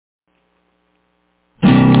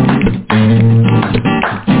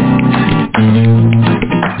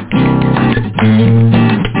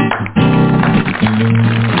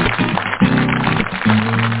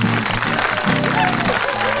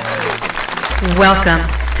Welcome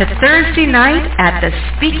to Thursday night at the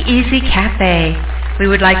SpeakEasy Cafe. We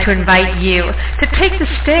would like to invite you to take the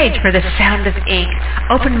stage for the Sound of Ink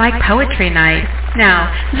Open Mic Poetry Night.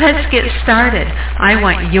 Now, let's get started. I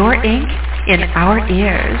want your ink in our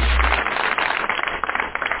ears.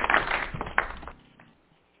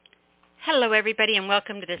 Hello, everybody, and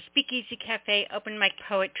welcome to the SpeakEasy Cafe Open Mic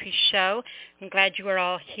Poetry Show. I'm glad you are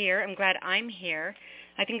all here. I'm glad I'm here.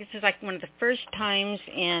 I think this is like one of the first times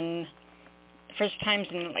in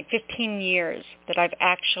like 15 years that I've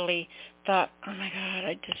actually thought, oh my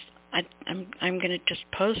God, I'm going to just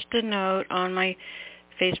post a note on my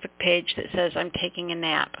Facebook page that says I'm taking a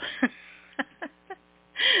nap.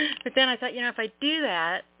 But then I thought, if I do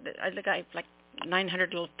that, I have like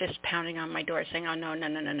 900 little fists pounding on my door saying, oh, no.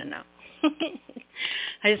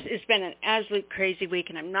 It's been an absolute crazy week,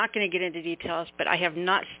 and I'm not going to get into details, but I have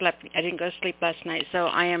not slept. I didn't go to sleep last night, so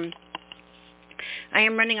I am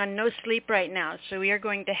running on no sleep right now, so we are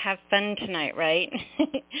going to have fun tonight, right?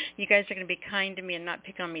 You guys are going to be kind to me and not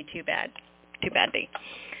pick on me too badly.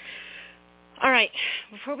 All right,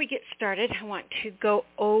 before we get started, I want to go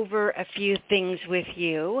over a few things with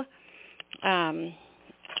you.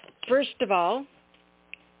 First of all,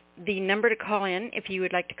 the number to call in, if you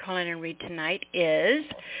would like to call in and read tonight, is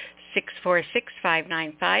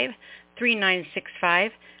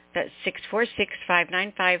 646-595-3965. That's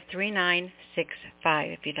 646-595-3965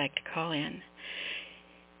 if you'd like to call in.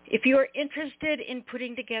 If you are interested in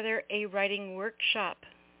putting together a writing workshop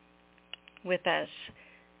with us,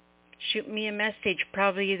 shoot me a message.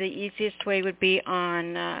 Probably the easiest way would be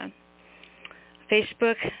on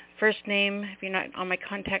Facebook. First name, if you're not on my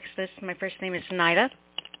contacts list, my first name is Nyla,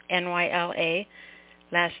 Nyla.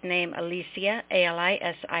 Last name Alisia,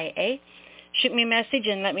 Alisia. Shoot me a message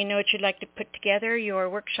and let me know what you'd like to put together. Your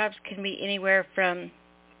workshops can be anywhere from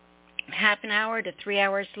half an hour to 3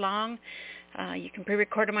 hours long. You can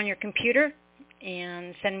pre-record them on your computer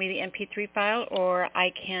and send me the MP3 file, or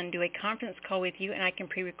I can do a conference call with you and I can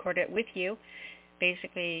pre-record it with you.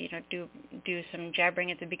 Basically, do some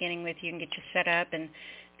jabbering at the beginning with you and get you set up, and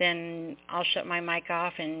then I'll shut my mic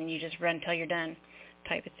off and you just run till you're done,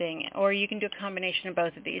 type of thing. Or you can do a combination of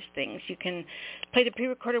both of these things. You can play the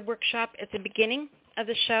pre-recorded workshop at the beginning of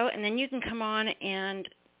the show, and then you can come on and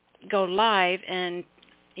go live and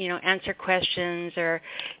answer questions or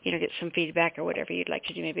get some feedback or whatever you'd like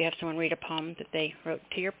to do. Maybe have someone read a poem that they wrote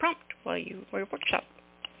to your prompt while you were at workshop.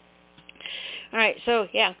 All right, so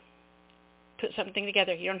yeah, put something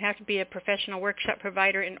together. You don't have to be a professional workshop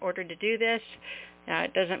provider in order to do this.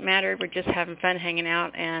 It doesn't matter. We're just having fun hanging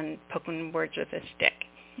out and poking words with a stick,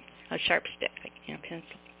 a sharp stick, like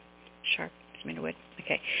pencil, sharp, it's made of wood.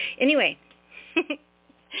 Okay. Anyway,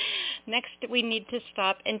 next we need to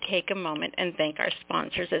stop and take a moment and thank our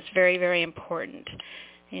sponsors. It's very, very important.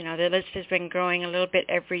 The list has been growing a little bit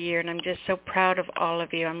every year, and I'm just so proud of all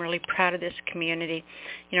of you. I'm really proud of this community.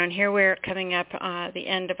 And here we're coming up, the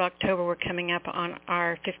end of October, we're coming up on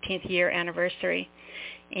our 15th year anniversary.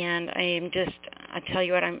 And I tell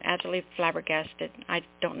you what, I'm absolutely flabbergasted. I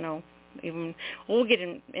don't know. We'll get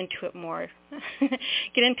into it more.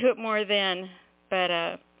 Get into it more then. But,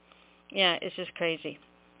 yeah, it's just crazy.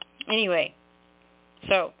 Anyway,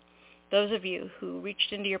 so those of you who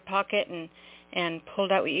reached into your pocket and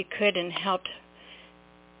pulled out what you could and helped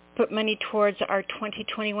put money towards our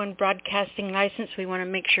 2021 broadcasting license, we want to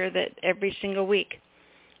make sure that every single week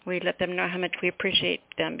we let them know how much we appreciate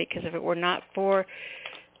them, because if it were not for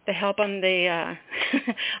the help on the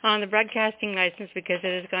on the broadcasting license, because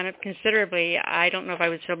it has gone up considerably, I don't know if I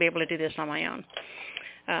would still be able to do this on my own.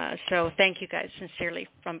 So thank you guys sincerely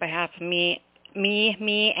from behalf of me,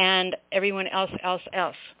 and everyone else. All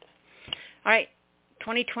right,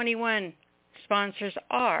 2021 sponsors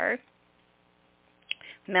are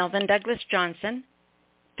Melvin Douglas Johnson,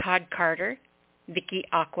 Todd Carter, Vicky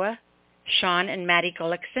Aqua, Sean and Maddie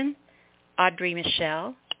Gullickson, Audrey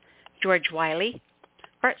Michelle, George Wiley,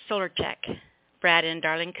 Bart Solarchek, Brad and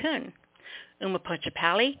Darlene Kuhn, Uma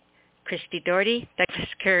Pochapalli, Christy Doherty,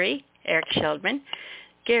 Douglas Curry, Eric Sheldman,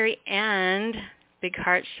 Gary and Big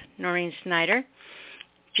Hearts, Noreen Snyder,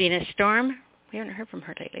 Gina Storm, we haven't heard from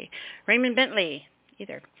her lately, Raymond Bentley,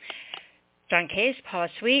 either, John Case, Paula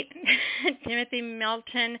Sweet, Timothy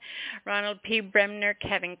Melton, Ronald P. Bremner,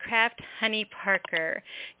 Kevin Kraft, Honey Parker,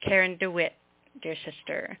 Karen DeWitt, dear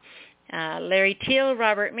sister, Larry Teal,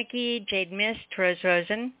 Robert Mickey, Jade Mist, Rose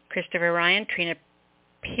Rosen, Christopher Ryan, Trina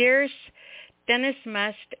Pierce, Dennis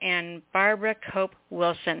Must, and Barbara Cope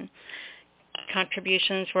Wilson.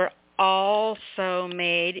 Contributions were also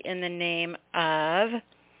made in the name of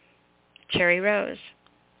Cherry Rose,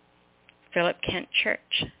 Philip Kent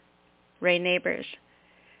Church, Ray Neighbors,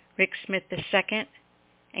 Rick Smith II,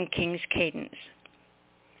 and King's Cadence.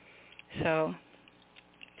 So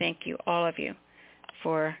thank you, all of you,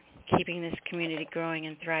 for keeping this community growing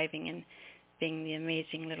and thriving and being the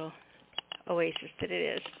amazing little oasis that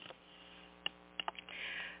it is.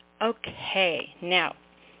 Okay, now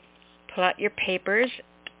pull out your papers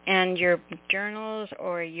and your journals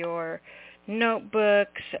or your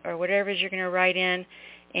notebooks or whatever it is you're going to write in,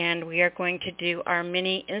 and we are going to do our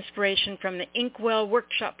mini inspiration from the Inkwell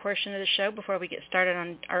workshop portion of the show before we get started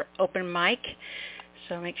on our open mic.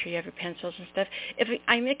 So make sure you have your pencils and stuff. If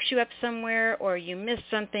I mix you up somewhere or you miss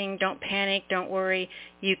something, don't panic, don't worry.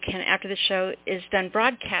 You can, after the show is done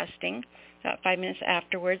broadcasting, about 5 minutes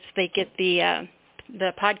afterwards, they get the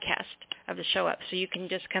podcast of the show up. So you can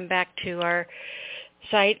just come back to our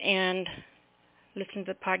site and listen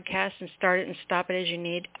to the podcast and start it and stop it as you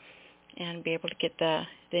need and be able to get the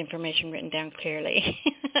information written down clearly.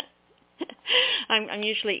 I'm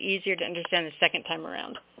usually easier to understand the second time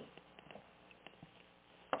around.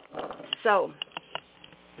 So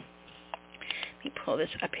let me pull this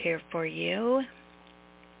up here for you.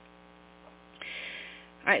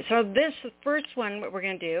 All right, so this first one, what we're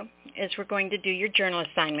going to do is we're going to do your journal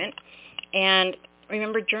assignment. And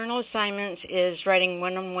remember, journal assignments is writing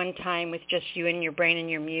one-on-one time with just you and your brain and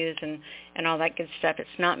your muse and all that good stuff. It's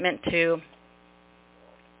not meant to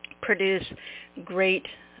produce great,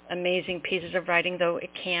 amazing pieces of writing, though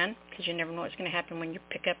it can, because you never know what's going to happen when you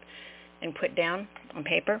pick up and put down on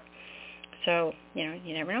paper. So,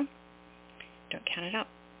 you never know. Don't count it out.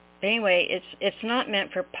 But anyway, it's not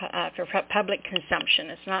meant for public consumption.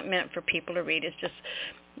 It's not meant for people to read. It's just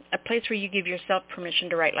a place where you give yourself permission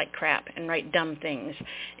to write like crap and write dumb things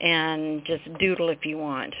and just doodle if you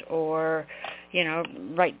want, or,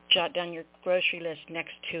 jot down your grocery list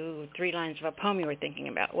next to 3 lines of a poem you were thinking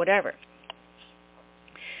about, whatever.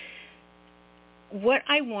 What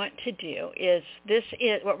I want to do is,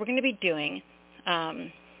 what we're going to be doing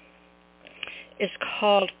is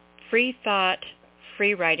called Free Thought,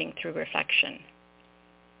 Free Writing Through Reflection.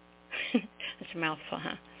 That's a mouthful,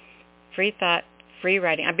 huh? Free Thought, Free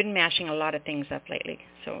Writing. I've been mashing a lot of things up lately,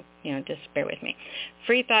 so, just bear with me.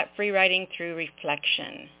 Free Thought, Free Writing Through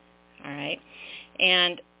Reflection, all right?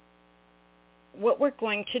 And what we're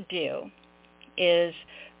going to do is,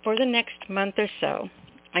 for the next month or so,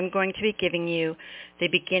 I'm going to be giving you the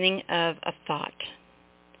beginning of a thought.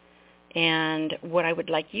 And what I would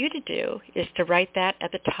like you to do is to write that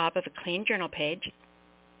at the top of a clean journal page.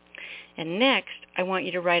 And next, I want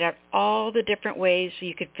you to write out all the different ways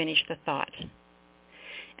you could finish the thought.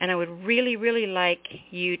 And I would really, really like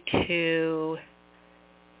you to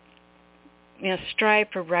strive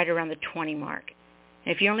for right around the 20 mark.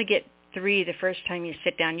 And if you only get 3 the first time you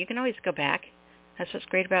sit down, you can always go back. That's what's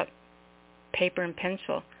great about paper and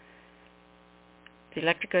pencil. If the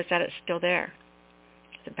electric goes out, it's still there.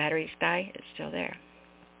 If the batteries die, it's still there.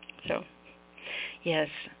 So, yes,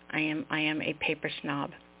 I am a paper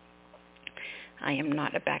snob. I am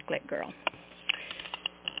not a backlit girl.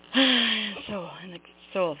 So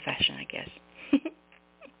old-fashioned, I guess.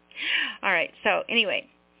 All right, so anyway,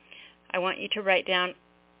 I want you to write down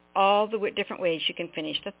all the different ways you can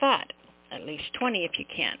finish the thought, at least 20 if you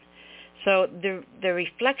can. So the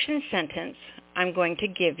reflection sentence I'm going to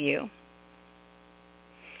give you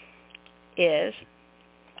is,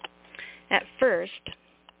 at first,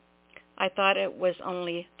 I thought it was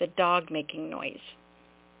only the dog making noise.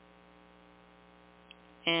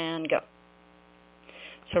 And go.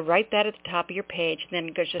 So write that at the top of your page,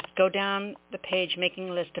 then just go down the page making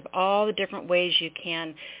a list of all the different ways you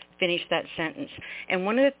can finish that sentence. And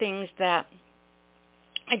one of the things that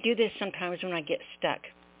I do this sometimes when I get stuck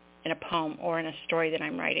in a poem or in a story that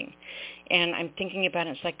I'm writing, and I'm thinking about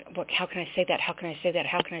it. It's like, how can I say that? How can I say that?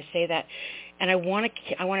 How can I say that? And I want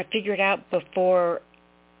to figure it out before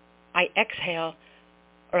I exhale,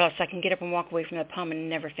 or else I can get up and walk away from the poem and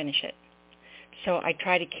never finish it. So I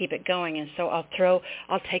try to keep it going, and so I'll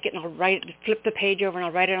take it and I'll flip the page over and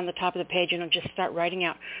I'll write it on the top of the page, and I'll just start writing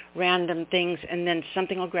out random things, and then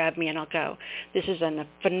something will grab me and I'll go. This is a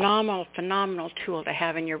phenomenal, phenomenal tool to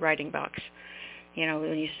have in your writing box.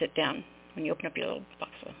 When you sit down, when you open up your little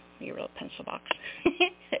box, your little pencil box.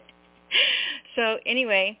 So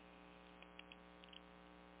anyway,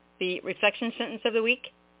 the reflection sentence of the week.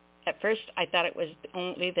 At first, I thought it was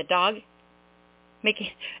only the dog making.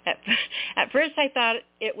 At first, I thought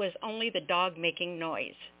it was only the dog making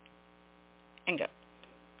noise. And go.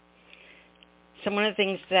 So one of the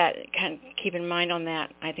things that kind of keep in mind on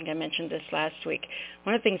that, I think I mentioned this last week,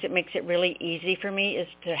 one of the things that makes it really easy for me is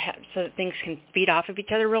to have, so that things can feed off of each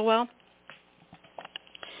other real well,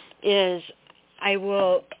 is I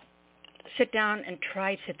will sit down and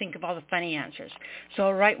try to think of all the funny answers. So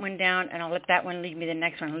I'll write one down, and I'll let that one lead me the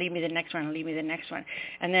next one, lead me the next one, lead me the next one.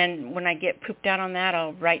 And then when I get pooped out on that,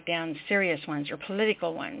 I'll write down serious ones or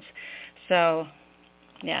political ones. So,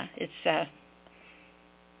 yeah, it's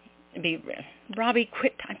Robbie,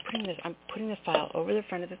 quit. I'm putting the file over the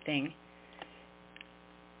front of the thing.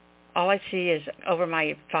 All I see is over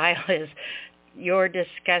my file is, "You're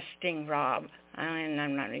disgusting, Rob." And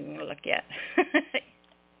I'm not even going to look yet.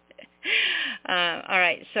 All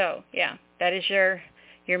right, so, yeah, that is your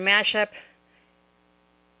mashup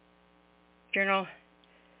journal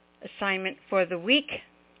assignment for the week.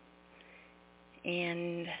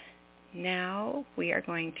 And now we are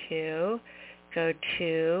going to go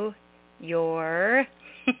to your...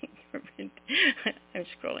 I'm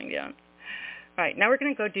scrolling down. All right, now we're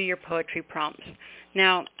going to go do your poetry prompts.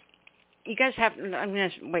 Now, you guys have,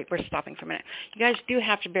 we're stopping for a minute. You guys do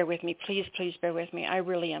have to bear with me. Please, please bear with me. I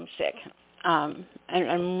really am sick. And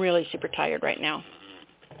I'm really super tired right now.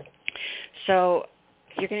 So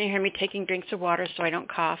you're going to hear me taking drinks of water so I don't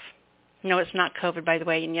cough. No, it's not COVID, by the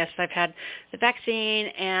way. And yes, I've had the vaccine.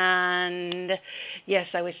 And yes,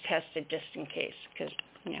 I was tested just in case. Because,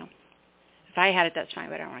 if I had it, that's fine.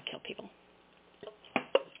 But I don't want to kill people.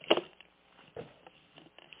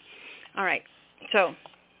 All right. So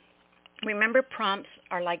remember, prompts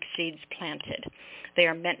are like seeds planted. They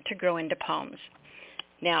are meant to grow into poems.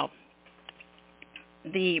 Now,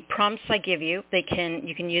 the prompts I give you, you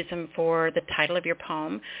can use them for the title of your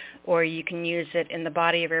poem, or you can use it in the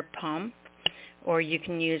body of your poem, or you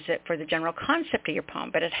can use it for the general concept of your poem,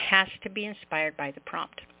 but it has to be inspired by the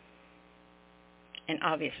prompt. And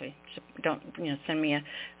obviously, don't send me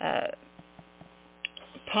a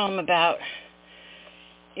poem about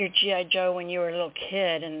your G.I. Joe when you were a little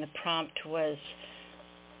kid and the prompt was,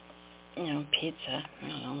 pizza. I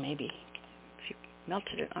don't know, maybe if you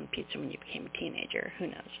melted it on pizza when you became a teenager, who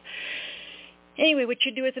knows. Anyway, what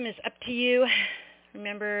you do with them is up to you.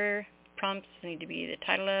 Remember, prompts need to be the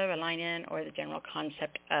title of, a line in, or the general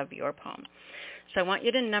concept of your poem. So I want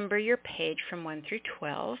you to number your page from 1 through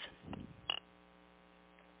 12.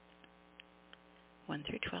 1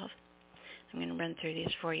 through 12. I'm going to run through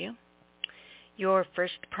these for you. Your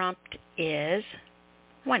first prompt is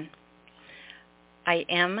 1. I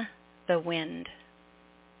am the wind.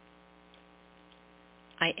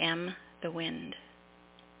 I am the wind.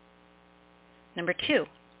 Number 2.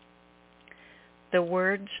 The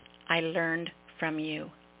words I learned from you.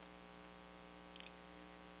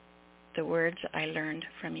 The words I learned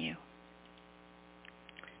from you.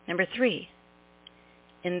 Number 3.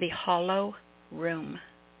 In the hollow room.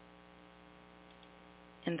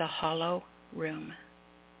 In the hollow room.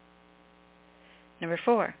 Number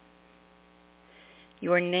 4.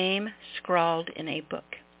 Your name scrawled in a book.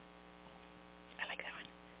 I like that one.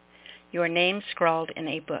 Your name scrawled in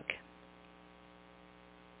a book.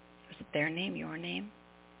 Was it their name, your name?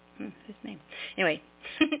 Whose name? Anyway,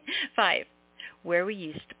 5. Where we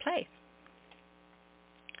used to play.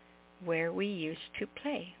 Where we used to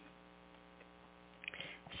play.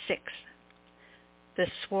 6. The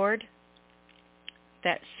sword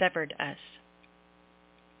that severed us.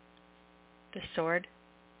 The sword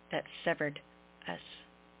that severed us.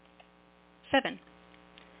 7.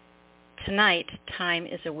 Tonight, time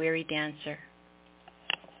is a weary dancer.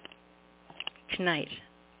 Tonight,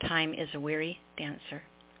 time is a weary dancer.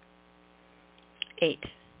 8.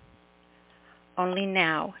 Only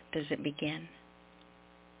now does it begin.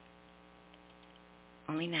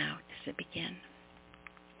 Only now does it begin.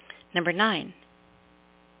 Number 9.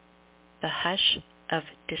 The hush of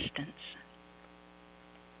distance.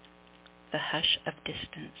 The hush of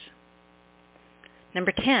distance.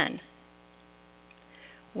 Number 10.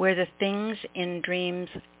 Where the things in dreams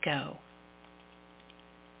go.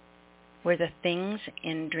 Where the things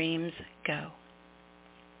in dreams go.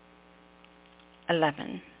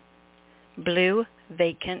 11. Blue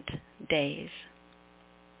vacant days.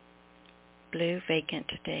 Blue vacant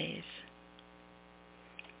days.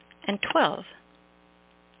 And 12.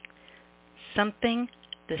 Something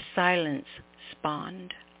the silence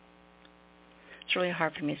spawned. It's really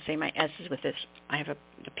hard for me to say my S's with this. I have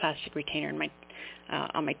the plastic retainer in my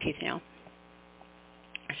on my teeth now.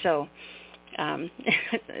 So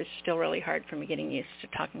it's still really hard for me getting used to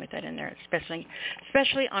talking with that in there,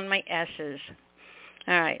 especially on my S's.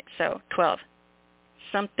 All right, so 12.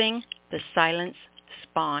 Something the silence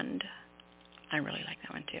spawned. I really like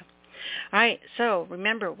that one too. All right, so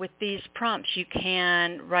remember, with these prompts, you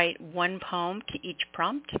can write one poem to each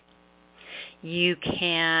prompt. You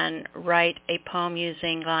can write a poem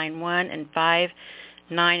using line 1 and 5,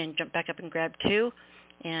 9, and jump back up and grab 2,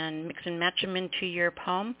 and mix and match them into your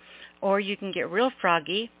poem. or you can get real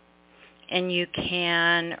froggy and you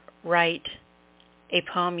can write a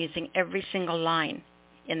poem using every single line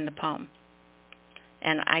in the poem.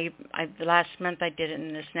 And the last month I did it,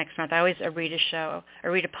 and this next month I always read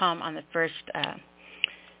a poem on the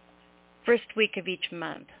first week of each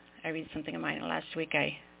month. I read something of mine. Last month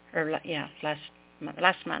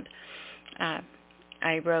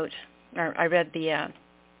I read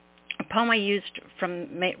a poem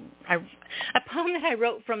a poem that I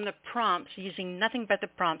wrote from the prompts, using nothing but the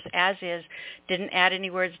prompts as is, didn't add any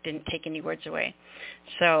words, didn't take any words away.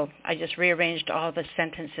 So I just rearranged all the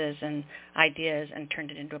sentences and ideas and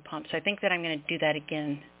turned it into a poem. So I think that I'm going to do that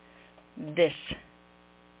again this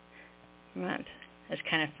month. It's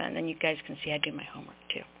kind of fun. Then you guys can see I do my homework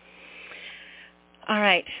too. All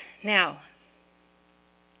right, now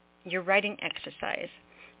your writing exercise.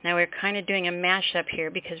 Now we're kind of doing a mashup here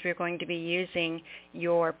because we're going to be using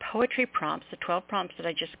your poetry prompts, the 12 prompts that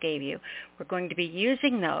I just gave you. We're going to be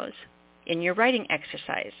using those in your writing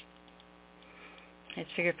exercise. I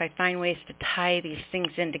just figure if I find ways to tie these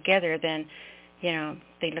things in together, then,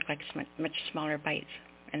 they look like much smaller bites,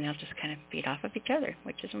 and they'll just kind of feed off of each other,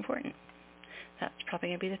 which is important. That's probably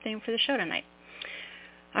going to be the theme for the show tonight.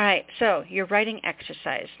 All right, so your writing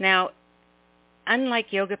exercise. Now,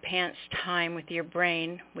 unlike yoga pants time with your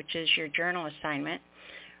brain, which is your journal assignment,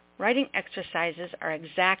 writing exercises are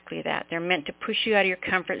exactly that. They're meant to push you out of your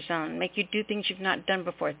comfort zone, make you do things you've not done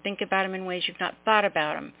before, think about them in ways you've not thought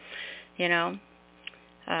about them.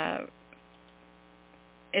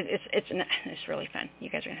 It's really fun. You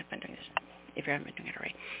guys are going to have fun doing this if you haven't been doing it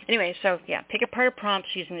already. Anyway, so yeah, pick apart prompts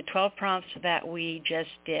using the 12 prompts that we just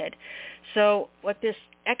did. So what this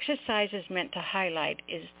exercise is meant to highlight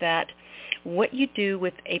is that what you do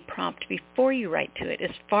with a prompt before you write to it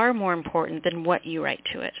is far more important than what you write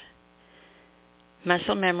to it.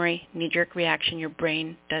 Muscle memory, knee-jerk reaction, your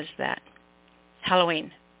brain does that.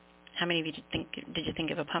 Halloween. How many of you did you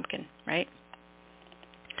think of a pumpkin, right?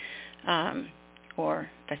 Or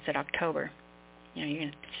if I said October, you're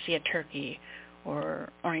going to see a turkey or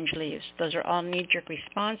orange leaves. Those are all knee-jerk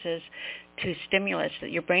responses to stimulus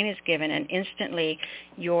that your brain is given, and instantly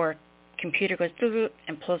your computer goes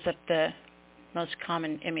and pulls up the most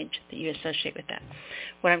common image that you associate with that.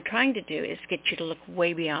 What I'm trying to do is get you to look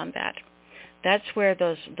way beyond that. That's where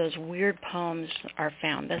those weird poems are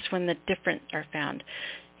found. That's when the different are found.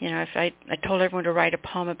 If I told everyone to write a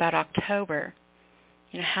poem about October,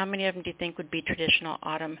 how many of them do you think would be traditional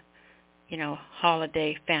autumn,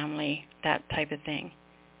 holiday, family, that type of thing?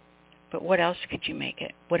 But what else could you make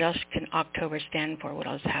it? What else can October stand for? What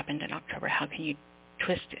else happened in October? How can you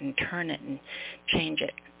twist it and turn it and change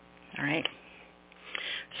it? All right?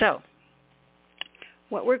 So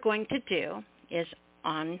what we're going to do is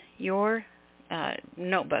on your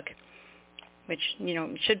notebook, which,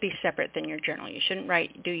 should be separate than your journal. You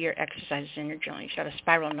shouldn't do your exercises in your journal. You should have a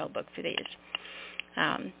spiral notebook for these.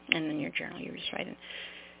 And then your journal, you just write in.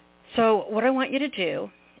 So what I want you to do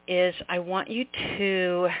is I want you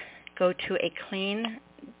to go to a clean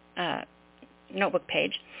notebook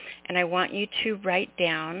page, and I want you to write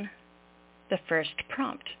down the first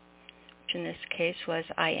prompt, which in this case was,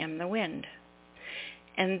 I am the wind.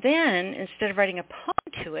 And then, instead of writing a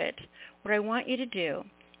poem to it, what I want you to do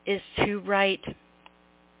is to write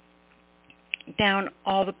down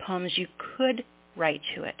all the poems you could write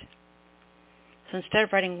to it. So instead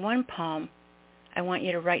of writing one poem, I want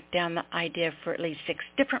you to write down the idea for at least 6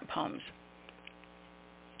 different poems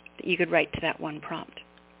that you could write to that one prompt.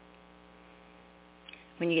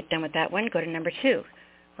 When you get done with that one, go to number 2.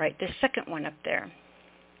 Write the second one up there,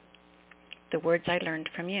 the words I learned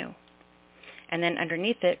from you. And then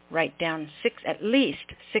underneath it, write down at least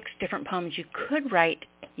 6 different poems you could write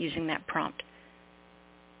using that prompt.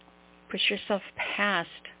 Push yourself past,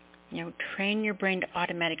 train your brain to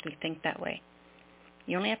automatically think that way.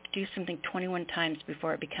 You only have to do something 21 times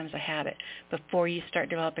before it becomes a habit, before you start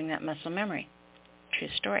developing that muscle memory. True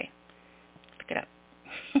story. Look it up.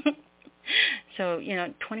 So,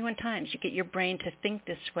 21 times you get your brain to think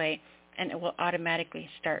this way, and it will automatically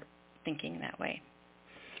start thinking that way.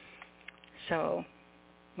 So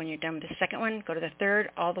when you're done with the second one, go to the third,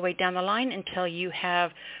 all the way down the line until you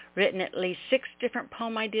have written at least 6 different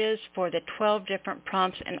poem ideas for the 12 different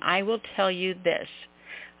prompts. And I will tell you this.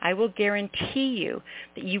 I will guarantee you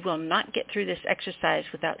that you will not get through this exercise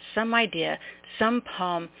without some idea, some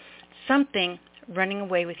poem, something running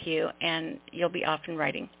away with you, and you'll be off and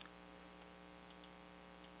writing.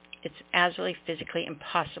 It's absolutely physically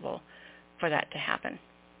impossible for that to happen.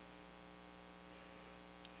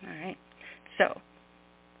 All right. So,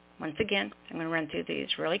 once again, I'm going to run through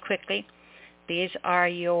these really quickly. These are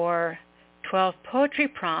your 12 poetry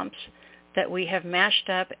prompts that we have mashed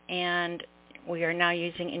up and we are now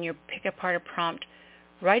using in your Pick Apart a Prompt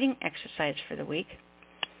writing exercise for the week.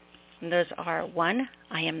 And those are 1,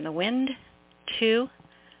 I am the wind. 2,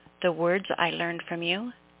 the words I learned from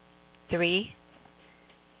you. 3,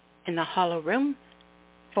 in the hollow room.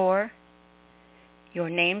 4, your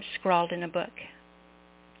name scrawled in a book.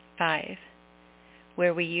 5,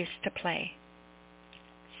 where we used to play.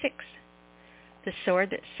 6, the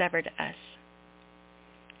sword that severed us.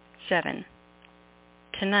 7,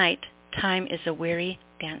 tonight time is a weary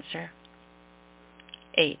dancer.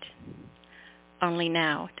 8, only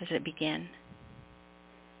now does it begin.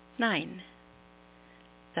 9,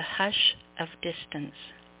 the hush of distance.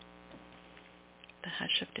 The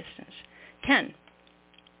hush of distance. 10,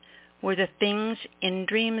 where the things in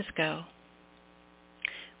dreams go.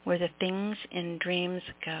 Where the things in dreams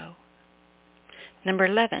go. Number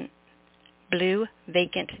 11, blue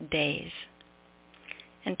vacant days.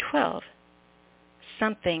 And 12,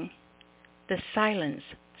 something the silence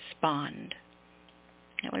spawned.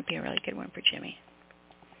 That would be a really good one for Jimmy.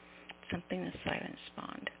 Something the silence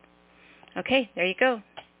spawned. Okay, there you go.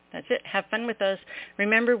 That's it. Have fun with those.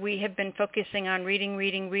 Remember, we have been focusing on reading,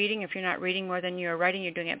 reading, reading. If you're not reading more than you're writing,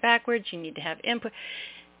 you're doing it backwards. You need to have input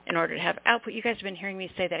in order to have output. You guys have been hearing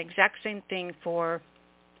me say that exact same thing for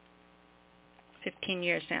 15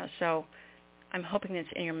 years now. So I'm hoping that's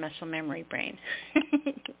in your muscle memory brain.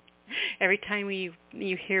 Every time you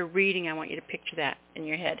hear reading, I want you to picture that in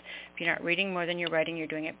your head. If you're not reading more than you're writing, you're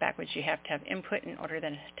doing it backwards. You have to have input in order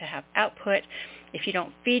then to have output. If you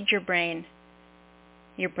don't feed your brain's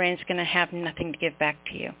going to have nothing to give back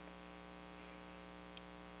to you.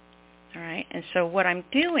 All right? And so what I'm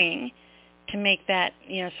doing to make that,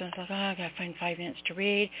 so it's like, I got to find 5 minutes to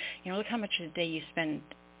read. Look how much of the day you spend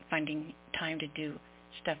finding time to do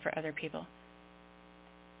stuff for other people.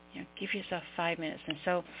 Give yourself 5 minutes. And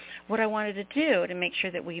so what I wanted to do to make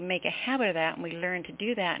sure that we make a habit of that and we learn to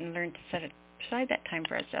do that and learn to set aside that time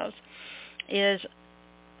for ourselves is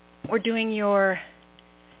we're doing your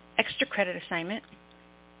extra credit assignment,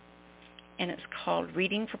 and it's called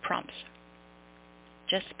Reading for Prompts,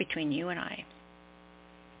 just between you and I.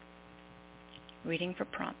 Reading for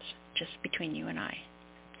Prompts, just between you and I.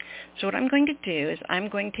 So what I'm going to do is I'm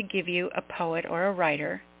going to give you a poet or a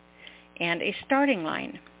writer and a starting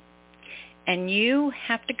line. And you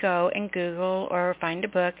have to go and Google or find a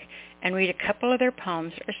book and read a couple of their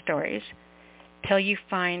poems or stories till you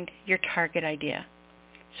find your target idea.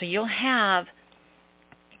 So you'll have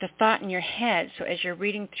the thought in your head, so as you're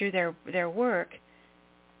reading through their work,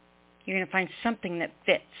 you're going to find something that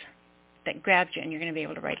fits, that grabs you, and you're going to be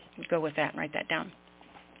able to go with that and write that down.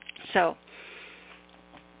 So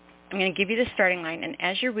I'm going to give you the starting line, and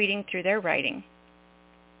as you're reading through their writing,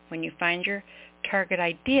 when you find your target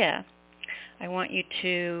idea, I want you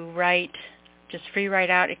to write, just free write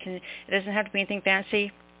out. It doesn't have to be anything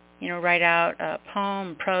fancy. Write out a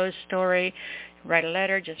poem, prose, story, write a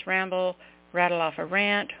letter, just ramble, rattle off a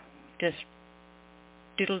rant, just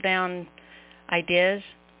doodle down ideas.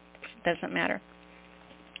 Doesn't matter.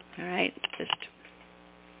 All right, just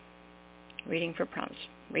reading for prompts.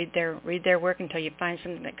 Read their work until you find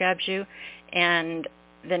something that grabs you, and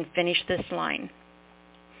then finish this line.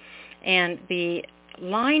 And the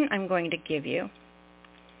line I'm going to give you,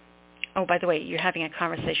 oh, by the way, you're having a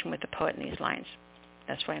conversation with the poet in these lines.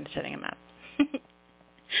 That's why I'm setting them up.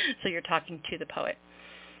 So you're talking to the poet.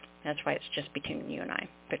 That's why it's just between you and I,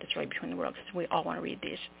 but it's really between the world because we all want to read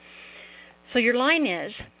these. So your line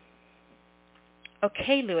is,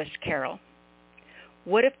 okay, Lewis Carroll,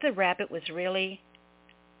 what if the rabbit was really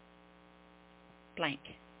blank?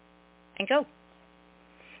 And go.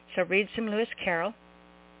 So read some Lewis Carroll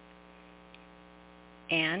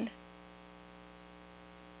and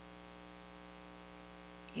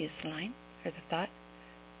use the line or the thought.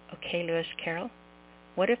 Okay, Lewis Carroll,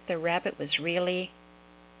 what if the rabbit was really...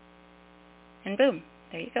 And boom,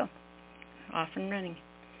 there you go. Off and running.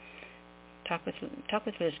 Talk with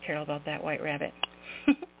Lewis Carroll about that white rabbit.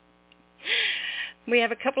 We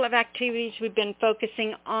have a couple of activities we've been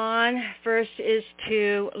focusing on. First is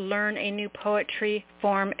to learn a new poetry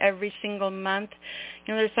form every single month.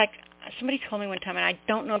 There's somebody told me one time, and I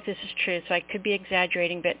don't know if this is true, so I could be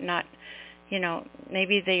exaggerating, but not,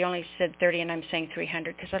 maybe they only said 30 and I'm saying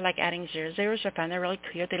 300 because I like adding zeros. Zeros are fun. They're really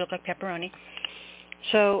cute. They look like pepperoni.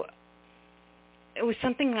 So it was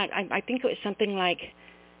something like, I think it was something like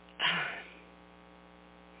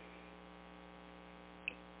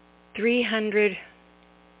 300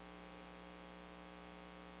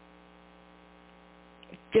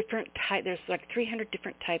 different types. There's 300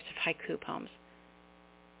 different types of haiku poems.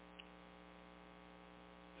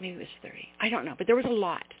 maybe it was 30. I don't know, but there was a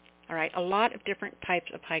lot. All right, a lot of different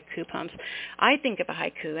types of haiku poems. I think of a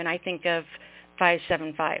haiku, and I think of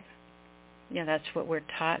 575. That's what we're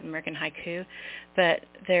taught in American haiku. But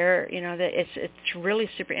it's really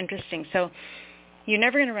super interesting. So you're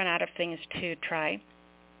never going to run out of things to try.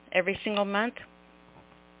 Every single month,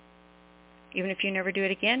 even if you never do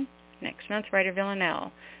it again, next month write a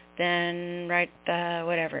villanelle, then write the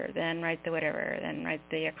whatever, then write the whatever, then write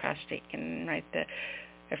the acrostic, and write the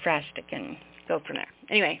ekphrastic, and go from there.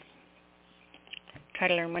 Anyway, try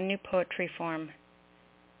to learn one new poetry form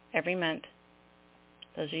every month.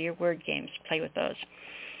 Those are your word games. Play with those.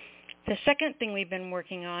 The second thing we've been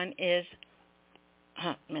working on is,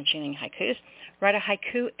 mentioning haikus, write a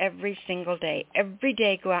haiku every single day. Every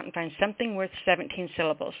day go out and find something worth 17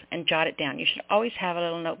 syllables and jot it down. You should always have a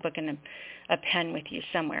little notebook and a pen with you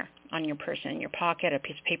somewhere on your person, in your pocket, a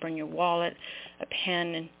piece of paper in your wallet, a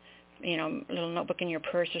pen, and a little notebook in your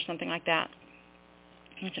purse or something like that.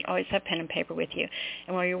 You should always have pen and paper with you.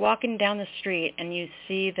 And while you're walking down the street and you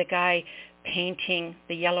see the guy painting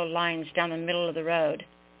the yellow lines down the middle of the road,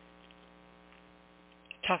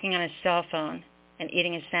 talking on his cell phone and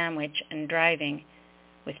eating a sandwich and driving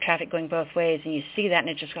with traffic going both ways, and you see that and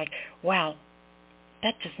it's just like, wow,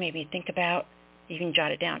 that just made me think about, you can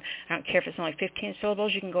jot it down. I don't care if it's only 15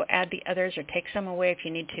 syllables. You can go add the others or take some away if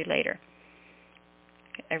you need to later.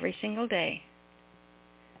 Every single day,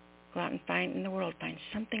 go out and find in the world, find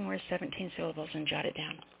something worth 17 syllables and jot it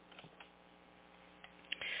down.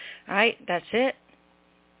 All right, that's it.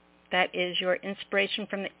 That is your inspiration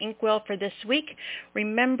from the inkwell for this week.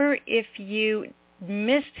 Remember, if you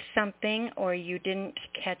missed something or you didn't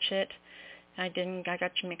catch it, I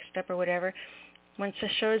got you mixed up or whatever, once the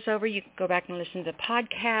show is over, you can go back and listen to the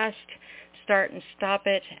podcast, start and stop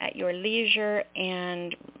it at your leisure,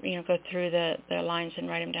 and go through the lines and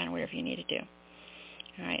write them down, whatever you need to do.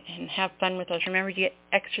 All right, and have fun with those. Remember, you get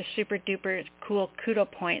extra super duper cool kudo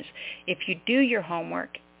points if you do your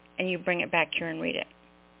homework and you bring it back here and read it.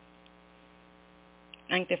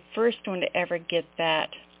 I think the first one to ever get that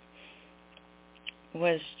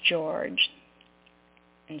was George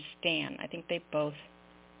and Stan. I think they both.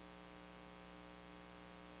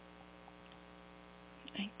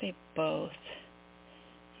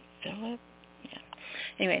 Philip? Yeah.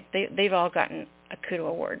 Anyway, they've all gotten a kudo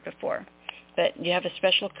award before. But you have a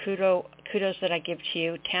special kudos that I give to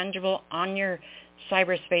you, tangible, on your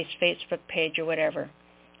cyberspace Facebook page or whatever,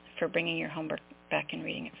 for bringing your homework back and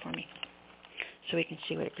reading it for me, so we can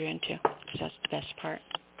see what you're into, because that's the best part.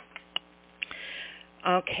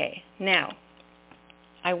 Okay, now,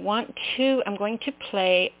 I'm going to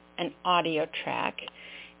play an audio track,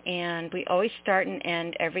 and we always start and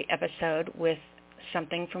end every episode with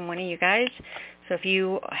something from one of you guys. So if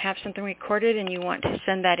you have something recorded and you want to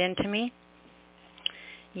send that in to me,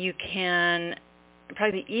 you can.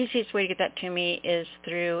 Probably the easiest way to get that to me is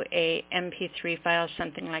through a MP3 file,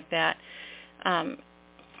 something like that.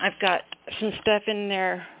 I've got some stuff in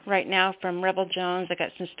there right now from Rebel Jones. I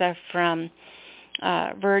got some stuff from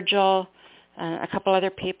Virgil, a couple other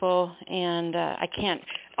people, and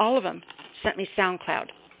all of them sent me SoundCloud.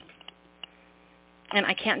 And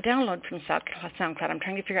I can't download from SoundCloud. I'm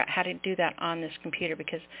trying to figure out how to do that on this computer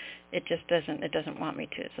because it doesn't want me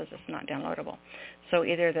to. It says it's not downloadable. So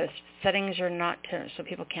either the settings are not so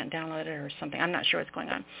people can't download it or something. I'm not sure what's going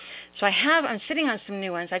on. So I'm sitting on some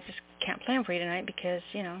new ones. I just can't play them for you tonight because,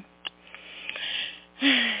 I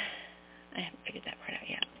haven't figured that part out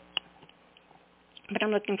yet. But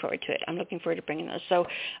I'm looking forward to it. I'm looking forward to bringing those. So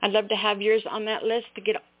I'd love to have yours on that list to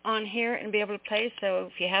get on here and be able to play. So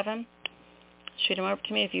if you have them, shoot them over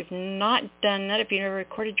to me. If you've not done that, if you've never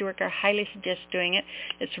recorded your work, I highly suggest doing it.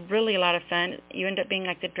 It's really a lot of fun. You end up being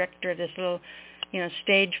like the director of this little,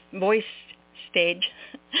 voice stage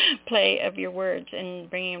play of your words and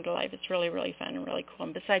bringing them to life. It's really, really fun and really cool.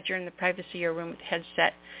 And besides, you're in the privacy of your room with a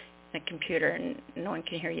headset and a computer, and no one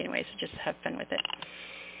can hear you anyway, so just have fun with it.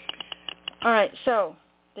 All right, so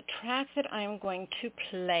the track that I'm going to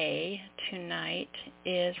play tonight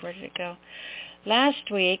is, where did it go?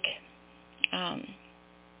 Last week,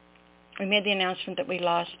 we made the announcement that we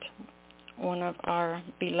lost one of our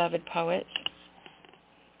beloved poets.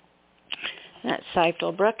 That's Cy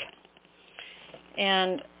Philbrook.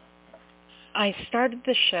 And I started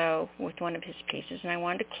the show with one of his pieces, and I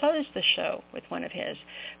wanted to close the show with one of his.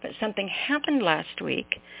 But something happened last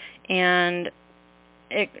week, and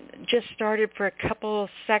it just started for a couple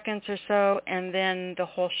seconds or so, and then the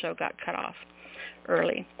whole show got cut off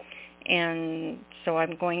early. And so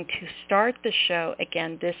I'm going to start the show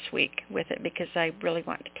again this week with it because I really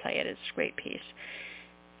want to play it. It's a great piece.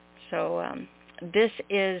 So this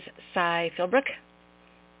is Cy Philbrook,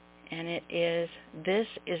 and it is, "This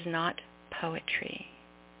is not poetry."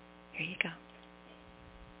 Here you go.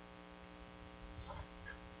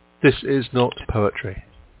 This is not poetry.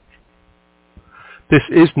 This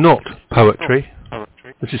is not poetry.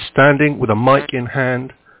 This is standing with a mic in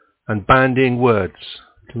hand and bandying words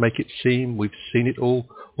to make it seem we've seen it all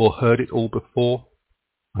or heard it all before,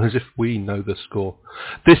 as if we know the score.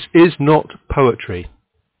 This is not poetry.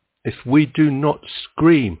 If we do not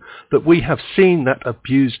scream that we have seen that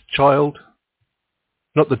abused child,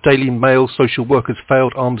 not the Daily Mail social worker's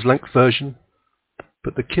failed arm's length version,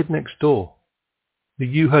 but the kid next door, who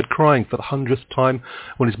you heard crying for the 100th time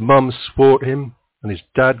when his mum swore at him and his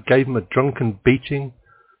dad gave him a drunken beating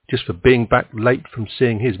just for being back late from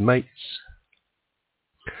seeing his mates.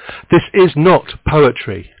 This is not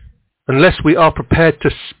poetry unless we are prepared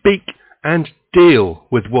to speak and deal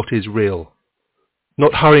with what is real,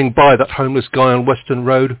 not hurrying by that homeless guy on Western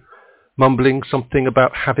Road, mumbling something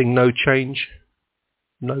about having no change.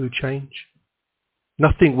 No change.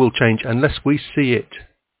 Nothing will change unless we see it,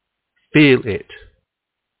 feel it.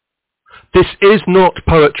 This is not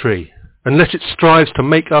poetry unless it strives to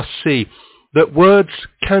make us see that words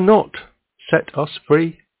cannot set us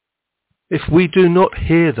free if we do not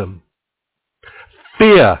hear them,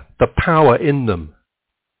 fear the power in them.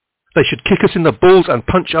 They should kick us in the balls and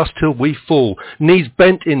punch us till we fall, knees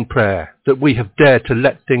bent in prayer that we have dared to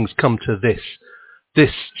let things come to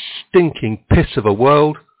this stinking piss of a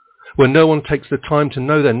world where no one takes the time to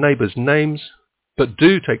know their neighbours' names, but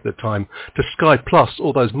do take the time to Sky Plus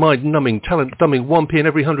all those mind-numbing, talent-dumbing 1p in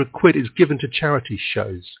every 100 quid is given to charity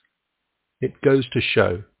shows. It goes to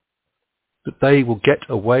show that they will get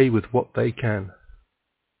away with what they can.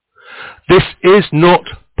 This is not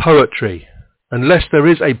poetry unless there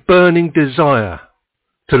is a burning desire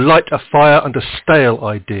to light a fire under stale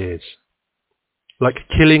ideas, like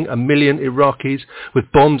killing 1 million Iraqis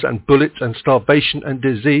with bombs and bullets and starvation and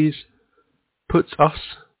disease, puts us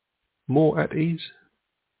more at ease,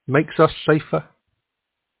 makes us safer.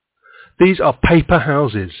 These are paper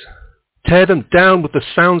houses. Tear them down with the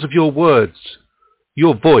sounds of your words,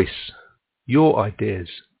 your voice, your ideas.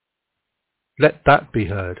 Let that be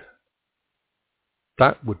heard.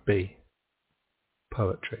 That would be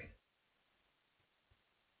poetry.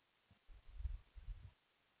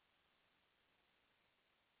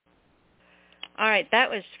 All right, that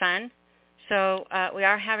was fun. So we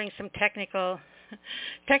are having some technical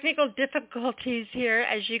difficulties here,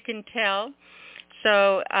 as you can tell.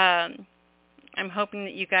 So I'm hoping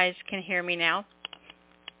that you guys can hear me now.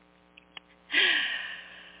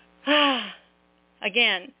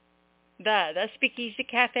 Again, the Speakeasy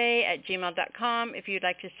Cafe at gmail.com. If you'd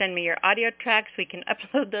like to send me your audio tracks, we can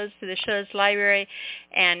upload those to the show's library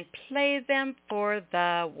and play them for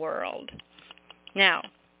the world. Now,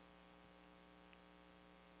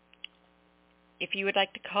 if you would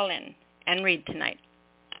like to call in and read tonight,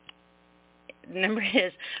 the number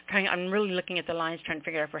is, I'm really looking at the lines, trying to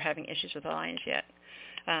figure out if we're having issues with the lines yet.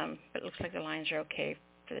 But it looks like the lines are okay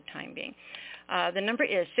for the time being. The number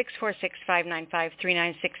is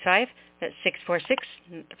 646-595-3965. That's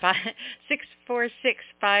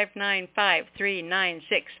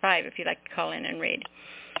 646-595-3965 if you'd like to call in and read.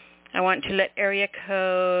 I want to let area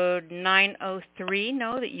code 903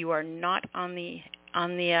 know that you are not on the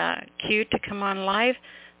queue to come on live.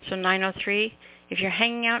 So 903, if you're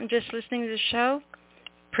hanging out and just listening to the show,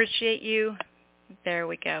 appreciate you. There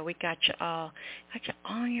we go. We got you all. Got you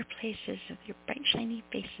all in your places with your bright, shiny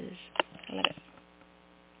faces. I love it.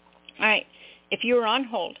 All right. If you are on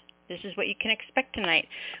hold, this is what you can expect tonight.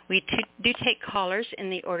 We do take callers in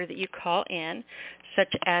the order that you call in,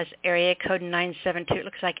 such as area code 972. It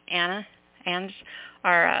looks like Anne's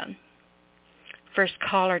our first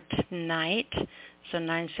caller tonight. So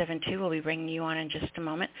 972, we'll be bringing you on in just a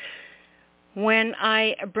moment. When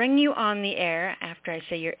I bring you on the air, after I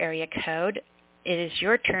say your area code, it is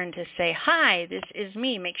your turn to say, "Hi, this is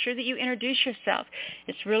me." Make sure that you introduce yourself.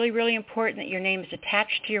 It's really, really important that your name is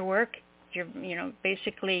attached to your work. You're,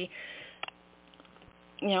 basically,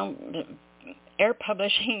 air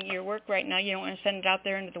publishing your work right now. You don't want to send it out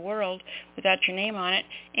there into the world without your name on it.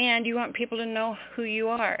 And you want people to know who you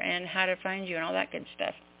are and how to find you and all that good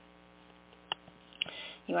stuff.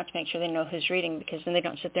 You want to make sure they know who's reading, because then they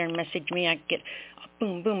don't sit there and message me. I get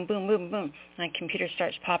boom, boom, boom, boom, boom. My computer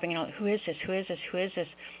starts popping out. Who is this? Who is this? Who is this?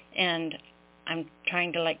 And I'm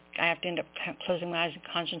trying to, I have to end up closing my eyes and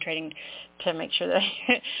concentrating to make sure that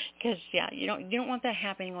because, you don't want that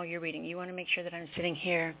happening while you're reading. You want to make sure that I'm sitting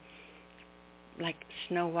here like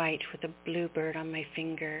Snow White with a bluebird on my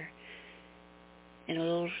finger and a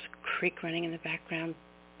little creek running in the background,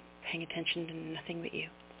 paying attention to nothing but you.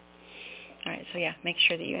 All right, so yeah, make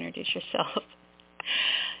sure that you introduce yourself.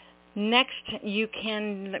 Next, you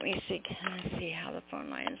can, let me see how the phone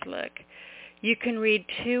lines look. You can read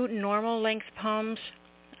 2 normal length poems.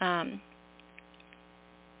 Don't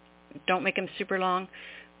make them super long.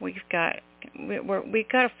 We've got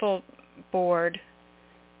a full board,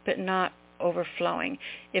 but not overflowing.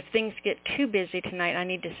 If things get too busy tonight, I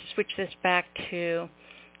need to switch this back to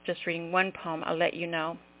just reading 1 poem. I'll let you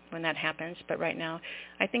know when that happens. But right now,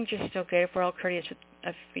 I think you're still good. If we're all courteous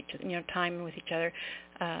of time with each other,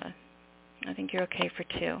 I think you're okay for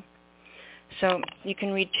 2. So you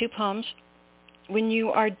can read 2 poems. When you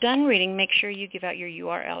are done reading, make sure you give out your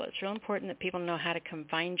URL. It's real important that people know how to come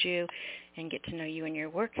find you and get to know you and your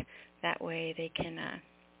work. That way they can,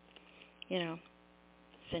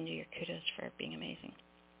 send you your kudos for being amazing.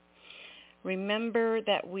 Remember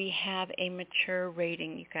that we have a mature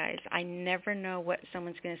rating, you guys. I never know what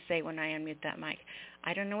someone's going to say when I unmute that mic.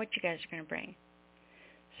 I don't know what you guys are going to bring.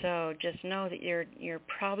 So just know that you're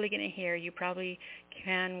probably going to hear, you probably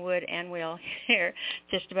can, would, and will hear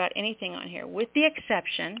just about anything on here, with the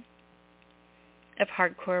exception of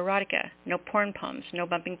hardcore erotica. No porn poems, no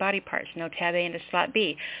bumping body parts, no tab A into slot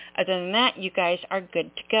B. Other than that, you guys are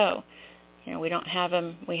good to go. We don't have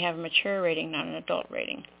we have a mature rating, not an adult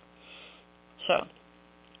rating. So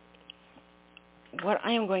what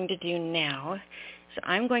I am going to do now is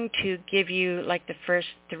I'm going to give you like the first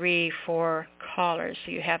 3, 4 callers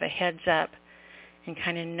so you have a heads up and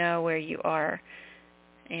kind of know where you are.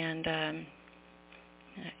 And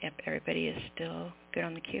yep, everybody is still good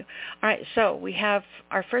on the queue. All right, so we have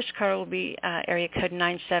our first caller will be area code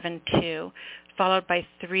 972, followed by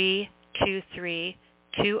 323,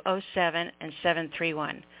 207, and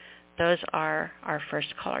 731. Those are our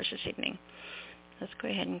first callers this evening. Let's go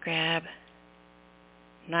ahead and grab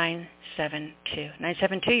 972.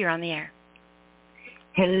 972, you're on the air.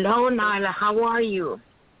 Hello, Nyla. How are you?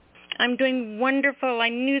 I'm doing wonderful. I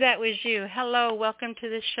knew that was you. Hello. Welcome to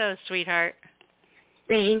the show, sweetheart.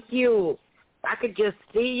 Thank you. I could just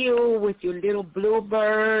see you with your little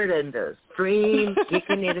bluebird and the stream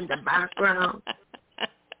kicking it in the background.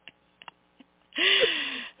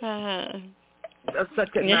 That's such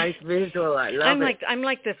a nice visual. I love it. I'm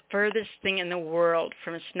like the furthest thing in the world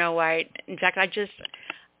from Snow White. In fact, I do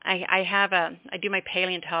my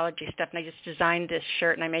paleontology stuff, and I just designed this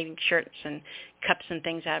shirt, and I'm making shirts and cups and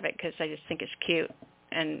things out of it because I just think it's cute.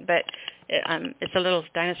 But it's a little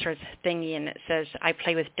dinosaur thingy, and it says, "I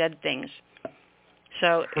play with dead things."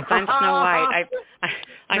 So if I'm Snow White,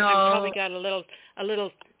 I've probably got a little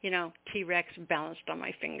T-Rex balanced on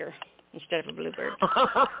my finger instead of a bluebird.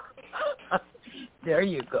 There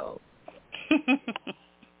you go.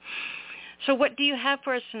 So what do you have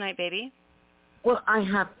for us tonight, baby? Well, I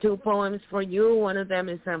have 2 poems for you. One of them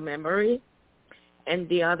is a memory, and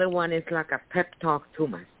the other one is like a pep talk to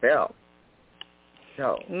myself.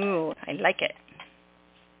 So. Ooh, I like it.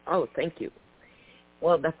 Oh, thank you.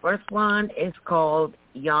 Well, the first one is called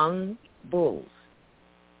Young Bulls.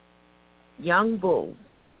 Young bulls.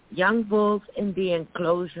 Young bulls in the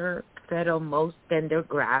enclosure fed on most tender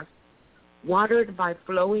grass, watered by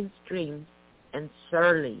flowing streams and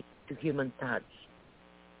surly to human touch.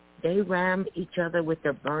 They rammed each other with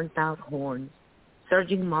their burnt-out horns,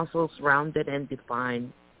 surging muscles rounded and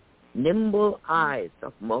defined, nimble eyes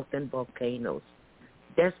of molten volcanoes,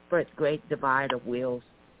 desperate great divide of wheels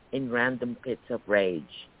in random pits of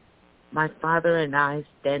rage. My father and I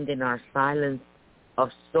stand in our silence of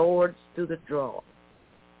swords to the draw,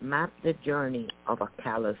 map the journey of a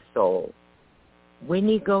callous soul. We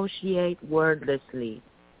negotiate wordlessly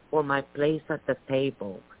for my place at the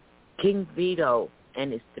table, King Vito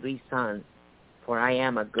and his 3 sons, for I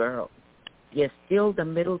am a girl, yet still the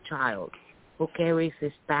middle child who carries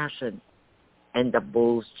his passion, and the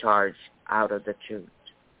bulls charge out of the chute.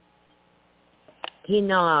 He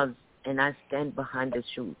nods, and I stand behind the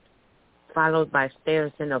chute, followed by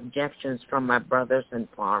stares and objections from my brothers and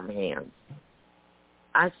farm hands.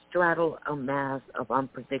 I straddle a mass of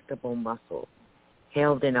unpredictable muscle,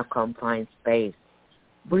 held in a confined space,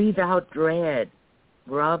 breathe out dread,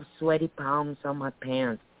 rub sweaty palms on my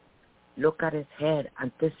pants, look at his head,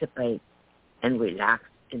 anticipate, and relax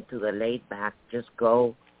into the laid-back, just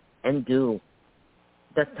go and do.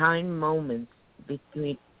 The time moments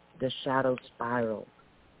between the shadows spiral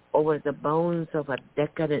over the bones of a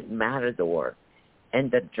decadent matador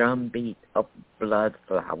and the drumbeat of blood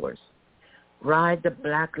flowers. Ride the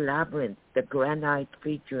black labyrinth, the granite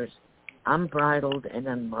features, unbridled and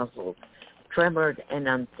unmuzzled, tremored and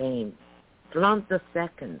untamed. Flaunt the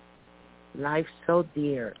seconds, life so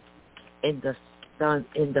dear, in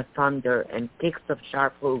the thunder and kicks of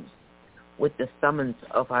sharp hooves, with the summons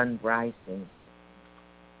of unrising.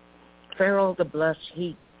 Feral the blush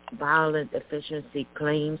heat, violent efficiency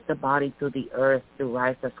claims the body to the earth to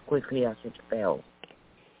rise as quickly as it fell.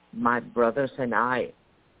 My brothers and I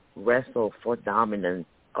wrestle for dominance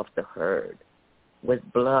of the herd with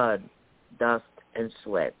blood, dust, and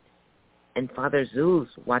sweat. And Father Zeus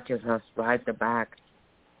watches us drive the back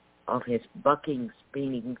of his bucking,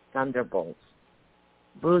 spinning thunderbolts,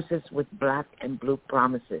 bruises with black and blue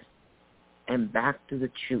promises, and back to the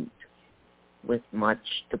chute with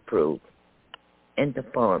much to prove. End the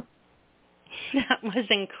poem. That was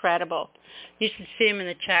incredible. You should see him in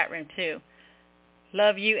the chat room, too.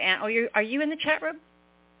 Love you, Anna. Oh, are you in the chat room?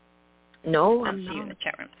 No, I'll see you in the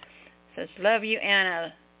chat room. It says, love you,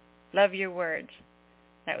 Anna. Love your words.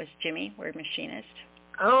 That was Jimmy, word machinist.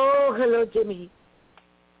 Oh, hello, Jimmy.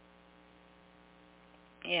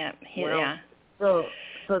 Yeah, So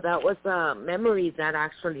that was a memory that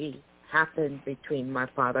actually happened between my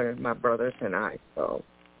father and my brothers and I. So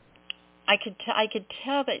I could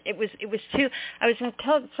tell that it was too. I was going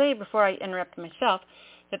to say before I interrupted myself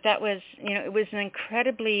that was, it was an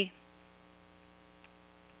incredibly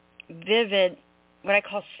vivid, what I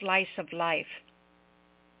call slice of life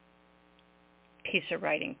piece of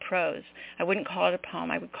writing, prose. I wouldn't call it a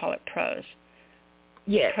poem. I would call it prose.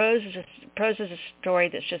 Yes. Prose is a story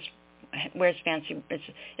that's just wears fancy.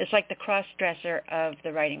 It's like the cross-dresser of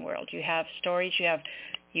the writing world. You have stories. You have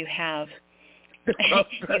you have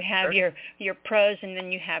your prose, and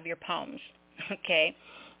then you have your poems. Okay,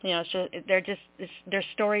 so they're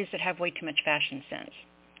stories that have way too much fashion sense,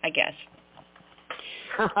 I guess.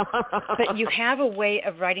 But you have a way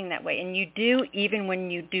of writing that way, and you do even when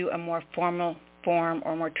you do a more formal form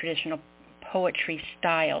or more traditional poetry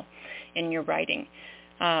style in your writing.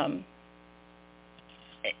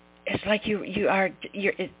 It's like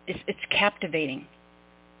it's captivating.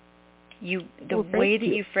 The way that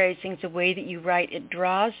you phrase things, the way that you write, it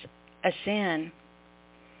draws us in.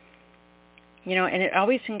 And it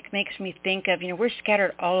always makes me think of, we're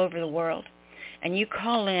scattered all over the world. And you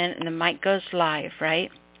call in and the mic goes live,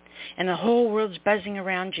 right? And the whole world's buzzing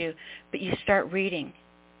around you, but you start reading.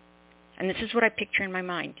 And this is what I picture in my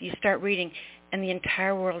mind. You start reading and the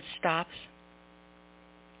entire world stops.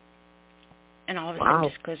 And all of a sudden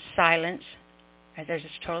just goes silence. There's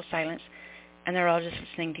this total silence. And they're all just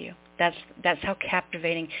listening to you. That's how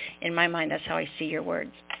captivating, in my mind, that's how I see your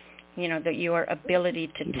words. That your ability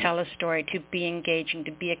to tell a story, to be engaging,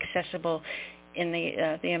 to be accessible in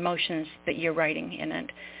the emotions that you're writing in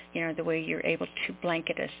it. The way you're able to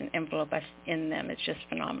blanket us and envelope us in them is just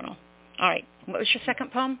phenomenal. All right. What was your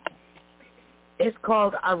second poem? It's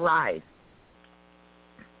called Arise.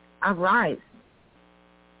 Arise.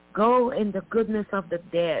 Go in the goodness of the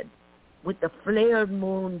dead, with the flared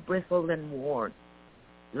moon bristled and worn.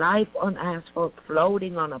 Life on asphalt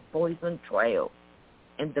floating on a poison trail,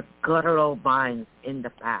 and the guttural vines in the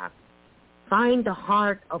path. Find the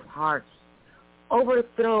heart of hearts.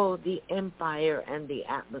 Overthrow the empire and the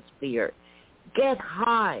atmosphere. Get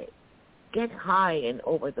high and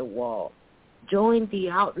over the wall. Join the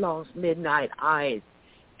outlaws' midnight eyes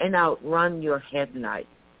and outrun your headlights.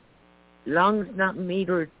 Lungs not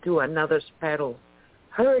metered to another's petals,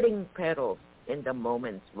 hurting petals in the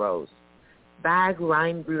moment's rose.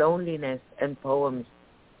 Bag-rhymed loneliness and poems,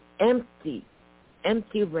 empty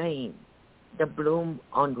rain, the bloom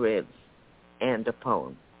on ribs, and the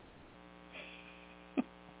poem.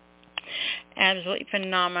 Absolutely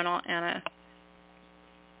phenomenal, Anna.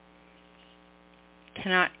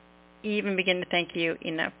 Cannot even begin to thank you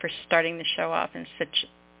enough for starting the show off in such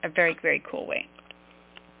a very, very cool way.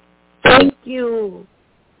 Thank you.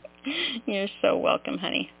 You're so welcome,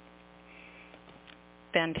 honey.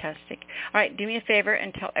 Fantastic. All right, do me a favor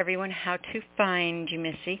and tell everyone how to find you,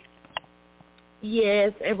 Missy.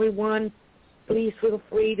 Yes, everyone, please feel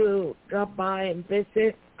free to drop by and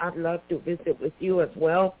visit. I'd love to visit with you as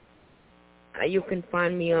well. You can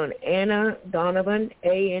find me on Anna Donovan,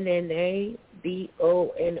 ANNADONOVAN,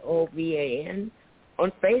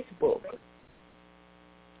 on Facebook.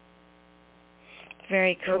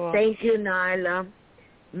 Very cool. So thank you, Nyla.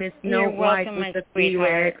 Miss You're Snow White welcome, with my the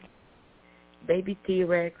T-Rex. Baby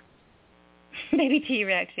T-Rex. Baby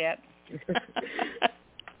T-Rex, yep.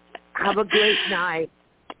 Have a great night.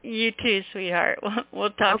 You too, sweetheart.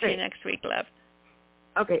 We'll talk to you next week, love.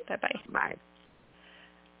 Okay. Bye-bye. Bye.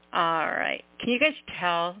 All right. Can you guys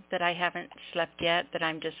tell that I haven't slept yet? That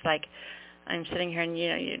I'm just like, I'm sitting here and,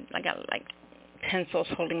 I got like pencils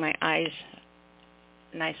holding my eyes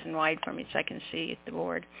nice and wide for me so I can see the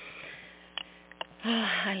board. Oh,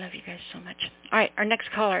 I love you guys so much. All right. Our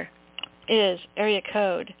next caller is area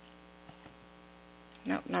code.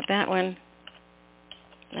 Nope, not that one.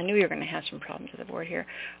 I knew we were going to have some problems with the board here.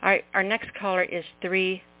 All right, our next caller is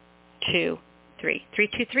 323.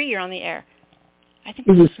 323, you're on the air. I think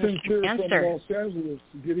this is the Sinclair from Los Angeles.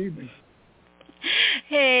 Good evening.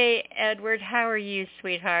 Hey, Edward, how are you,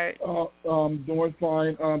 sweetheart? Doing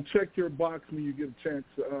fine. Check your box when you get a chance.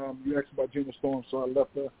 You asked about Gina Storm, so I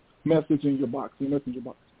left a message in your box, your messenger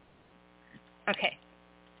box. Okay.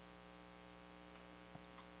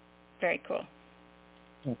 Very cool.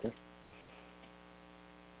 Okay.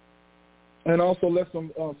 And also left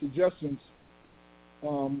some suggestions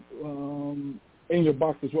in your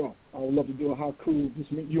box as well. I would love to do a haiku.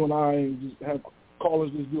 Just meet you and I and just have callers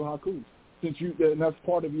just do haikus. Since and that's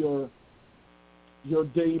part of your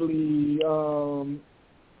daily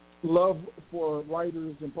love for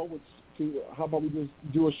writers and poets. How about we just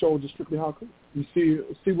do a show just strictly haiku? You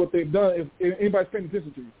see what they've done. If anybody's paying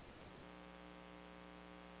attention to you.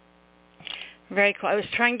 Very cool. I was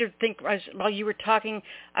trying to think while you were talking.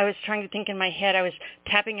 I was trying to think in my head. I was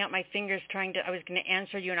tapping out my fingers, I was going to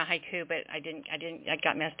answer you in a haiku, but I didn't. I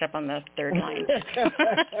got messed up on the third line.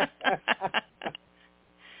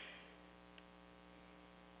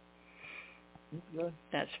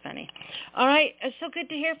 That's funny. All right. It's so good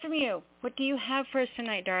to hear from you. What do you have for us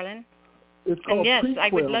tonight, darling? It's called yes, Prequel. I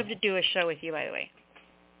would love to do a show with you, by the way.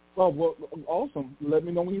 Oh, well, awesome. Let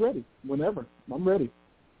me know when you're ready. Whenever. I'm ready.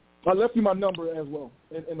 I left you my number as well,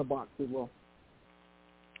 in the box as well.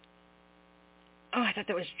 Oh, I thought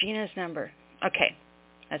that was Gina's number. Okay.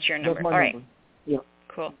 That's your number. That's my All right. number. Yeah.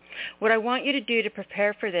 Cool. What I want you to do to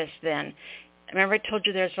prepare for this then, remember I told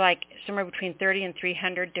you there's like somewhere between 30 and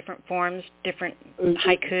 300 different forms, different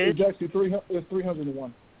haikus? It's actually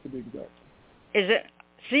 301 to be exact. Is it?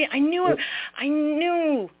 See, I knew it. I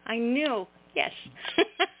knew. Yes.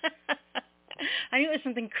 I knew it was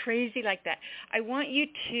something crazy like that. I want you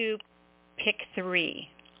to pick 3,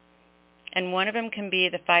 and one of them can be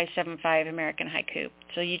the 575 American Haiku.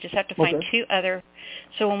 So you just have to find 2 other.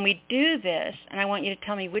 So when we do this, and I want you to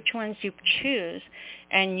tell me which ones you choose,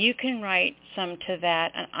 and you can write some to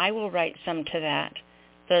that, and I will write some to that,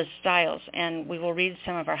 those styles, and we will read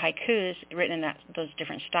some of our haikus written in those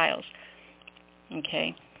different styles.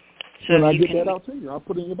 Okay. So when I get that out to you, I'll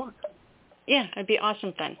put it in your box. Yeah, it'd be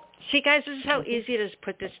awesome fun. See, guys, this is how easy it is to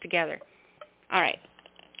put this together. All right.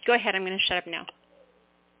 Go ahead. I'm going to shut up now.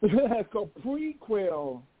 It's called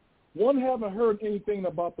Prequel. One haven't heard anything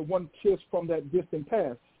about the one kiss from that distant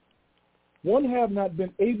past. One have not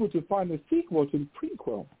been able to find a sequel to the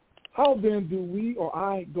prequel. How then do we or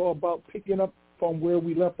I go about picking up from where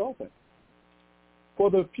we left off at?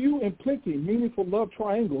 For the few and plenty meaningful love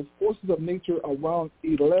triangles, forces of nature around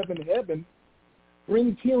 11 heaven,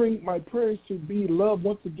 brings hearing my prayers to be loved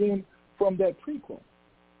once again from that prequel.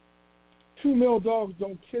 2 male dogs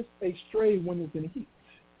don't kiss a stray when it's in heat.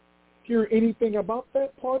 Hear anything about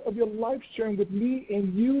that part of your life sharing with me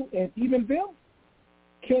and you and even them?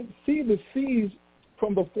 Can't see the seas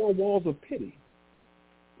from the 4 walls of pity.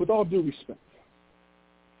 With all due respect,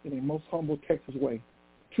 in a most humble Texas way,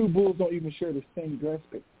 2 bulls don't even share the same grass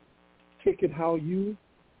pit. Take it how you,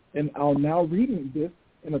 and I'll now reading this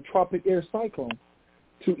in a tropic air cyclone,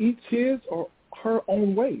 to each his or her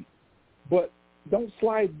own way, but don't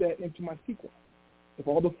slide that into my sequel. If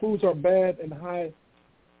all the foods are bad and high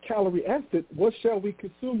calorie acid, what shall we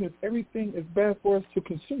consume if everything is bad for us to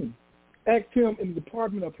consume? Ask him in the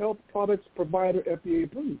Department of Health Products Provider, FDA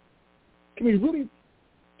approved. Can we really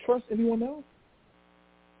trust anyone else?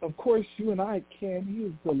 Of course, you and I can. He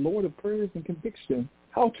is the Lord of prayers and conviction.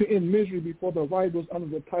 How to end misery before the ride was under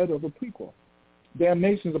the title of a prequel.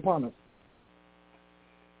 Damnation's upon us.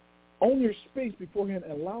 Own your space beforehand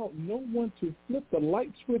and allow no one to flip the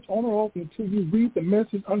light switch on or off until you read the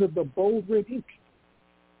message under the bold red ink.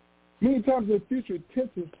 Many times in the future,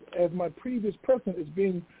 tenses as my previous present is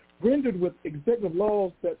being rendered with executive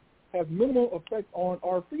laws that have minimal effect on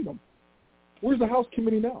our freedom. Where's the House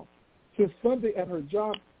Committee now? Since Sunday at her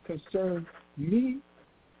job concerned me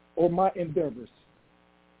or my endeavors.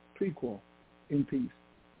 Prequel, in peace.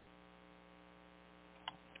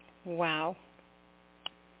 Wow.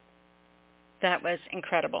 That was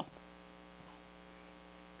incredible.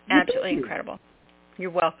 Absolutely incredible.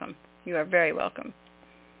 You're welcome. You are very welcome.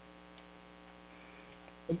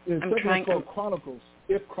 I'm trying to Chronicles,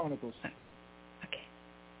 if Chronicles. Okay.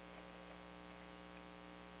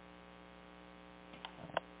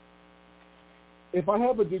 If I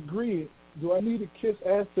have a degree, do I need to kiss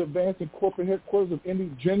ass to advance in corporate headquarters of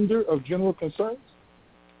any gender of general concerns?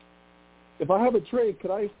 If I have a trade, could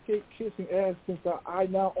I escape kissing ass since I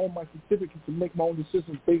now own my certificate to make my own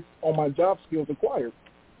decisions based on my job skills acquired?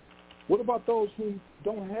 What about those who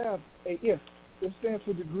don't have a if? It stands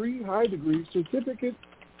for degree, high degree, certificate,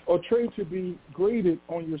 or trade to be graded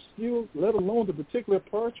on your skills, let alone the particular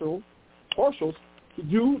partials to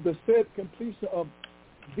do the said completion of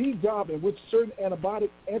the job in which certain antibiotic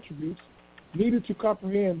attributes needed to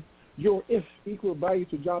comprehend your if equal value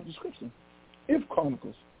to job description. If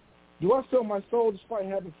Chronicles. Do I sell my soul despite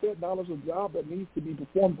having set dollars of job that needs to be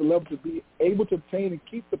performed at the level to be able to obtain and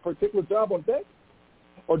keep the particular job on deck?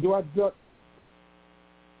 Or do I duck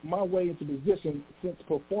my way into position since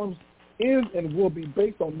performance is and will be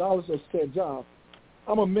based on knowledge of said job?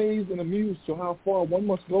 I'm amazed and amused to how far one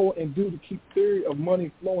must go and do to keep theory of money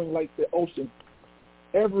flowing like the ocean.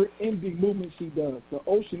 Every ending movement she does. The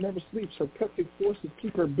ocean never sleeps. Her peptic forces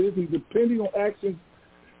keep her busy, depending on actions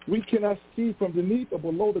we cannot see from beneath or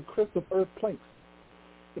below the crest of earth planks.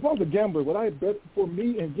 If I was a gambler, would I bet for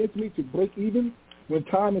me and against me to break even when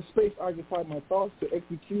time and space occupy my thoughts to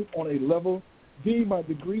execute on a level, D, my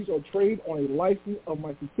degrees or trade on a license of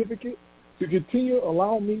my certificate, to continue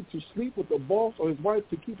allowing me to sleep with the boss or his wife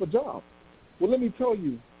to keep a job? Well, let me tell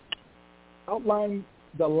you, outline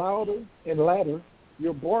the louder and ladder,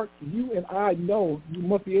 your bark, you and I know you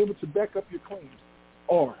must be able to back up your claims.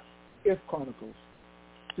 Or, if Chronicles.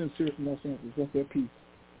 Sincere from Los Angeles. That's that piece.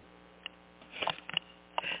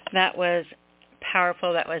 That was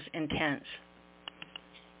powerful. That was intense.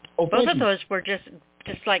 Oh, both of those were just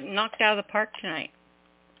like knocked out of the park tonight.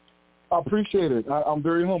 I appreciate it. I'm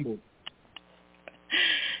very humbled.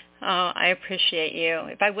 Oh, I appreciate you.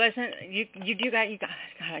 If I wasn't, you do that. God,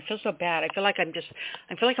 I feel so bad. I feel like I'm.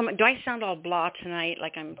 Do I sound all blah tonight?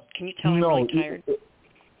 Like I'm. Can you tell I'm really tired?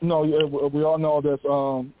 No, we all know that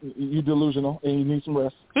you're delusional and you need some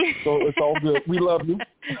rest. So it's all good. We love you.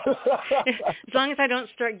 As long as I don't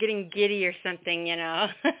start getting giddy or something, you know.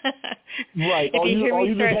 Right. If you hear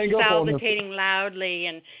me start salvitating loudly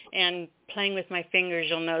and playing with my fingers,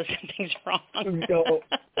 you'll know something's wrong.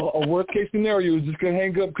 A worst case scenario is just gonna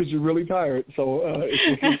hang up because you're really tired. So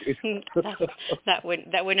that would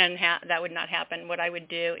not happen. What I would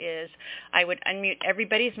do is I would unmute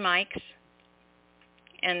everybody's mics.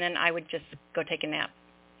 And then I would just go take a nap.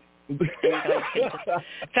 In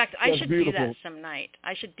fact, I should do that some night.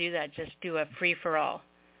 I should do that. Just do a free for all.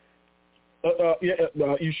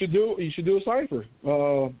 You should do a cipher.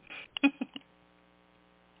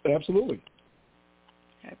 Absolutely.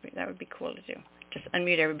 That would be cool to do. Just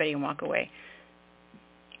unmute everybody and walk away.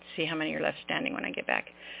 See how many are left standing when I get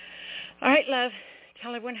back. All right, love.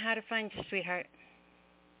 Tell everyone how to find you, sweetheart.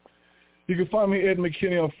 You can find me, Ed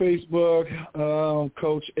McKinney, on Facebook,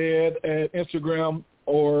 Coach Ed at Instagram,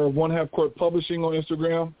 or One Half Court Publishing on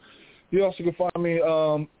Instagram. You also can find me,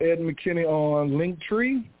 Ed McKinney, on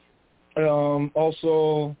Linktree.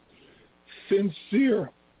 Also,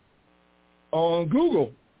 Sincere on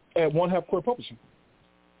Google at One Half Court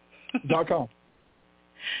Publishing.com.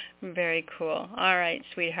 Very cool. All right,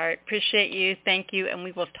 sweetheart. Appreciate you. Thank you. And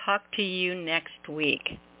we will talk to you next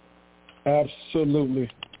week. Absolutely.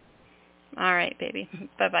 All right, baby.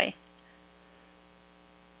 Bye-bye.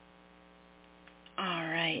 All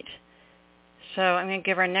right. So I'm going to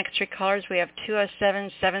give our next three callers. We have 207,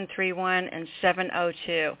 731, and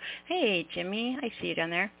 702. Hey, Jimmy. I see you down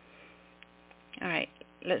there. All right.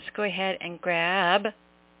 Let's go ahead and grab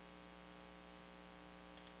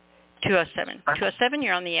 207. 207,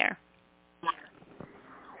 you're on the air.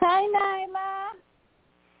 Hi, Nyla.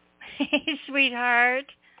 Hey, sweetheart.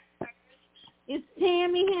 It's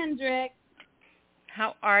Tammy Hendricks.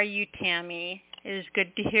 How are you, Tammy? It is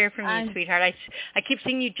good to hear from you, sweetheart. I keep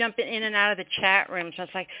seeing you jumping in and out of the chat room, so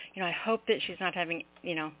it's like, I hope that she's not having,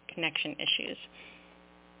 connection issues.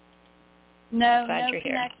 No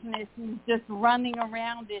connection issues, just running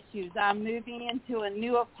around issues. I'm moving into a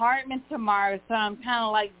new apartment tomorrow, so I'm kind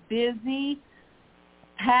of like busy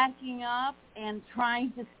packing up and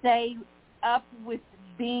trying to stay up with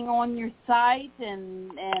being on your site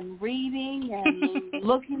and reading and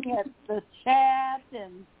looking at the chat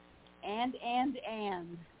and.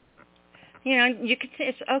 You could say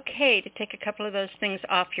it's okay to take a couple of those things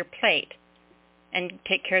off your plate and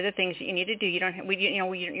take care of the things that you need to do.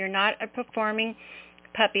 You're not a performing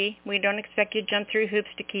puppy. We don't expect you to jump through hoops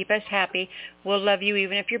to keep us happy. We'll love you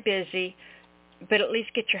even if you're busy, but at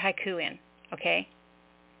least get your haiku in, okay?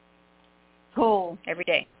 Cool. Every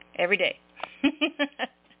day.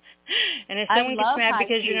 And if someone gets mad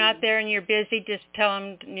because you're not there and you're busy, just tell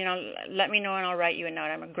them, let me know and I'll write you a note.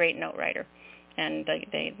 I'm a great note writer. And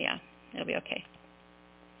it'll be okay.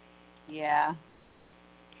 Yeah.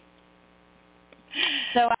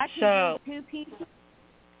 So I can do 2 pieces?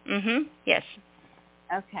 Mm-hmm. Yes.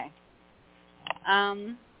 Okay.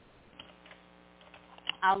 I'll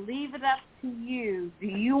leave it up to you. Do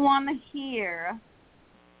you want to hear?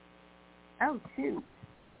 Oh, shoot.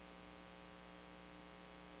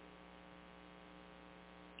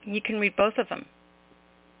 You can read both of them.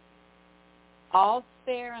 All's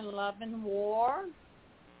Fair in Love and War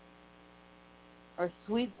or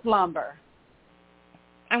Sweet Slumber?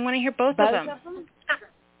 I want to hear both of them. Both of them?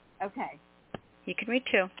 Okay. You can read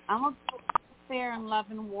two. I'm going to do All's Fair in Love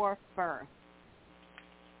and War first.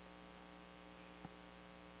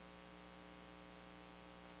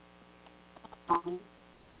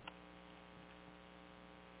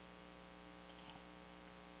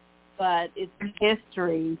 But it's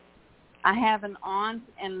history. I have an aunt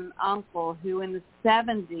and an uncle who in the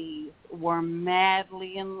 70s were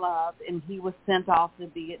madly in love, and he was sent off to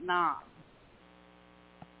Vietnam.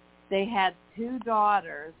 They had 2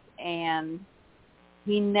 daughters, and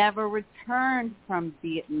he never returned from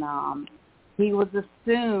Vietnam. He was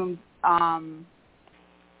assumed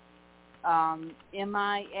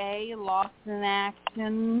MIA, lost in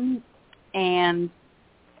action, and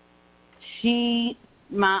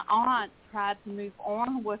my aunt tried to move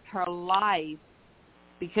on with her life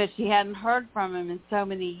because she hadn't heard from him in so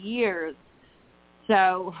many years.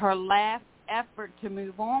 So her last effort to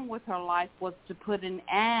move on with her life was to put an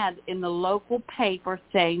ad in the local paper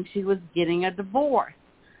saying she was getting a divorce.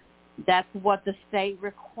 That's what the state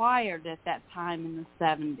required at that time in the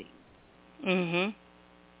 70s. Mhm.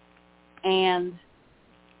 And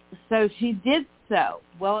so she did so.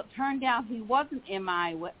 Well, it turned out he wasn't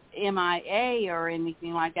MIA or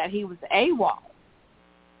anything like that. He was AWOL.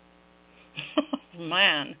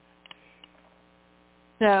 Man.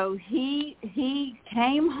 So he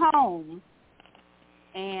came home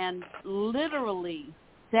and literally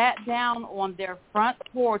sat down on their front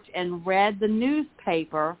porch and read the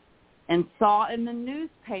newspaper and saw in the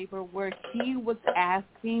newspaper where he was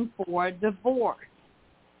asking for a divorce.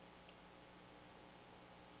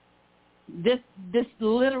 This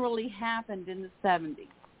literally happened in the 70s.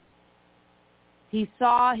 He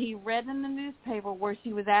read in the newspaper where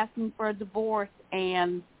she was asking for a divorce,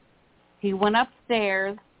 and he went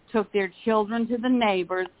upstairs, took their children to the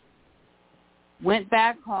neighbors, went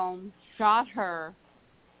back home, shot her,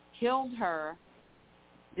 killed her,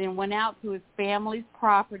 then went out to his family's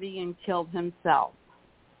property and killed himself.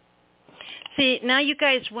 See, now you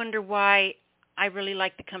guys wonder why I really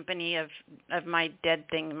like the company of my dead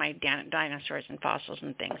thing, my dinosaurs and fossils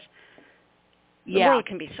and things. The world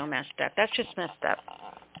can be so messed up. That's just messed up.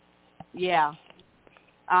 Yeah.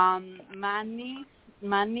 My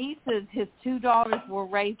nieces, his 2 daughters were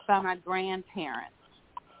raised by my grandparents.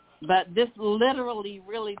 But this literally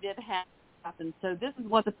really did happen. So this is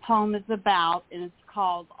what the poem is about, and it's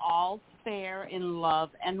called All's Fair in Love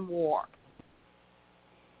and War.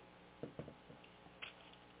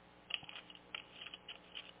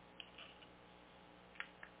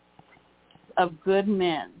 Of good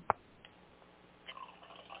men.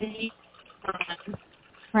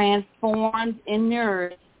 Transformed,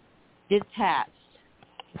 inured, detached.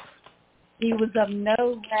 He was of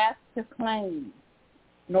no wrath to claim,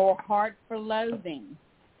 nor heart for loathing,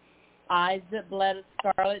 eyes that bled a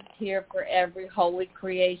scarlet tear for every holy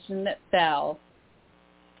creation that fell,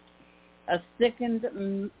 a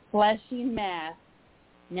sickened, fleshy mass,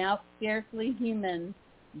 now scarcely human,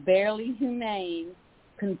 barely humane,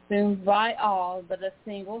 consumed by all but a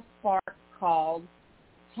single spark called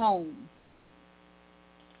home.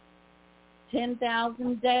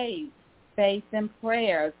 10,000 days, faith and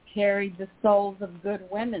prayers carried the souls of good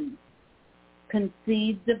women,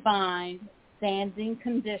 conceived divine, standing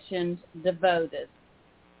conditioned, devoted.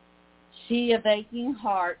 She of aching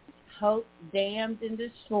heart, hope damned and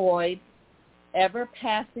destroyed, ever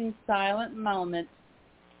passing silent moments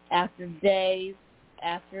after days,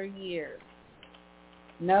 after years.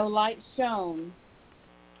 No light shone,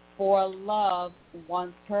 for love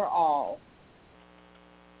wants her all.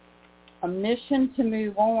 A mission to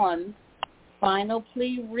move on, final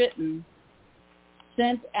plea written,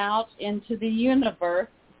 sent out into the universe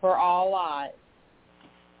for all eyes.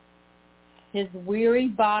 His weary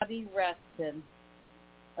body rested,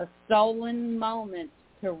 a stolen moment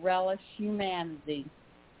to relish humanity.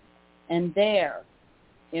 And there,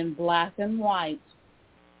 in black and white,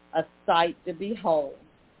 a sight to behold.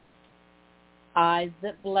 Eyes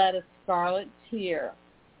that bled a scarlet tear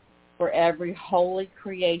for every holy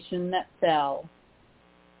creation that fell.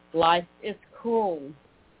 Life is cruel.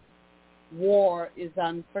 War is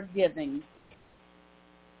unforgiving.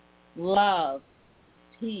 Love,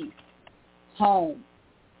 peace, home,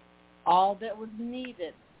 all that was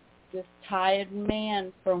needed, this tired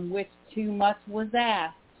man from which too much was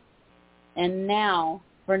asked, and now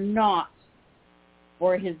for naught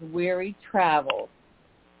for his weary travels.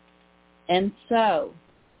 And so,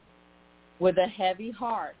 with a heavy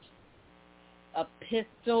heart, a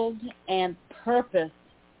pistoled and purposed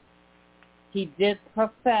He did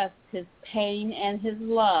profess his pain and his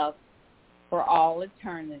love for all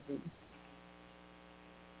eternity.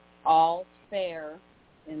 All's fair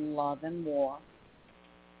in love and war.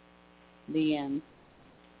 The end.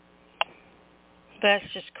 That's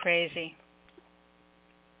just crazy.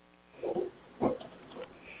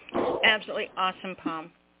 Absolutely awesome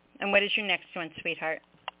poem. And what is your next one, sweetheart?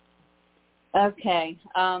 Okay.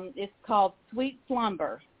 It's called Sweet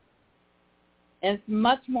Slumber. And it's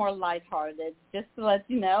much more lighthearted, just to let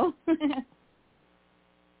you know.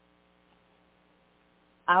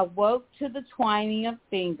 I woke to the twining of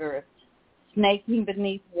fingers, snaking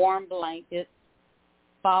beneath warm blankets,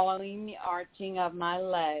 following the arching of my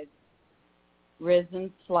legs,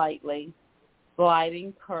 risen slightly,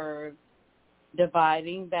 gliding curves,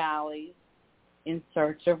 dividing valleys, in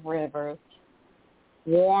search of rivers.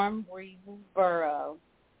 Warm breezes burrow,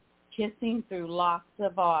 kissing through locks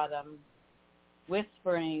of autumn,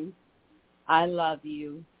 whispering, I love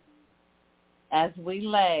you. As we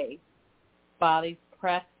lay, bodies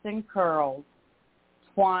pressed and curled,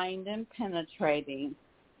 twined and penetrating,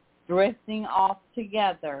 drifting off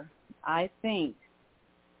together, I think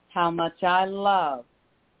how much I love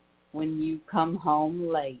when you come home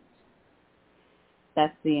late.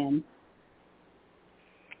 That's the end.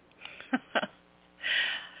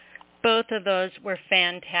 Both of those were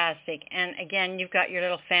fantastic. And again, you've got your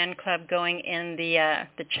little fan club going in the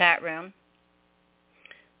chat room.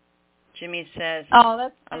 Jimmy says, "Oh,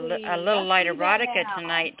 that's a little light erotica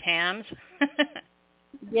tonight, Tams."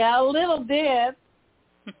 Yeah, a little bit.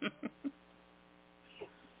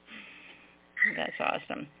 That's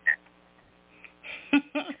awesome.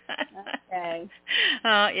 Okay.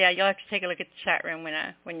 Yeah, you'll have to take a look at the chat room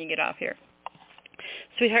when you get off here.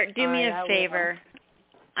 Sweetheart, do me a favor.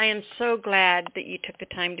 I am so glad that you took the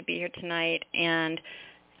time to be here tonight and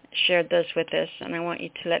shared those with us, and I want you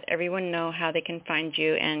to let everyone know how they can find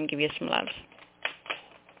you and give you some love.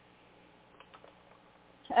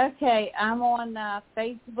 Okay, I'm on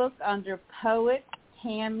Facebook under Poet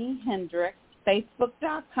Tammy Hendricks,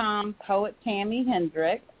 facebook.com, Poet Tammy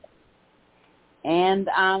Hendricks, and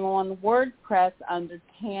I'm on WordPress under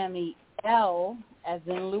Tammy L, as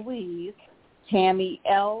in Louise, Tammy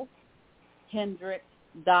L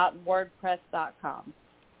Hendricks.wordpress.com.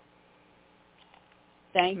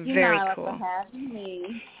 Thank you, Nyla, for having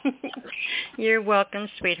me. You're welcome,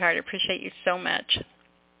 sweetheart. I appreciate you so much.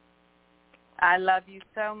 I love you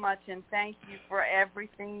so much, and thank you for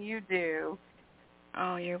everything you do.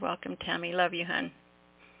 Oh, you're welcome, Tammy. Love you, hon.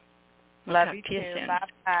 Love talk you to you too. soon.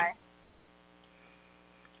 Bye-bye.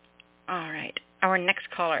 All right. Our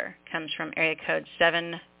next caller comes from area code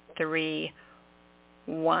 731.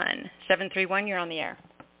 731, you're on the air.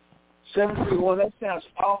 731, that sounds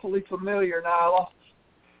awfully familiar, Nyla.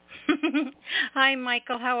 Hi,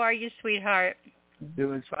 Michael. How are you, sweetheart?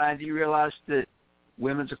 Doing fine. Do you realize that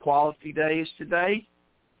Women's Equality Day is today?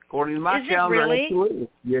 According to my calendar, really? Absolutely.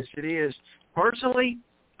 Yes, it is. Personally,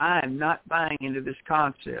 I am not buying into this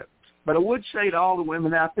concept. But I would say to all the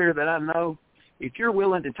women out there that I know, if you're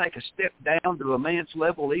willing to take a step down to a man's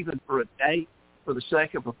level, even for a day, for the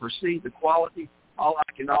sake of a perceived equality, all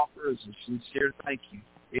I can offer is a sincere thank you,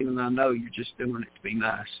 even though I know you're just doing it to be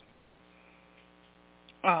nice.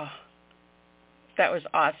 Oh, that was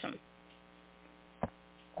awesome.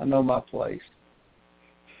 I know my place.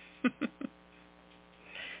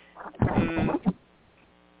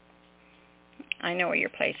 I know where your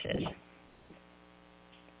place is.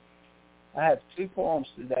 I have 2 poems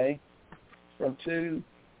today from 2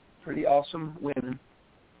 pretty awesome women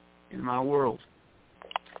in my world.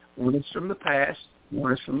 One is from the past,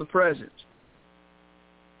 one is from the present.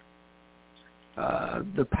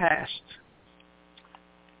 The past.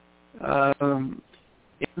 In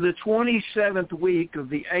the 27th week of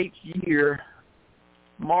the 8th year,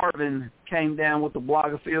 Marvin came down with the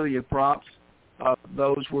blogophilia prompt.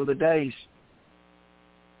 Those were the days.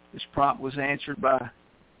 This prompt was answered by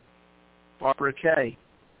Barbara K.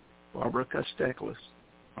 Barbara Costeklis,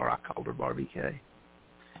 or I called her Barbie K.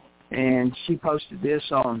 And she posted this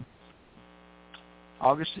on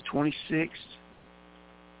August the 26th,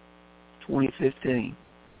 2015,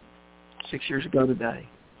 6 years ago today.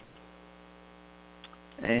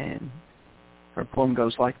 And her poem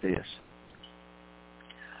goes like this.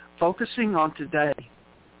 Focusing on Today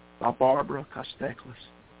by Barbara Costeklis.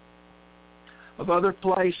 Of other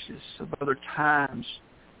places, of other times,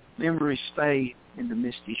 memories fade into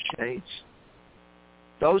misty shades.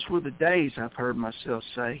 Those were the days, I've heard myself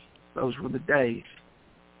say. Those were the days,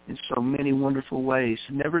 in so many wonderful ways,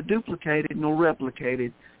 never duplicated nor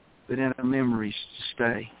replicated, but in our memories to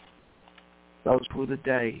stay. Those were the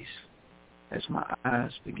days. as my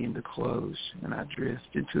eyes begin to close and I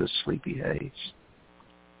drift into a sleepy haze.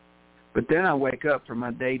 But then I wake up from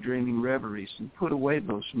my daydreaming reveries and put away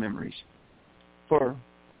those memories. For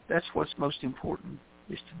that's what's most important,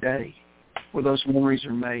 is today, where those memories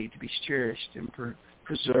are made to be cherished and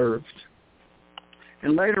preserved.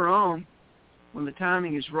 And later on, when the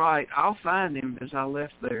timing is right, I'll find him as I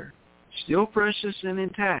left there, still precious and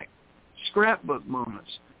intact, scrapbook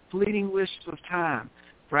moments, fleeting wisps of time,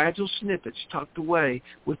 fragile snippets tucked away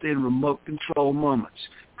within remote control moments,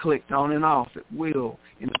 clicked on and off at will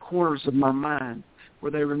in the corners of my mind,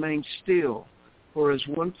 where they remain still. For as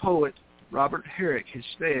one poet, Robert Herrick, has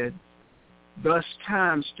said, thus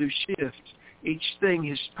times do shift, each thing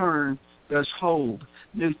his turn does hold,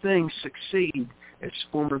 new things succeed as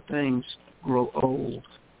former things grow old.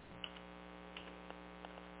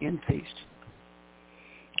 In peace.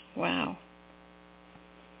 Wow.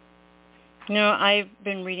 You know, I've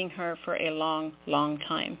been reading her for a long, long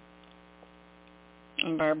time.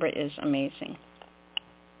 And Barbara is amazing.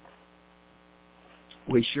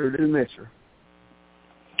 We sure do miss her.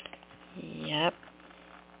 Yep.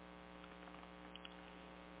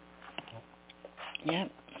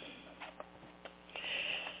 Yep.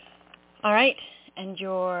 All right. And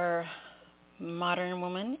your modern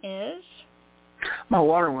woman is? My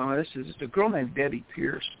modern woman, this is a girl named Debbie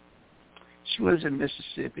Pierce. She lives in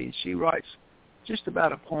Mississippi, and she writes just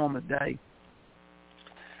about a poem a day.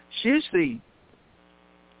 She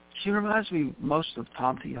reminds me most of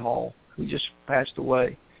Tom T. Hall, who just passed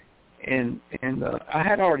away. And I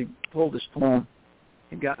had already pulled this poem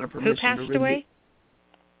and gotten her permission to read it. Who passed away?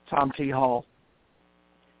 Tom T. Hall.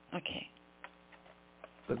 Okay.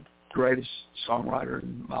 The greatest songwriter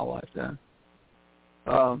in my lifetime.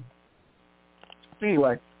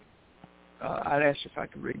 Anyway, I'd asked if I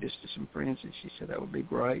could read this to some friends, and she said that would be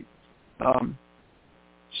great.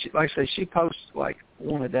 Like I say, she posts like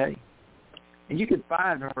one a day. And you can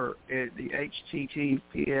find her at the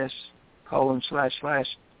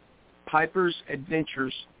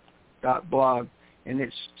https://pipersadventures.blog, and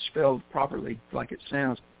it's spelled properly like it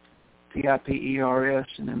sounds, Pipers,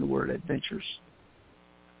 and then the word adventures.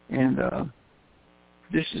 And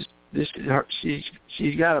this is her.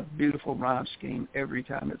 She's got a beautiful rhyme scheme every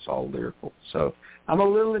time. It's all lyrical. So I'm a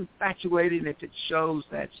little infatuated, and if it shows,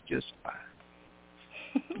 that's just fine.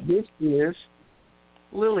 This is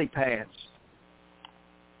Lily Pads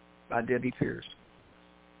by Debbie Pierce.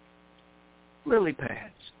 Lily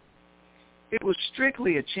pads. It was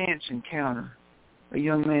strictly a chance encounter, a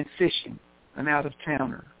young man fishing, an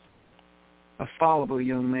out-of-towner. A followable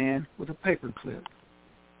young man with a paperclip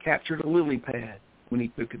captured a lily pad when he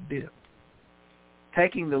took a dip.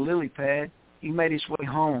 Taking the lily pad, he made his way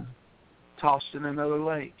home, tossed in another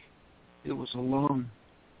lake. It was alone.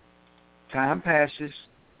 Time passes,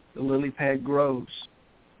 the lily pad grows,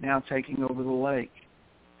 now taking over the lake.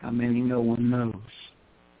 How many no one knows.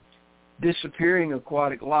 Disappearing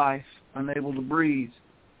aquatic life, unable to breathe.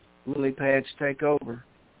 Lily pads take over,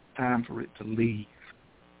 time for it to leave.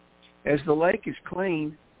 As the lake is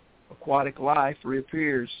clean, aquatic life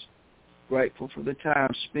reappears, grateful for the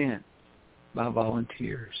time spent by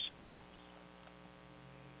volunteers.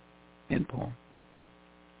 End poem.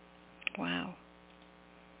 Wow.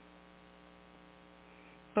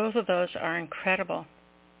 Both of those are incredible.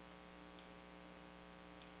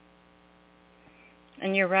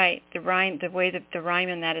 And you're right. The way that the rhyme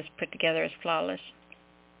in that is put together is flawless.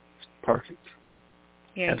 Perfect.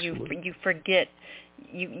 You know, you forget.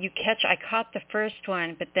 You catch. I caught the first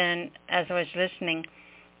one, but then as I was listening,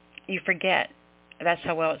 you forget. That's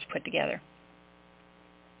how well it's put together,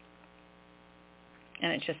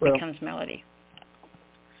 and it just becomes melody.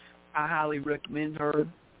 I highly recommend her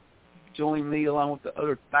join me along with the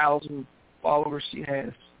other 1,000 followers she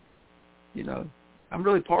has. You know, I'm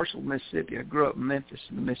really partial to Mississippi. I grew up in Memphis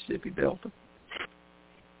in the Mississippi Delta.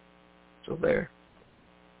 So there.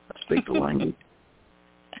 I speak the language.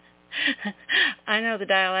 I know the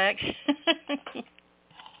dialect.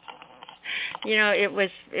 You know, it was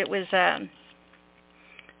I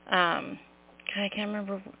can't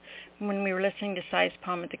remember when we were listening to Cy's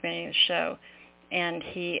poem at the beginning of the show, and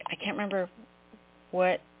I can't remember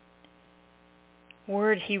what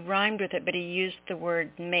word he rhymed with it, but he used the word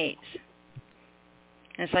mates.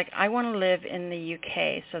 And it's like, I want to live in the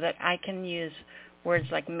UK so that I can use words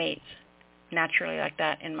like mates naturally like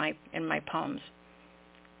that in my poems.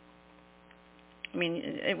 I mean,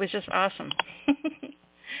 it was just awesome.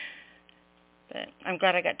 But I'm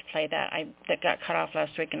glad I got to play that. That got cut off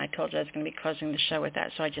last week, and I told you I was going to be closing the show with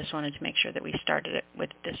that, so I just wanted to make sure that we started it with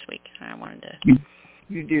this week. I wanted to...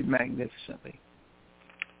 You did magnificently.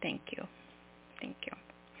 Thank you. Thank you.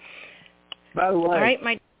 By the way. All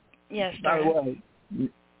right, yes, By darling. the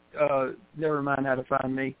way, never mind how to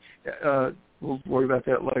find me. We'll worry about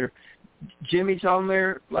that later. Jimmy's on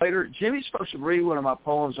there later. Jimmy's supposed to read one of my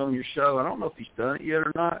poems on your show. I don't know if he's done it yet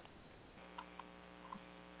or not.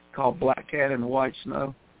 It's called Black Cat in the White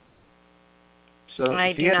Snow. So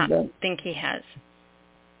I do not think he has.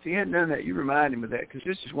 If he hadn't done that, you remind him of that, because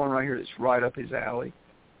this is one right here that's right up his alley.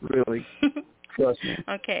 Really. Trust me.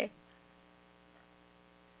 Okay.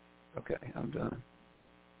 Okay, I'm done.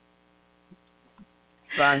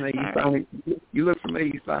 Find me. You look for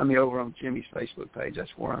me. You find me over on Jimmy's Facebook page. That's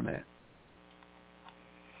where I'm at.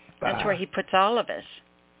 Bye. That's where he puts all of us.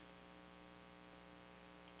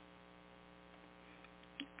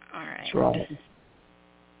 All right.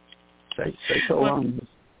 That's right. Say so long.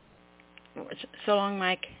 So long,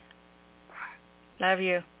 Mike. Love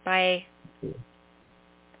you. Bye. Yeah.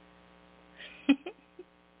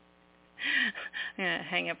 I'm going to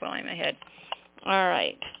hang up while I'm ahead. All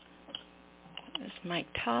right. This is Mike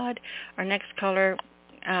Todd. Our next caller,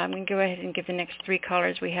 I'm going to go ahead and give the next three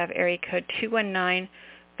callers. We have area code 219,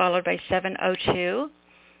 followed by 702,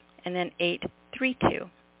 and then 832.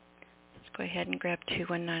 Let's go ahead and grab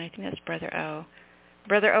 219. I think that's Brother O.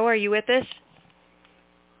 Brother O, are you with us?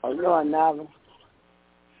 How you doing, Nyla?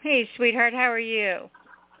 Hey, sweetheart, how are you?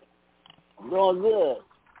 I'm doing good.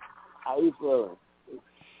 How you feeling?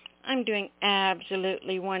 I'm doing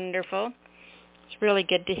absolutely wonderful. It's really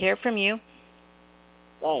good to hear from you.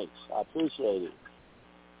 Thanks. I appreciate it.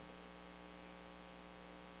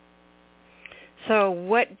 So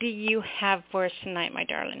what do you have for us tonight, my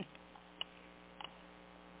darling?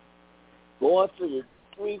 Going for the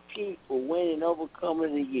 3 for winning Overcomer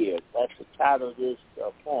of the Year. That's the title of this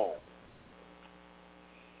poem.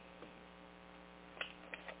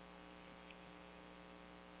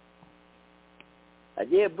 My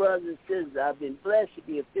dear brothers and sisters, I've been blessed to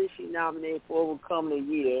be officially nominated for Overcomer of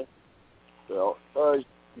the Year for the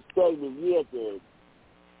second year at the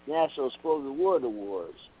National Spoken Word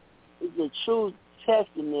Awards. It's a true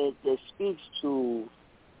testament that speaks to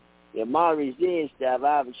the amount of resilience that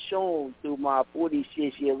I've shown through my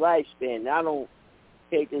 46-year lifespan. I don't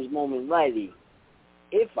take this moment lightly.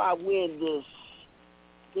 If I win this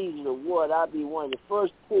season award, I'll be one of the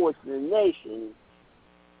first poets in the nation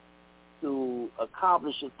to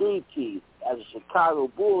accomplish a three-peat, as the Chicago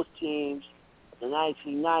Bulls teams in the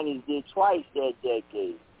 1990s did twice that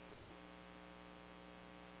decade.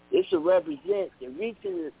 This will represent the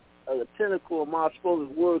reaching of the pinnacle of my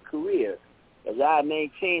spoken word career, as I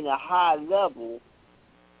maintained a high level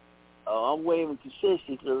of unwavering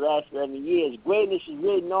consistency for the last 11 years. Greatness is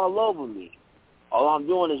written all over me. All I'm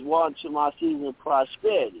doing is walking to my season of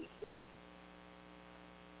prosperity.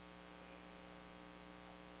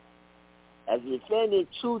 As a defending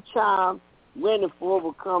two-time winner for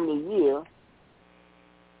Overcoming the Year,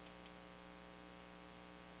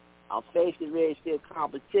 I'm facing very stiff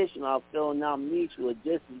competition. Our fellow nominees who are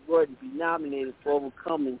just as worthy to be nominated for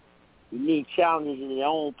overcoming unique challenges in their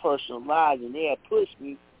own personal lives, and they have pushed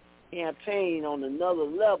me campaigning on another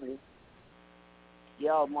level.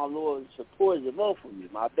 Y'all, my Lord, supporters to vote for me.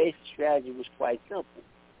 My basic strategy was quite simple.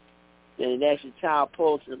 Then the extra time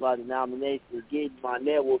posting about the nomination and getting my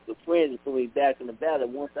network of friends to put me back in the battle.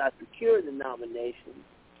 Once I secured the nomination,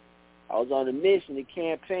 I was on a mission to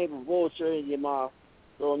campaign for votes in my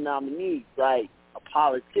fellow nominees, like a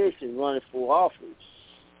politician running for office.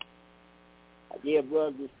 My dear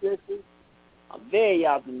brothers and sisters, I'm very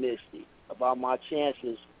optimistic about my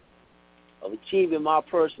chances of achieving my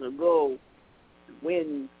personal goal to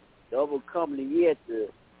win the Overcoming the Year at the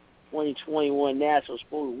 2021 National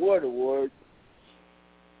Spoken Word Award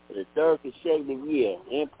for the third consecutive year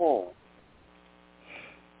in poem.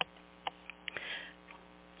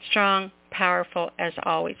 Strong, powerful, as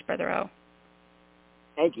always, Brother O.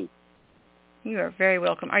 Thank you. You are very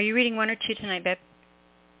welcome. Are you reading one or two tonight, babe?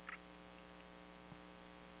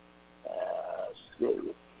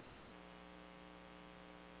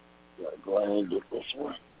 Go ahead and get this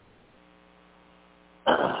one.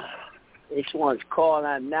 This one's called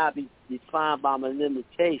 "I'm Not Defined by My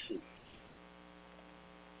Limitations."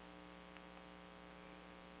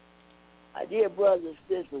 My dear brothers and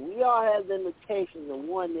sisters, we all have limitations in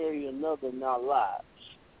one area or another in our lives.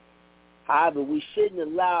 However, we shouldn't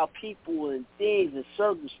allow people and things and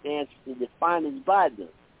circumstances to define us by them.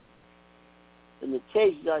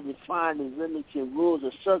 Limitations are defined as limiting rules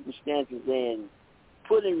or circumstances and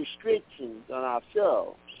putting restrictions on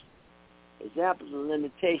ourselves. Examples of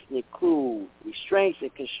limitations include restraints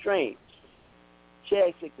and constraints,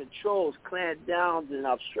 checks and controls, clampdowns and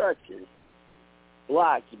obstructions,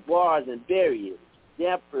 blocks, bars and barriers,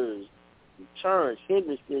 dampers, deterrents,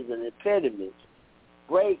 hindrances, and impediments,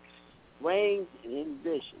 brakes, reins, and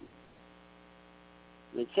inhibitions.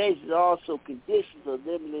 Limitations are also conditions of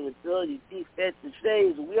limited ability, defects, and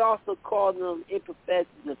failures. We also call them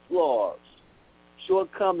imperfections and flaws,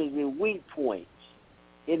 shortcomings and weak points,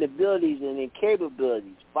 inabilities and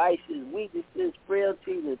incapabilities, vices, weaknesses,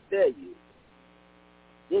 frailties, and failures.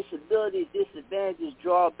 Disabilities, disadvantages,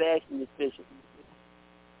 drawbacks, and deficiencies.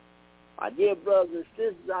 My dear brothers and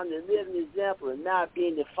sisters, I'm the living example of not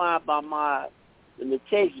being defined by my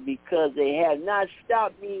limitations because they have not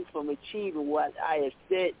stopped me from achieving what I have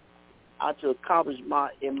set out to accomplish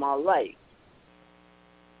in my life.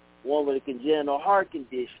 One with a congenital heart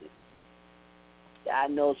condition,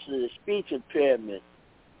 diagnosed with a speech impairment,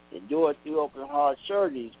 endured through open heart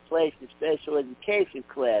surgeries, placed in special education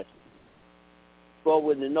classes, but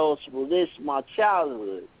with a noticeable list of my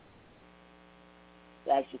childhood,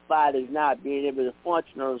 classified as not being able to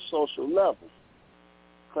function on a social level,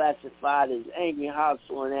 classified as angry,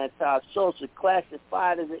 hostile, and antisocial,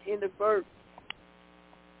 classified as an introvert,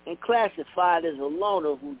 and classified as a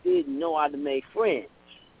loner who didn't know how to make friends.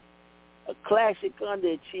 A classic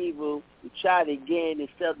underachiever who tried to gain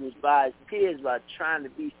acceptance by his peers by trying to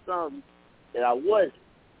be something that I wasn't.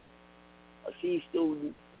 A C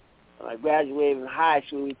student, I graduated from high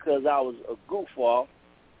school because I was a goofball.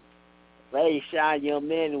 A very shy young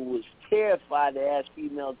man who was terrified to ask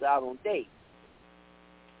females out on dates.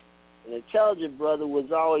 An intelligent brother was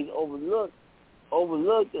always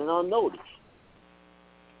overlooked and unnoticed.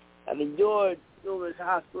 I've endured numerous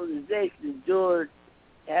hospitalizations, endured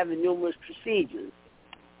having numerous procedures.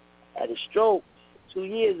 I had a stroke 2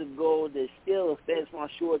 years ago that still affects my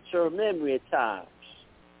short-term memory at times.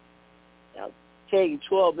 I'm taking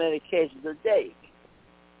 12 medications a day.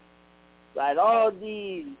 But all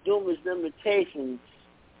these numerous limitations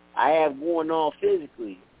I have going on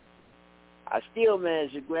physically, I still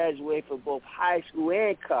managed to graduate from both high school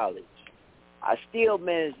and college. I still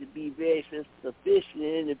managed to be very self-sufficient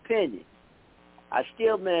and independent. I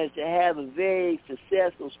still managed to have a very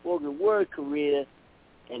successful spoken word career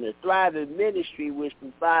and a thriving ministry which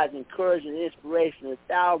provides encouragement and inspiration to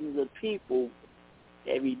thousands of people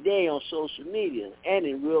every day on social media and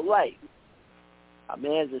in real life. I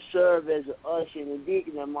managed to serve as an usher and a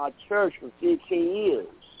deacon at my church for 15 years.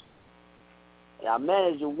 And I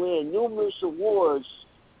managed to win numerous awards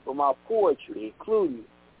for my poetry, including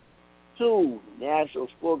 2 National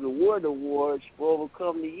Spoken Word Awards for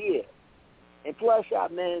Overcome the Year. And plus, I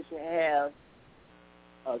managed to have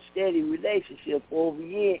a steady relationship for over a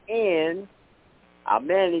year, and I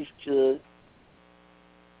managed to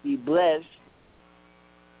be blessed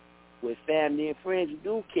with family and friends who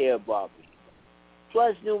do care about me.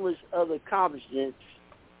 Plus numerous other accomplishments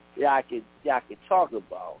that I could talk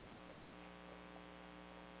about.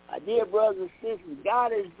 My dear brothers and sisters,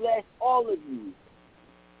 God has blessed all of you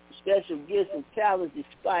with special gifts and talents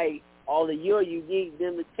despite all of your unique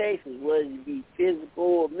limitations, whether it be physical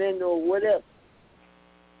or mental or whatever.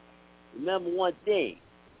 Remember one thing.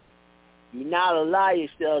 Do not allow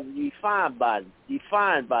yourself to be defined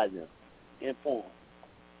by them in form.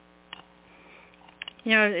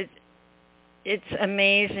 You know, it's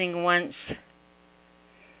amazing when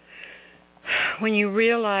you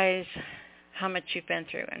realize how much you've been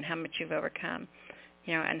through and how much you've overcome,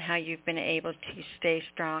 you know, and how you've been able to stay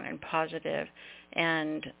strong and positive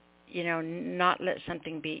and, you know, not let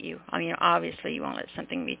something beat you. I mean, obviously you won't let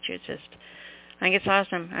something beat you. It's just, I think it's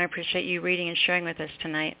awesome. I appreciate you reading and sharing with us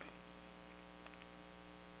tonight.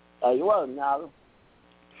 You're welcome, Nyla.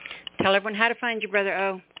 Tell everyone how to find you, Brother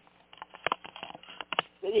O.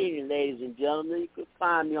 Good evening, ladies and gentlemen. You can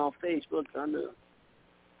find me on Facebook under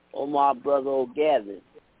Omar Brother O'Gavin.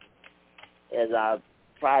 As I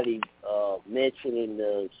probably mentioned in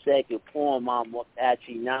the second poem, I'm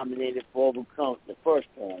actually nominated for Overcome, the first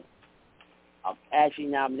poem. I'm actually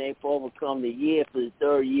nominated for Overcome the Year for the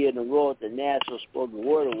 3rd year in a row at the National Spoken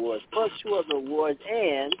Word Awards, plus 2 other awards,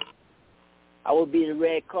 and I will be the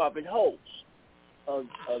red carpet host of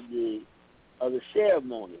the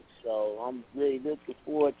ceremony. So I'm really looking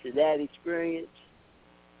forward to that experience.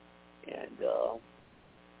 And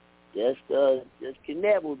just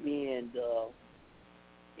connect with me, and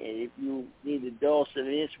if you need a dose of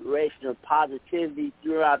inspiration or positivity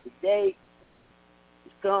throughout the day,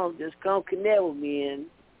 just come connect with me and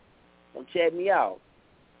come check me out.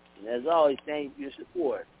 And as always, thank you for your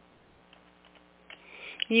support.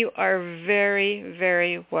 You are very,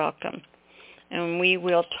 very welcome. And we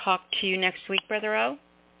will talk to you next week, Brother O?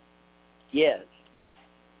 Yes.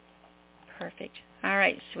 Perfect. All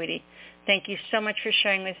right, sweetie. Thank you so much for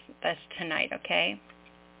sharing with us tonight, okay?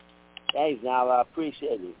 Thanks, Nyla. I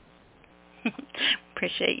appreciate it.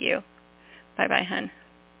 Appreciate you. Bye-bye, hun.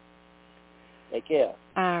 Take care.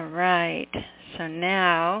 All right. So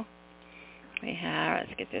now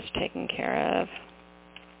let's get this taken care of.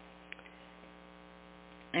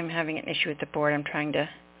 I'm having an issue with the board. I'm trying to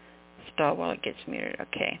stall while it gets muted.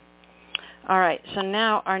 Okay. All right. So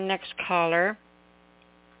now our next caller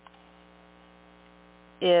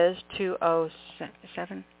is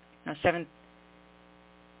 207. No, 7.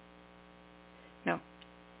 No.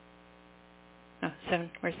 No, 7.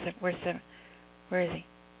 Where's 7? Where is he?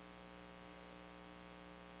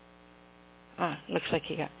 Oh, looks like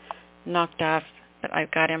he got knocked off, but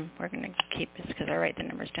I've got him. We're going to keep this because I write the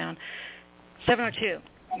numbers down. 702,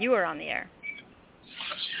 you are on the air.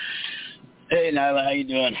 Hey, Nyla, how you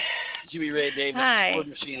doing? Jimmy Ray Davis. Hi. Ford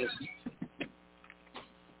Machinist.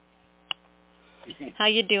 How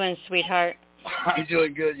you doing, sweetheart? I'm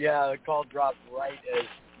doing good, yeah. The call dropped right as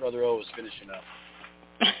Brother O was finishing up.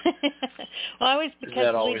 Well,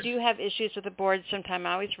 because we do have issues with the board sometime,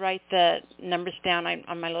 I always write the numbers down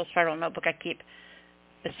on my little spiral notebook I keep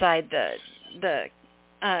beside the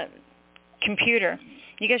computer.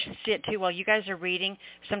 You guys should see it too. While you guys are reading,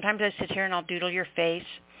 sometimes I sit here and I'll doodle your face,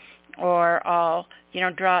 or I'll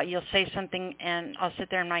draw. You'll say something and I'll sit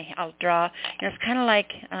there and I'll draw. And it's kind of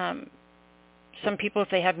like some people, if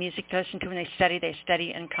they have music to listen to and they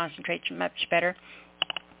study and concentrate much better.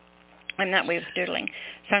 I'm that way with doodling.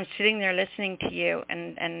 So I'm sitting there listening to you,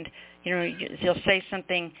 and you'll say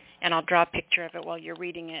something, and I'll draw a picture of it while you're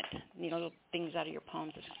reading it. Little things out of your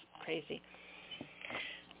poems. It's crazy.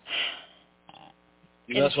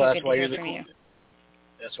 That's why you're the queen.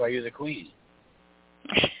 That's why you're the queen.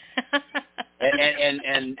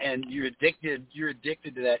 and you're addicted. You're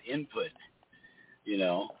addicted to that input.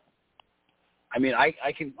 I mean,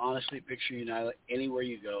 I can honestly picture you, Nyla, anywhere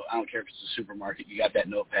you go. I don't care if it's a supermarket. You got that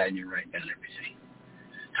notepad and you're writing down everything.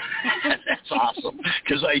 That's awesome,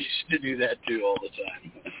 because I used to do that too all the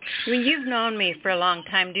time. I mean, you've known me for a long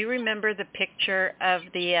time. Do you remember the picture of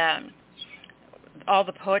the all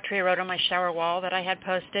the poetry I wrote on my shower wall that I had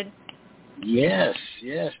posted? Yes.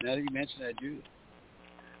 Now that you mention it, I do.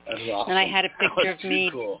 That's awesome. And I had a picture of me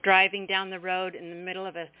cool. driving down the road in the middle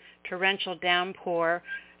of a torrential downpour.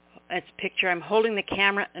 It's a picture. I'm holding the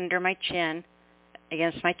camera under my chin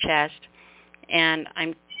against my chest, and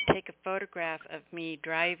I take a photograph of me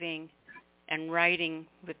driving and writing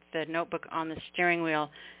with the notebook on the steering wheel.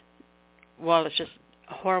 Well, it's just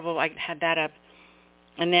horrible. I had that up.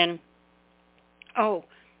 And then, I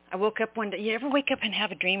woke up one day. You ever wake up and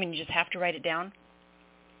have a dream and you just have to write it down?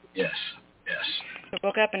 Yes. I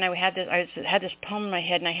woke up and I had this poem in my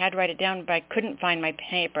head, and I had to write it down, but I couldn't find my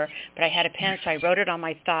paper. But I had a pen, so I wrote it on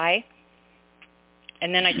my thigh,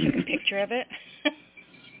 and then I took a picture of it.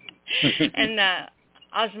 And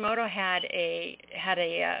Osmodo had a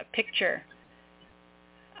picture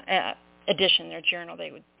edition, their journal.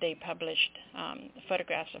 They published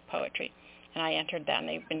photographs of poetry, and I entered that, and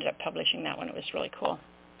they ended up publishing that one. It was really cool.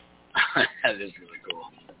 That is really cool.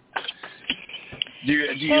 Do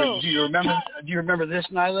you remember this,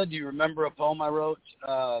 Nyla? Do you remember a poem I wrote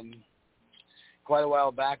quite a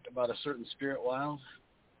while back about a certain spirit wild?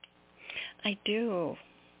 I do.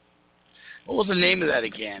 What was the name of that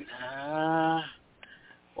again?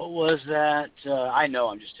 What was that? I know,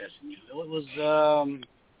 I'm just testing you. It was.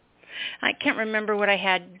 I can't remember what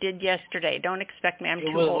I did yesterday. Don't expect me. I'm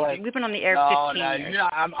too old. We've been on the air 15 years.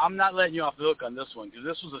 I'm not letting you off the hook on this one, because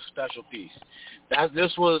this was a special piece.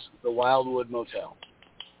 This was the Wildwood Motel.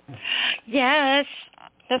 Yes,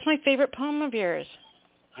 that's my favorite poem of yours.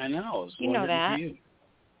 I know. You know that. You.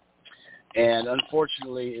 And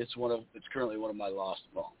unfortunately, it's currently one of my lost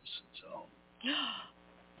poems. So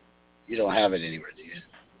you don't have it anywhere, do you?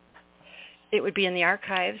 It would be in the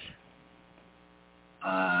archives.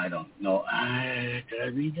 I don't know. Did I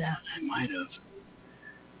read that? I might have.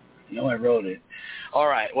 No, I wrote it. All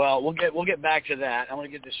right. Well, we'll get back to that. I want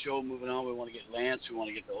to get this show moving on. We want to get Lance. We want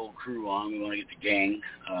to get the whole crew on. We want to get the gang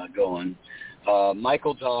going. Mike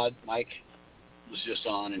was just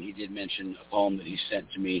on, and he did mention a poem that he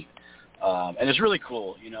sent to me. And it's really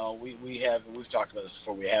cool. We've talked about this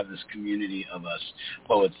before. We have this community of us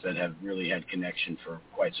poets that have really had connection for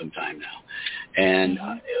quite some time now. And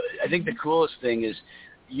I think the coolest thing is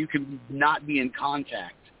you can not be in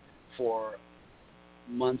contact for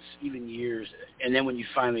months, even years, and then when you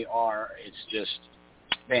finally are, it's just,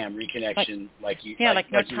 bam, reconnection. Like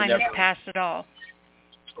no time has passed at all.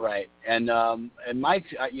 Right. And Mike,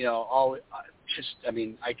 I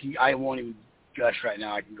won't even gush right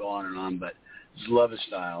now. I can go on, but just love his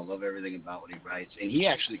style, love everything about what he writes. And he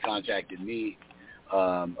actually contacted me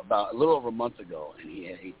about a little over a month ago, and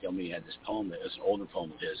he told me he had this poem that was an older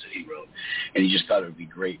poem of his that he wrote, and he just thought it would be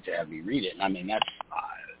great to have me read it. And I mean, that's,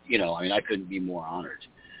 I couldn't be more honored.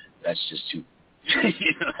 That's just too,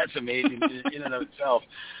 that's amazing in and of itself.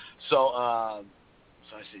 So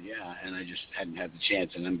I said, yeah, and I just hadn't had the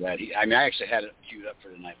chance, and I'm glad I actually had it queued up for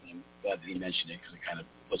tonight, but I'm glad that he mentioned it because it kind of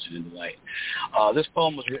puts it into light. This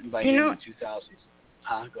poem was written by him in 2000.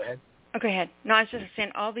 Go ahead. Oh, go ahead. No, I was just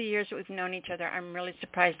saying, all the years that we've known each other, I'm really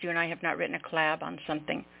surprised you and I have not written a collab on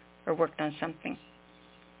something or worked on something.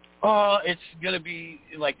 It's going to be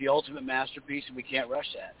like the ultimate masterpiece, and we can't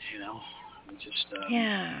rush that, We just,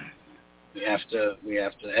 yeah. We have to,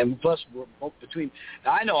 and plus we're both between.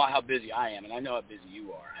 Now I know how busy I am, and I know how busy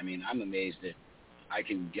you are. I mean, I'm amazed that I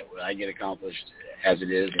can get what I get accomplished as it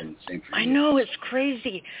is, and same for you. I know, it's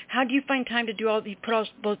crazy. How do you find time to do you put all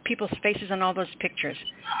those people's faces on all those pictures?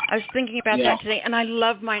 I was thinking about that today, and I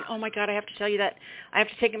love mine. Oh my God, I have to tell you that. I have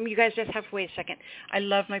to take them. You guys just have to wait a second. I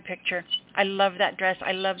love my picture. I love that dress.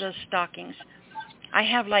 I love those stockings. I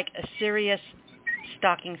have like a serious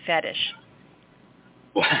stocking fetish.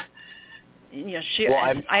 I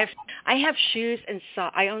have shoes and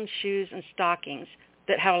I own shoes and stockings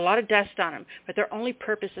that have a lot of dust on them, but their only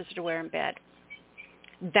purpose is to wear in bed.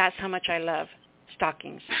 That's how much I love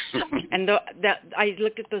stockings. And I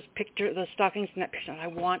looked at those stockings in that picture, and I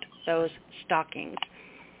want those stockings.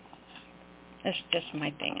 That's just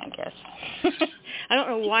my thing, I guess. I don't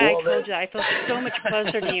know why I told you that. I feel so much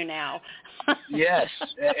closer to you now. Yes,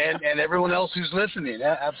 and everyone else who's listening,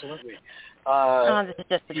 absolutely. This is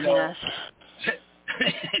just between us.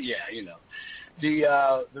 Yeah,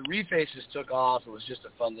 The refaces took off. It was just a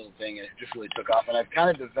fun little thing, and it just really took off. And I've kind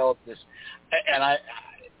of developed this, and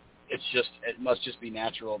it must just be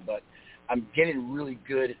natural, but I'm getting really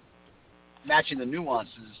good at matching the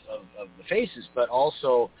nuances of the faces, but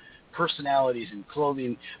also personalities and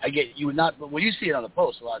clothing. When you see it on the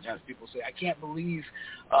post, a lot of times people say, I can't believe,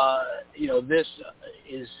 this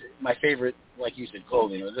is my favorite, like you said,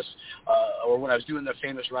 clothing, or this, or when I was doing the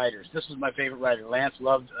famous writers, this was my favorite writer. Lance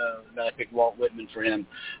loved that I picked Walt Whitman for him.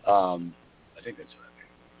 I think that's what I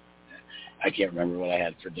picked. I can't remember what I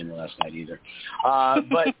had for dinner last night either.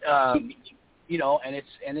 But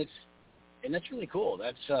and that's really cool.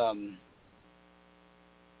 That's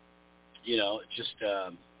just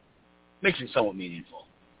makes it somewhat meaningful.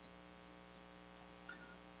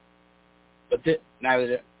 But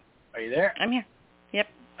Nyla, are you there? I'm here. Yep.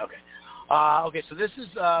 Okay. So this is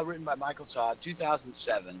written by Michael Todd,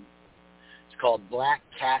 2007. It's called Black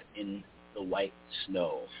Cat in the White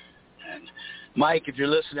Snow. And Mike, if you're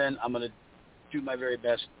listening, I'm going to do my very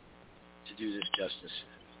best to do this justice.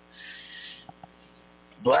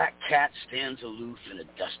 Black cat stands aloof in a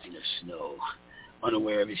dusting of snow,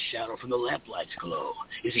 unaware of his shadow from the lamplighter's glow.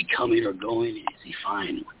 Is he coming or going? Is he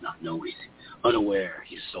fine, not knowing? Unaware,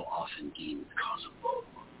 he is so often deemed the cause of woe.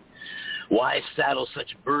 Why saddle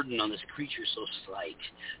such burden on this creature so slight?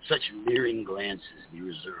 Such leering glances be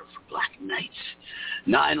reserved for black nights.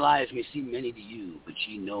 9 lives may seem many to you, but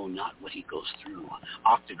ye know not what he goes through.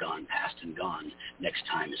 Octagon past and gone, next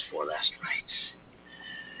time his forelast rites.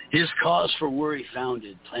 His cause for worry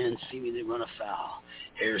founded, plans seemingly run afoul.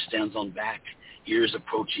 Hair stands on back, ears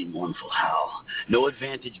approaching mournful howl. No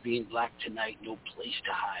advantage being black tonight, no place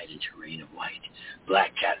to hide in terrain of white.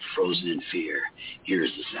 Black cat frozen in fear,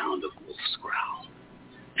 hears the sound of wolf's growl.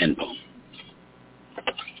 End poem.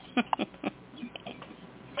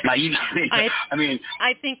 Now,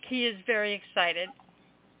 I think he is very excited.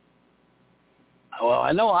 Well,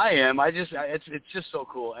 I know I am. It's just so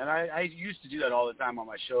cool, and I used to do that all the time on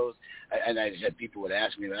my shows, and I just had people would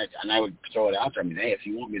ask me, and I would throw it out there. I mean, hey, if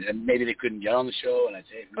you want me, then maybe they couldn't get on the show, and I'd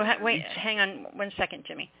say, wait, hang on 1 second,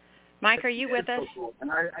 Jimmy. Mike, are you with us? So cool.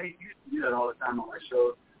 And I used to do that all the time on my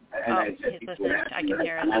shows, and I said people would ask me, I can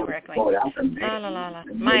hear it. We're echoing. La la la la.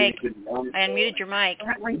 Mike, I unmuted your mic.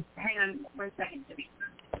 Wait, hang on 1 second, Jimmy.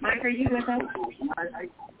 Mike, are you with us?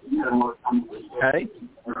 Hey.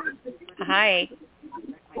 Hi.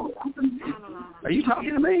 Are you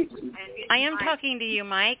talking to me? I am talking to you,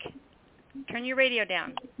 Mike. Turn your radio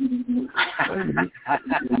down.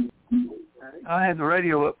 I had the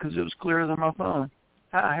radio up because it was clearer than my phone.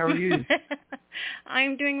 Hi, how are you?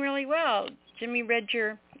 I'm doing really well. Jimmy read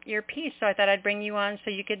your piece, so I thought I'd bring you on so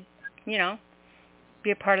you could, be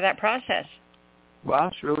a part of that process. Well, I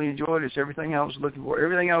just really enjoyed it. It's everything I was looking for,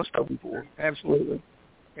 everything I was hoping for. Absolutely.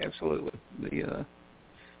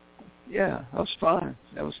 Yeah, that was fun.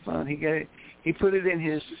 He put it in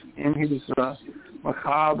his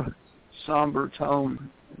macabre, somber tone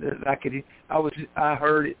that I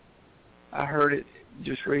heard it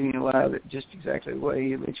just reading aloud, it just exactly the way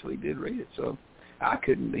he eventually did read it. So I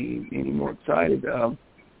couldn't be any more excited.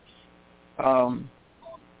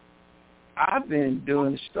 I've been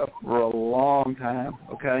doing this stuff for a long time,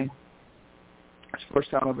 okay? It's the first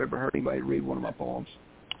time I've ever heard anybody read one of my poems.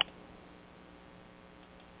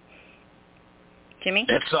 Jimmy?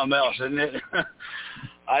 That's something else, isn't it?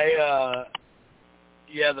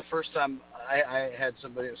 The first time I had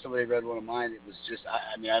somebody read one of mine, it was just,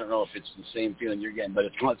 I mean, I don't know if it's the same feeling you're getting, but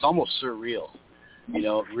it's almost surreal. You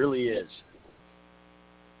know, it really is.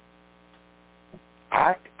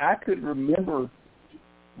 I could remember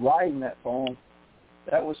writing that poem.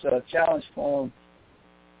 That was a challenge poem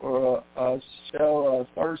for a show,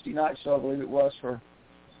 a Thursday night show, I believe it was, for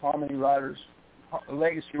Harmony Writers,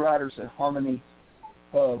 Legacy Writers at Harmony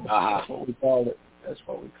Pub. That's what we called it. That's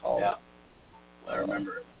what we called it. I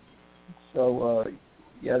remember it. So,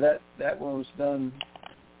 that one was done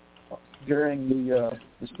during the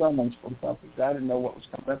summons from something. I didn't know what was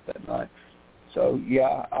coming up that night. So,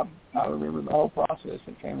 I remember the whole process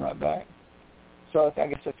and came right back. So I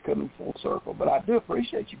guess that's coming full circle. But I do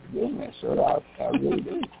appreciate you for doing that, sir. I really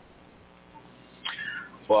do.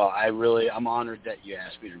 Well, I'm honored that you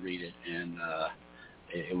asked me to read it, and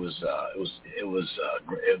it was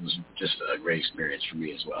just a great experience for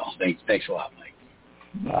me as well. Thanks a lot, Mike.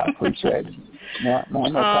 I appreciate it. Now I'm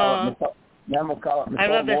gonna call it. I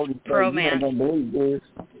love this promance.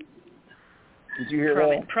 Did you hear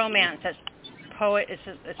that? Promance. That's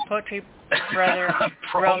it's poetry, brother,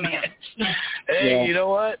 romance. Hey, You know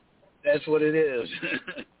what? That's what it is.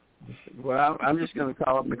 Well, I'm just going to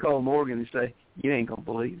call up Nicole Morgan and say, you ain't going to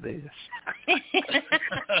believe this.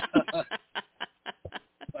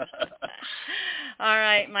 All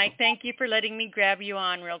right, Mike, thank you for letting me grab you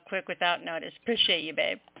on real quick without notice. Appreciate you,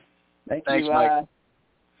 babe. Thanks, Mike.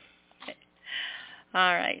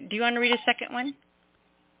 All right. Do you want to read a second one?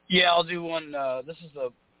 Yeah, I'll do one. This is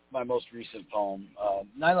my most recent poem.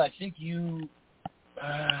 Nyla, I think you,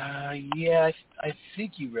 I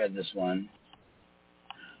think you read this one.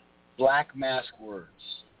 Black Mask Words.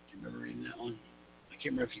 Do you remember reading that one? I can't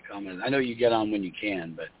remember if you commented. I know you get on when you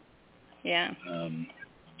can, but. Yeah.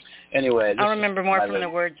 Anyway. I'll remember more from the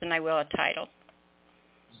words than I will a title.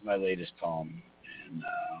 This is my latest poem. And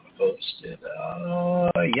posted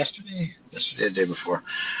yesterday, the day before.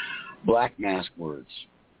 Black Mask Words.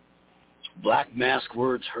 Black mask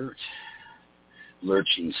words hurt,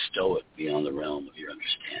 lurching stoic beyond the realm of your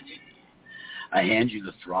understanding. I hand you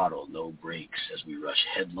the throttle, no brakes, as we rush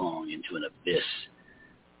headlong into an abyss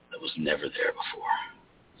that was never there before.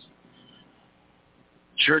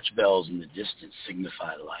 Church bells in the distance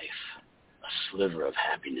signify life, a sliver of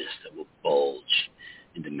happiness that will bulge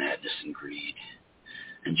into madness and greed.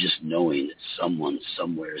 And just knowing that someone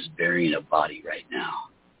somewhere is burying a body right now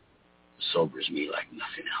sobers me like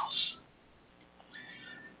nothing else.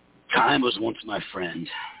 Time was once my friend,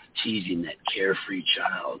 teasing that carefree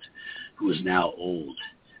child who is now old,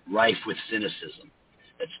 rife with cynicism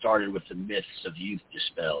that started with the myths of youth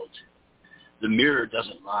dispelled. The mirror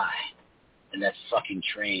doesn't lie, and that fucking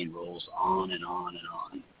train rolls on and on and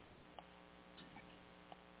on.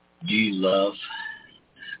 Do you love?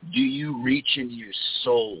 Do you reach into your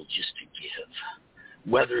soul just to give,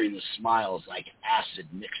 weathering the smiles like acid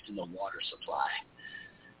mixed in the water supply?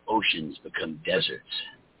 Oceans become deserts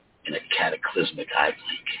in a cataclysmic eye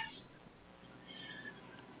blink.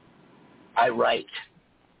 I write.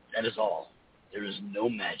 That is all. There is no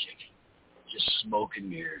magic, just smoke and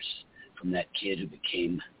mirrors from that kid who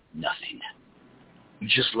became nothing, who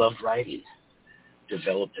just loved writing,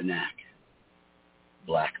 developed a knack.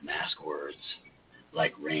 Black mask words,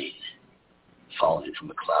 like rain, falling from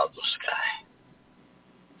a cloudless sky.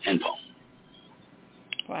 End poem.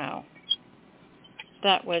 Wow.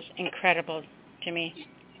 That was incredible, Jimmy.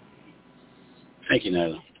 Thank you,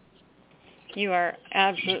 Nyla. You are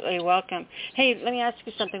absolutely welcome. Hey, let me ask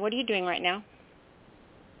you something. What are you doing right now?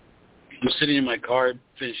 I'm sitting in my car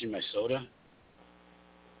finishing my soda.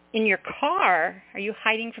 In your car? Are you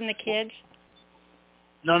hiding from the kids?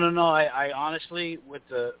 No. I honestly, with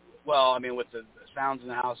the sounds in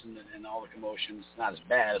the house and all the commotions, it's not as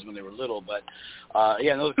bad as when they were little, but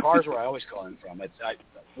the car's where I always call in from.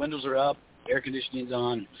 Windows are up, air conditioning's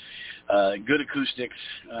on, good acoustics.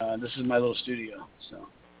 This is my little studio, so.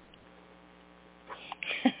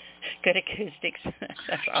 Good acoustics.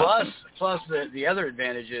 That's awesome. Plus the other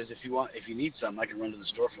advantage is if you need something, I can run to the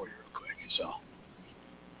store for you real quick. So.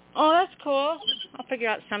 Oh, that's cool. I'll figure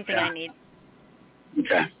out something I need.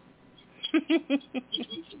 Okay.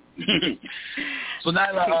 So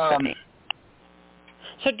Nyla,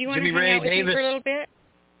 so do you want Jimmy to hang out with Davis, me for a little bit?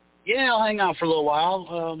 Yeah, I'll hang out for a little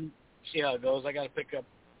while. See how it goes. I got to pick up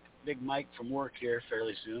Big Mike from work here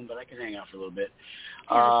fairly soon, but I can hang out for a little bit.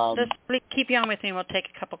 Let's keep you on with me, and we'll take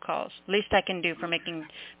a couple calls. Least I can do for making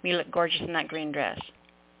me look gorgeous in that green dress.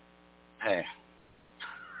 Hey,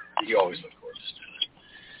 you always look gorgeous.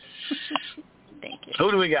 Thank you.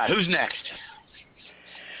 Who do we got? Who's next?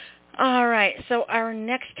 All right, so our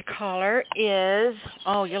next caller is,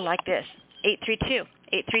 you'll like this, 832.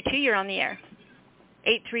 832, you're on the air.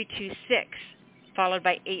 8326, followed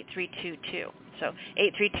by 8322. So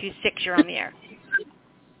 8326, you're on the air.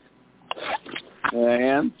 I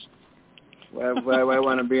am? Where do I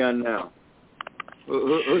want to be on now?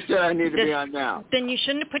 Who said I need to be on now? Then you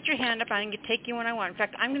shouldn't have put your hand up. I'm going to take you when I want. In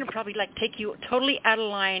fact, I'm going to probably take you totally out of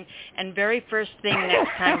line and very first thing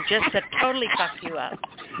next time just to totally fuck you up.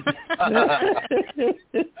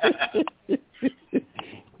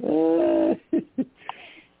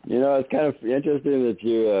 It's kind of interesting that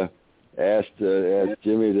you asked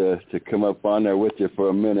Jimmy to come up on there with you for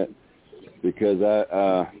a minute, because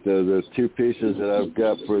there's two pieces that I've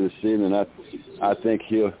got for this evening. I think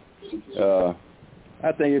he'll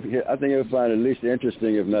find it at least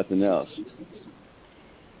interesting, if nothing else.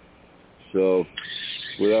 So,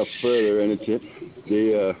 without further ado,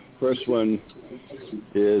 the first one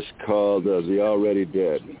is called "The Already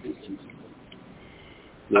Dead."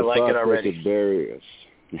 I like it already. They could bury us.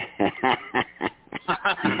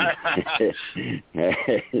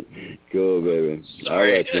 Cool, baby. Sorry. All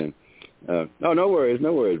right, then. No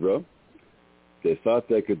worries, bro. They thought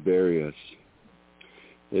they could bury us.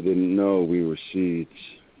 They didn't know we were seeds.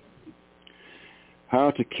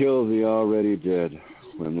 How to kill the already dead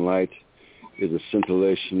when light is a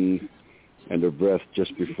scintillation and a breath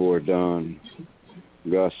just before dawn.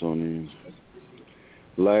 Gasoline.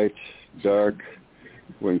 Light, dark,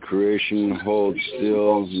 when creation holds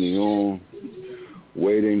still, neon,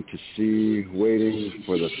 waiting to see, waiting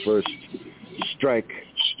for the first strike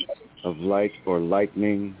of light or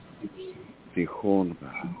lightning.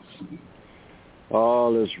 Tijonba.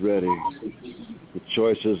 All is ready. The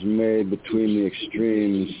choices made between the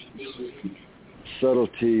extremes,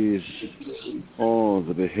 subtleties,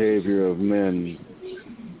 the behavior of men,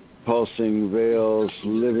 pulsing veils,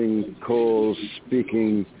 living coals,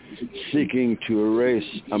 speaking, seeking to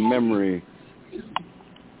erase a memory,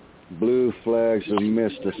 blue flags of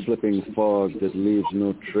mist, a slipping fog that leaves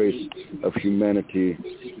no trace of humanity,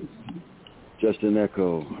 just an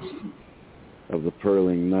echo of the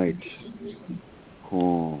purling night.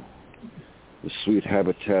 The sweet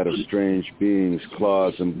habitat of strange beings,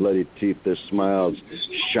 claws and bloody teeth, their smiles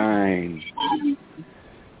shine.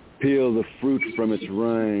 Peel the fruit from its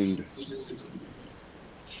rind.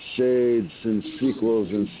 Shades and sequels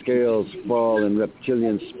and scales fall in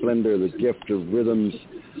reptilian splendor, the gift of rhythms,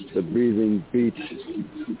 the breathing beat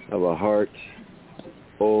of a heart.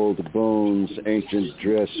 Old bones, ancient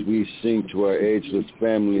dress, we sing to our ageless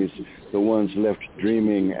families, the ones left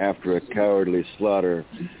dreaming after a cowardly slaughter,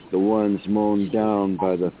 the ones mown down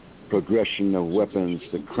by the progression of weapons,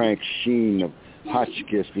 the crank sheen of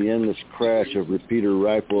Hotchkiss, the endless crash of repeater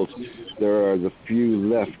rifles. There are the few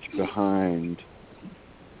left behind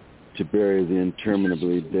to bury the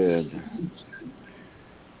interminably dead.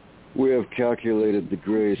 We have calculated the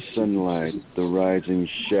gray sunlight, the rising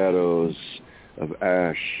shadows of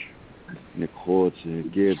ash,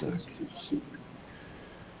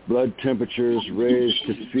 blood temperatures raised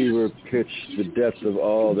to fever pitch, the death of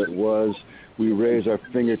all that was. We raise our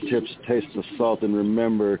fingertips, taste the salt, and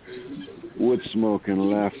remember wood smoke and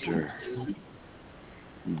laughter.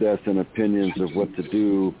 Death and opinions of what to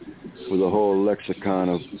do with a whole lexicon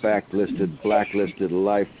of backlisted, blacklisted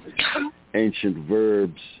life, ancient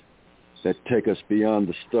verbs that take us beyond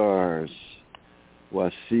the stars.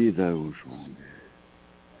 Wasida,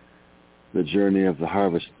 the journey of the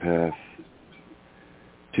harvest path.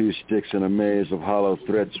 2 sticks in a maze of hollow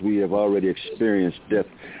threats. We have already experienced death.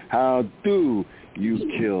 How do you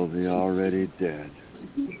kill the already dead?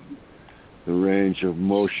 The range of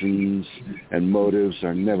motions and motives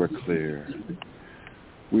are never clear.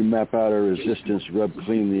 We map out our resistance, rub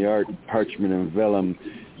clean the art, parchment and vellum,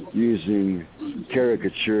 using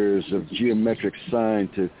caricatures of geometric sign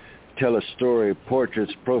to tell a story,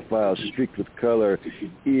 portraits, profiles streaked with color.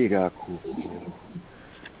 Igaku.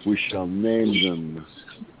 We shall name them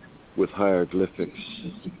with hieroglyphics.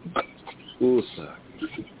 Usa.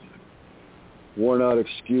 Worn out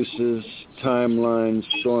excuses, timelines,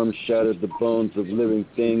 storm shattered the bones of living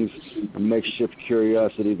things, a makeshift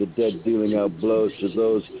curiosity, the dead dealing out blows to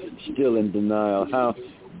those still in denial. How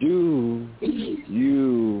do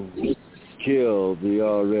you kill the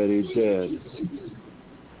already dead?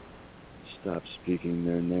 Stop speaking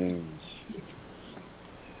their names.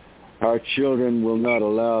 Our children will not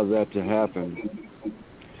allow that to happen.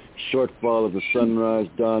 Shortfall of the sunrise,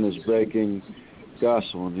 dawn is breaking.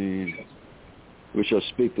 Gasoline. We shall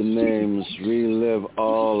speak the names, relive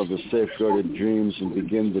all of the safeguarded dreams, and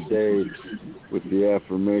begin the day with the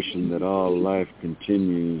affirmation that all life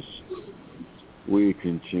continues. We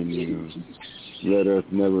continue. That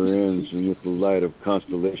earth never ends, and with the light of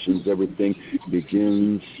constellations, everything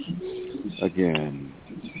begins again.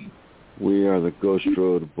 We are the ghost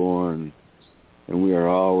road born, and we are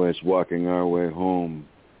always walking our way home,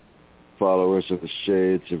 followers of the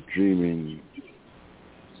shades of dreaming.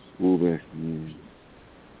 Donc,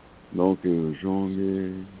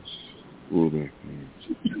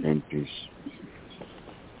 and peace.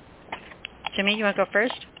 Jimmy, you want to go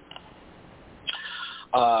first?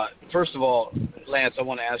 First of all, Lance, I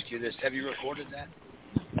want to ask you this. Have you recorded that?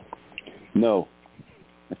 No.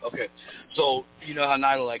 Okay. So, you know how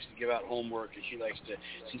Nyla likes to give out homework, and she likes to,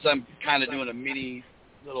 since I'm kind of doing a mini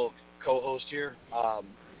little co-host here, I'm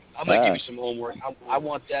going to give you some homework. I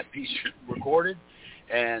want that piece recorded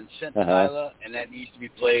and sent to Nyla, and that needs to be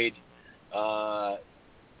played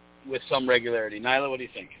with some regularity. Nyla, what do you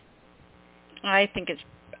think? I think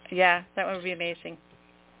that would be amazing.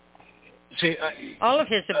 See, all of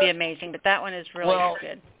his would be amazing, but that one is really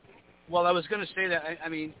good. Well, I was going to say that. I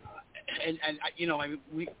mean,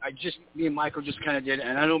 me and Michael just kind of did it,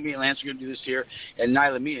 and I know me and Lance are going to do this here, and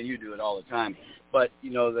Nyla, me and you do it all the time. But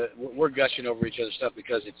we're gushing over each other's stuff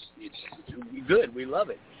because it's good. We love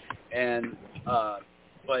it, and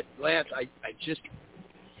but Lance,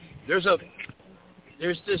 there's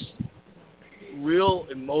this real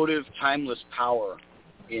emotive, timeless power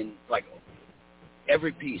in like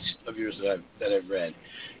every piece of yours that I've read,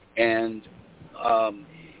 and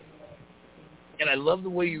I love the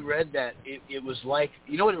way you read that. It was like,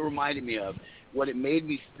 you know what it reminded me of? What it made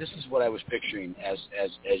me, this is what I was picturing as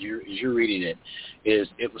you're reading it, is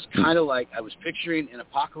it was kind of like I was picturing an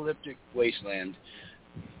apocalyptic wasteland,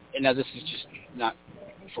 and now this is just not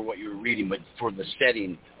for what you were reading, but for the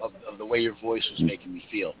setting of the way your voice was making me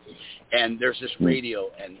feel. And there's this radio,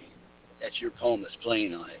 and that's your poem that's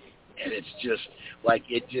playing on it. And it's just like,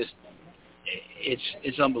 it's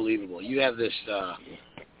unbelievable. You have this,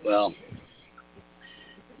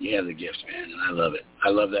 you have the gift, man, and I love it. I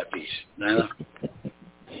love that piece. Nyla?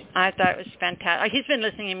 I thought it was fantastic. He's been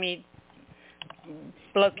listening to me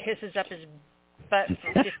blow kisses up his butt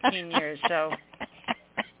for 15 years, so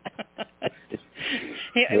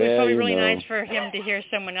it was probably really nice for him to hear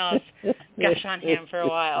someone else gush on him for a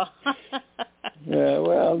while. Yeah,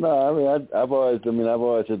 well, no, I mean, I've always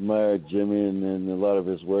admired Jimmy and a lot of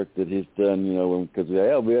his work that he's done. Because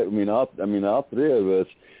all three of us,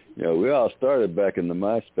 we all started back in the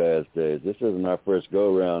MySpace days. This isn't our first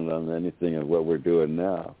go around on anything of what we're doing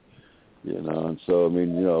now. And so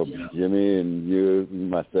Jimmy and you, and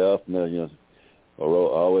myself,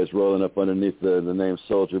 always rolling up underneath the name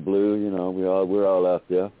Soldier Blue. We're all out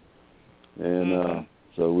there, and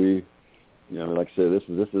so we. Like I said, this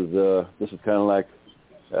is kind of like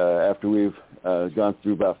after we've gone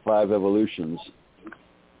through about 5 evolutions.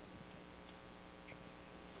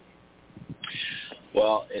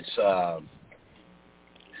 Well, it's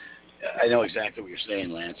I know exactly what you're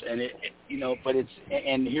saying, Lance, and but it's,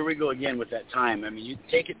 and here we go again with that time. I mean, you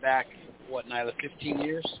take it back, what, Nyla, 15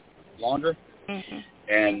 years, longer,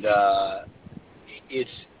 and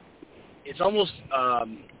it's almost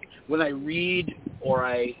when I read or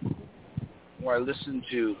I listen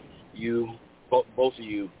to you, both of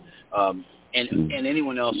you, and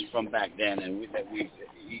anyone else from back then, and that we've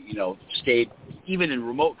stayed even in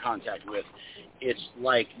remote contact with, it's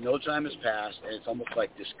like no time has passed, and it's almost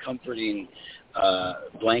like this comforting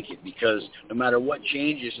blanket, because no matter what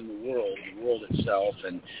changes in the world itself,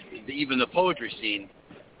 and even the poetry scene,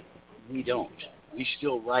 we. We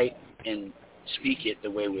still write and speak it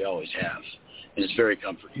the way we always have, and it's very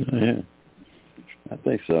comforting. Yeah, I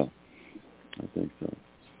think so.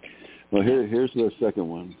 Well, here's the second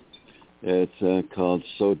one. It's called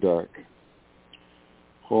So Dark.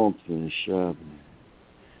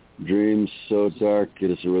 Dreams so dark,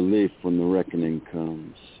 it is a relief when the reckoning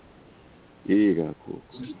comes.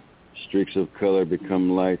 Streaks of color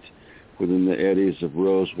become light within the eddies of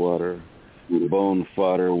rose water. Bone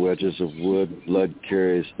fodder, wedges of wood, blood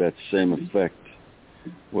carries that same effect.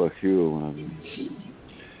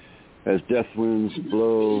 As death winds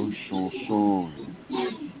blow, chanson,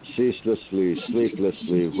 ceaselessly,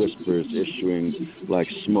 sleeplessly, whispers issuing like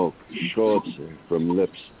smoke, schroze from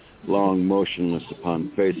lips, long motionless upon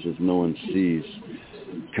faces no one sees,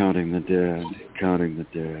 counting the dead.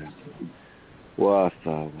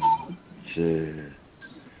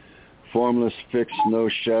 Formless, fixed, no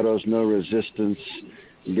shadows, no resistance.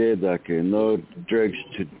 Gedake, no dregs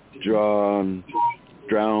to drown,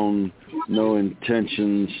 no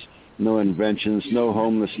intentions, no inventions, no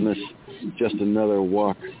homelessness, just another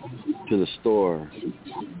walk to the store.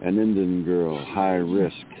 An Indian girl, high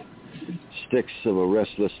risk. Sticks of a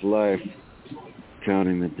restless life,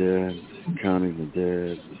 counting the dead, counting the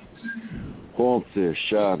dead. Homte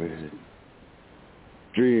Shabe.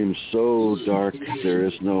 Dreams so dark there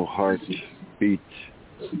is no heart beat.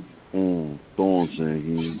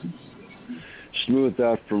 Smoothed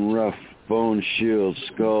out from rough, bone shield,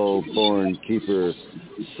 skull, born keeper,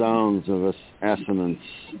 sounds of assonance,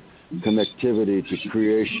 connectivity to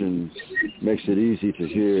creation makes it easy to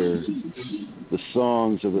hear. The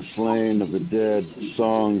songs of the slain, of the dead,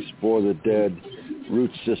 songs for the dead,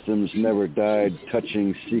 root systems never died,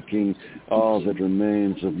 touching, seeking all that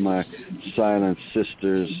remains of my silent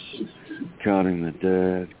sisters, counting the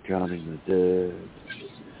dead, counting the dead.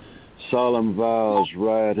 Solemn vows,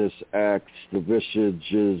 riotous acts, the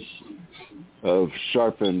visages of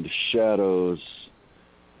sharpened shadows,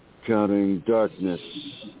 counting darkness,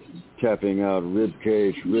 tapping out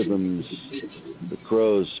ribcage rhythms. The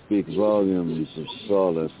crows speak volumes of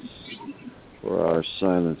solace for our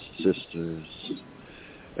silent sisters.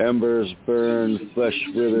 Embers burn, flesh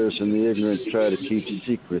withers, and the ignorant try to keep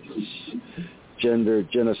secrets. Gender,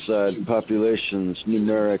 genocide, populations,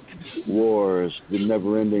 numeric wars, the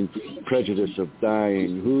never-ending prejudice of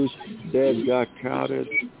dying. Whose dead got counted?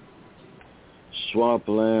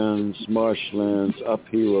 Swamplands, marshlands,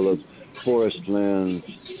 upheaval of forest lands,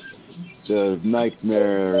 the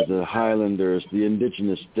nightmare, the highlanders, the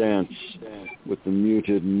indigenous dance with the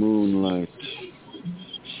muted moonlight.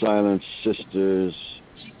 Silent sisters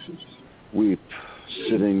weep,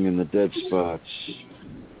 sitting in the dead spots,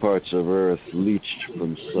 parts of earth leached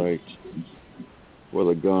from sight, for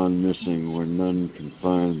the gone missing where none can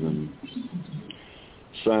find them.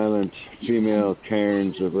 Silent female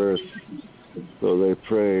cairns of earth, though they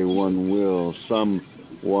pray one will,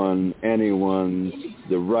 someone, anyone,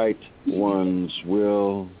 the right ones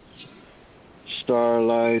will.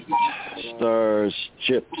 Starlight, stars,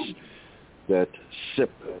 chips that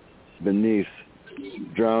sip beneath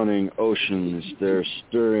drowning oceans, their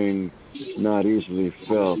stirring not easily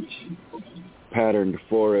felt, patterned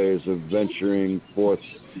forays of venturing forth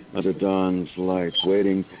under dawn's light,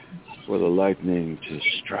 waiting for the lightning to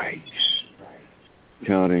strike,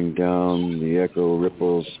 counting down the echo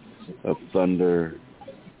ripples of thunder,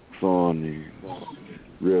 fawning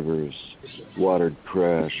rivers, watered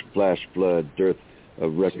crash, flash flood, dearth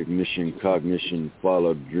of recognition, cognition,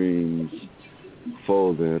 followed dreams,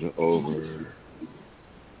 folded over.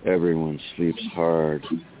 Everyone sleeps hard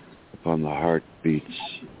upon the heartbeats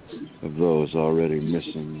of those already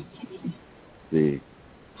missing, the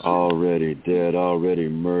already dead, already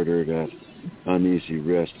murdered at uneasy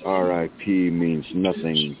rest. R.I.P. means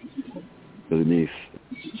nothing beneath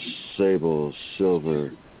sable,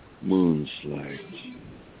 silver moonlight.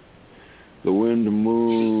 The wind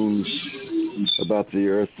moons about the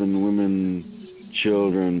earth and women,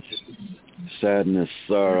 children, sadness,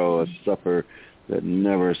 sorrow, a supper that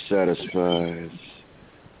never satisfies.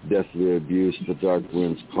 Deathly abuse, the dark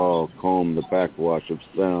winds call, comb the backwash of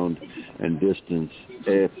sound and distance.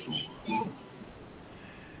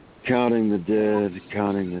 Counting the dead,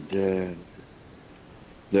 counting the dead.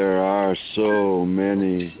 There are so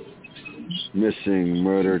many missing,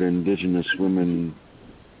 murdered indigenous women.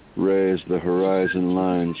 Raise the horizon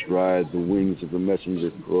lines, ride the wings of the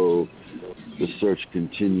messenger crow. The search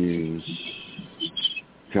continues.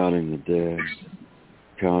 Counting the dead,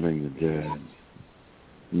 counting the dead.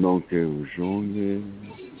 Nonke ujonge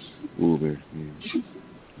ube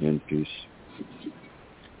in peace.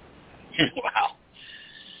 Wow.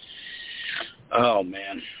 Oh,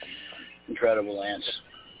 man. Incredible, Lance.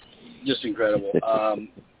 Just incredible.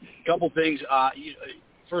 Couple things.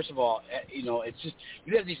 First of all, it's just,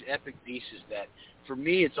 you have these epic pieces that, for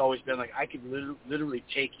me, it's always been like I could literally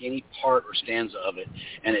take any part or stanza of it,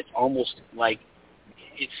 and it's almost like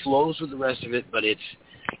it flows with the rest of it, but it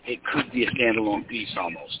could be a standalone piece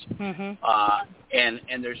almost. Mm-hmm.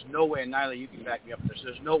 And there's no way, and Nyla, you can back me up on this,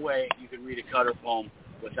 there's no way you can read a Cutter poem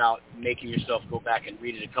without making yourself go back and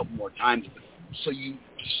read it a couple more times so you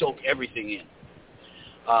soak everything in.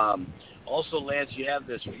 Also, Lance, you have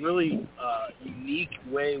this really unique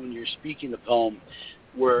way when you're speaking the poem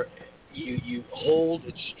where you hold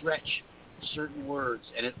and stretch certain words,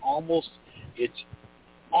 and it's almost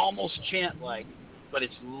chant-like, but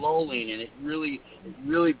it's lulling, and it really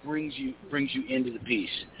brings you into the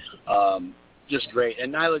piece. Just great.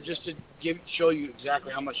 And Nyla, just to show you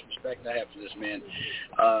exactly how much respect I have for this man,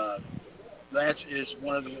 Lance is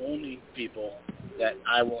one of the only people that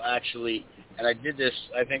I will actually, and I did this,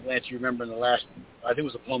 I think, Lance, you remember in the last, I think it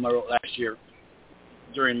was a poem I wrote last year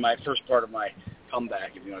during my first part of my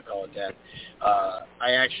comeback, if you want to call it that.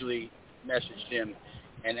 I actually messaged him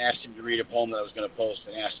and asked him to read a poem that I was going to post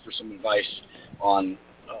and asked for some advice on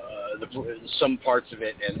some parts of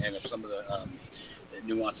it and some of the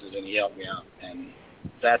nuances, and he helped me out. And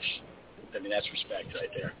that's respect right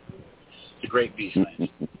there. It's a great piece,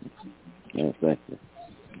 Lance. Yeah, thank you.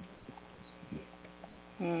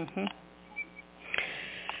 Mm-hmm.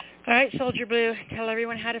 All right, Soldier Blue, tell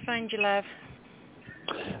everyone how to find you, love.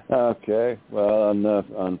 Okay. Well,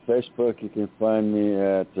 on Facebook, you can find me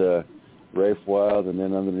at Rafe Wild, and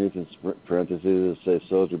then underneath in parentheses it says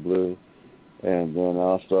Soldier Blue. And then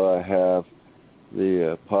also I have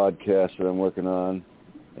the podcast that I'm working on,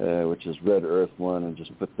 which is Red Earth One, and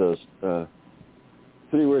just put those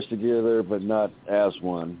three words together, but not as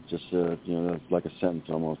one, just like a sentence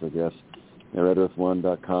almost, I guess.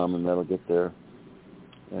 RedEarth1.com, and that'll get there.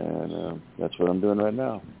 And that's what I'm doing right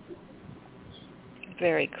now.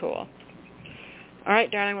 Very cool. All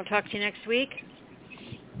right, darling, we'll talk to you next week.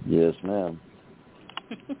 Yes, ma'am.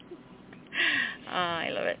 I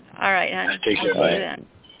love it. All right, hon. Take care, bye.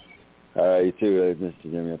 All right, you too, Mr.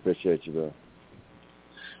 Jimmy. I appreciate you, bro.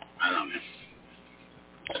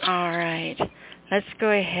 All right. Let's go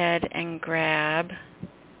ahead and grab...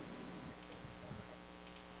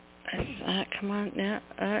 come on now.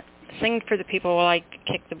 Sing for the people while I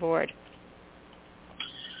kick the board.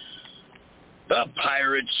 The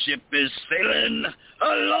pirate ship is sailing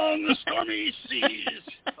along the stormy seas.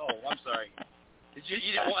 Oh, I'm sorry. You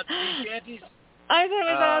didn't want these shanties? I thought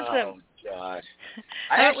it was awesome. Oh, God.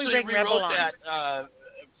 I actually rewrote that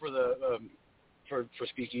for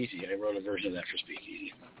Speakeasy. I wrote a version of that for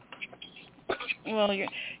Speakeasy. Well, you're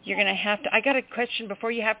going to have to... I got a question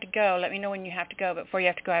before you have to go. Let me know when you have to go. But before you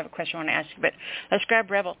have to go, I have a question I want to ask you. But let's grab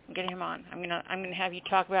Rebel and get him on. I'm gonna have you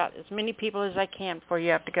talk about as many people as I can before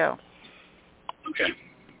you have to go. Okay.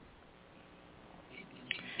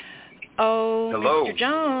 Oh, hello. Mr.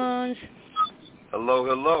 Jones.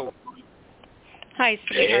 Hello. Hi,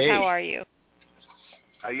 sweetheart. Hey. How are you?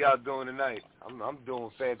 How y'all doing tonight? I'm doing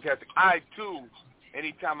fantastic. I, too,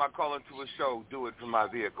 anytime I call into a show, do it from my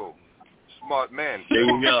vehicle. Smart man. There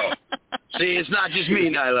you go. See, it's not just me,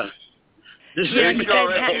 Nyla. Yeah, because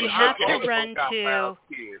you have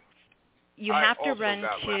to run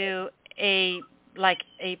to a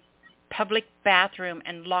public bathroom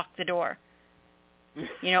and lock the door,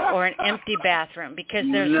 or an empty bathroom, because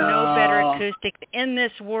there's no better acoustic in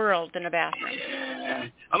this world than a bathroom.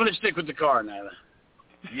 I'm going to stick with the car, Nyla.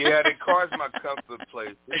 Yeah, the car's my comfort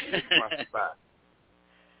place. This is my spot.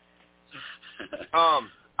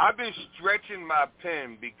 I've been stretching my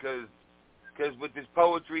pen because with this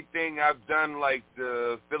poetry thing, I've done like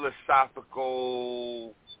the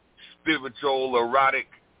philosophical, spiritual, erotic.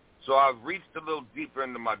 So I've reached a little deeper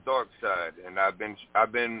into my dark side, and I've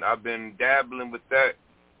been dabbling with that,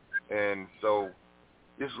 and so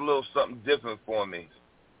this is a little something different for me.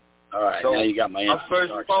 All right, so now you got my answer. My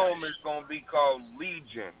first poem is going to be called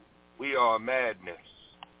Legion. We are madness.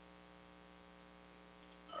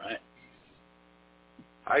 All right.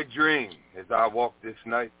 I dream as I walk this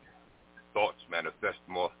night. Thoughts manifest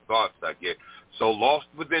more thoughts. I get so lost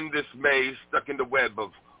within this maze, stuck in the web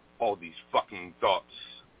of all these fucking thoughts.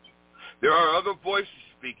 There are other voices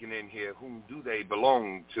speaking in here. Whom do they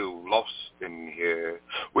belong to? Lost in here.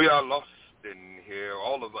 We are lost in here.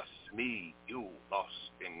 All of us. Me, you,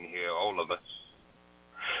 lost in here. All of us.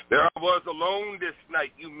 There I was alone this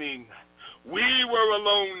night. You mean we were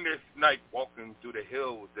alone this night, walking through the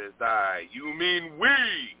hills as you mean we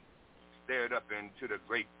stared up into the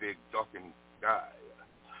great big darkened sky.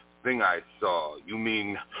 Thing I saw. You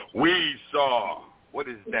mean we saw. What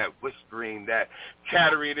is that whispering, that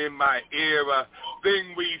chattering in my ear? A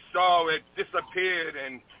thing we saw, it disappeared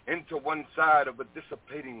and into one side of a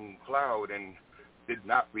dissipating cloud and did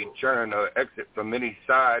not return or exit from any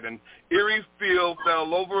side. An eerie feel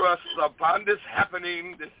fell over us upon this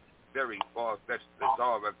happening, this very far-fetched,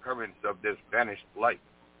 bizarre occurrence of this vanished light.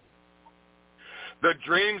 The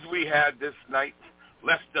dreams we had this night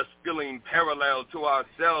left us feeling parallel to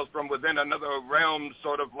ourselves from within another realm,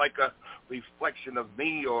 sort of like a reflection of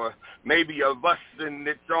me or maybe of us in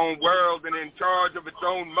its own world and in charge of its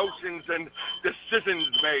own motions and decisions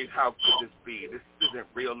made. How could this be? This isn't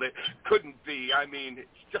real. It couldn't be. I mean, it's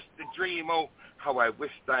just a dream. Oh, how I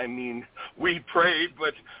wished, we prayed,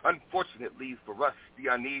 but unfortunately for us,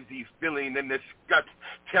 the uneasy feeling in this gut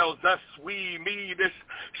tells us, this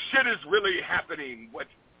shit is really happening. What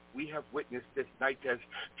we have witnessed this night has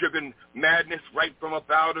driven madness right from up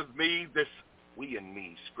out of me, this we and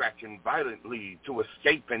me scratching violently to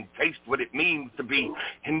escape and taste what it means to be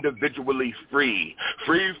individually free.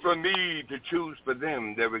 Free for me to choose for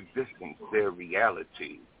them their existence, their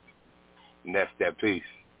reality. And that's that piece.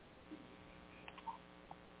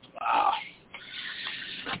 Wow.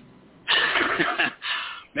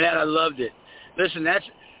 Man, I loved it. Listen, that's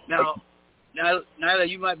now, Nyla,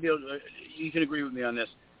 you might be able to, you can agree with me on this.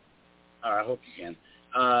 All right, I hope you can.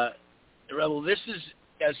 Rebel, this is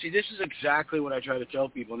exactly what I try to tell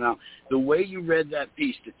people. Now, the way you read that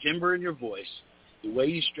piece, the timbre in your voice, the way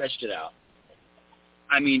you stretched it out,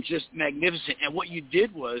 I mean, just magnificent. And what you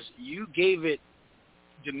did was you gave it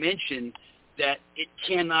dimension that it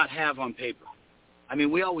cannot have on paper. I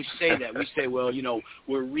mean, we always say that. We say, well, you know,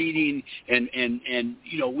 we're reading and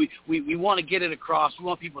you know, we want to get it across. We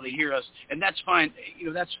want people to hear us, and that's fine. You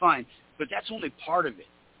know, that's fine. But that's only part of it.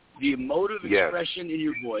 The emotive expression in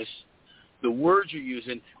your voice, the words you're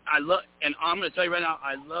using, I love, and I'm going to tell you right now,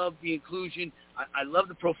 I love the inclusion. I love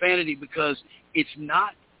the profanity because it's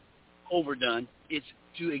not overdone. It's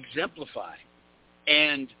to exemplify.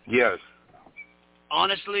 And yes,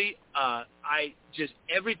 honestly, I just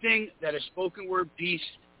everything that a spoken word piece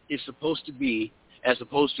is supposed to be, as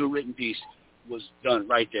opposed to a written piece, was done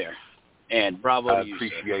right there. And bravo to you, sir. I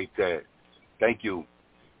appreciate that. Thank you.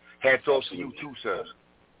 Hats off to you too, sir.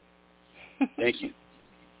 Thank you.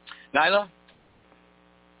 Nyla?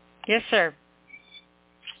 Yes, sir.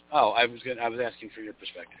 Oh, I was asking for your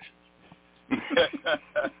perspective.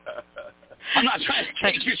 I'm not trying to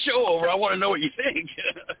take your show over. I want to know what you think.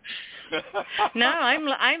 No,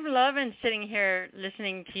 I'm loving sitting here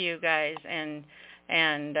listening to you guys, and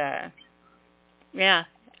yeah,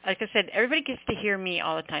 like I said, everybody gets to hear me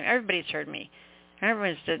all the time. Everybody's heard me.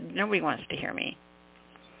 Nobody wants to hear me.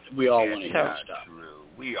 We all want to hear stuff.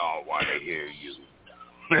 We all want to hear you.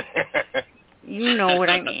 You know what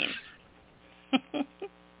I mean.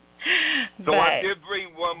 So I did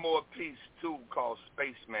bring one more piece too, called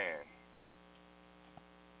Spaceman.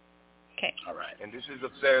 Okay. All right. And this is a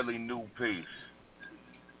fairly new piece.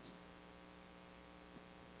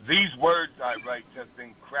 These words I write have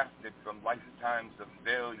been crafted from lifetimes of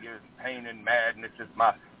failures, pain, and madness as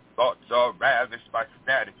my thoughts are ravished by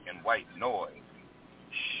static and white noise.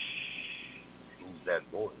 Shh. Who's that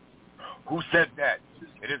voice? Who said that?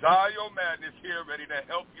 It is I, your madness, here ready to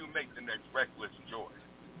help you make the next reckless choice.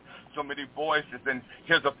 So many voices, and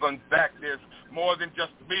here's a fun fact. There's more than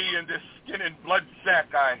just me in this skin and blood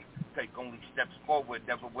sack. I take only steps forward,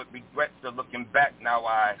 never with regret to looking back. Now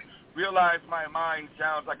I realize my mind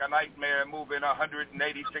sounds like a nightmare moving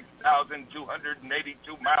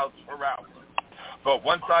 186,282 miles per hour. But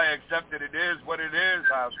once I accept that it is what it is,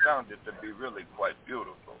 I've found it to be really quite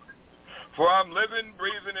beautiful. For I'm living,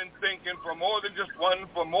 breathing, and thinking for more than just one,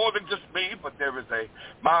 for more than just me, but there is a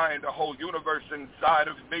mind, a whole universe inside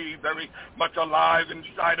of me, very much alive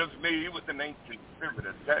inside of me with an ancient spirit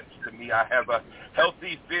attached to me. I have a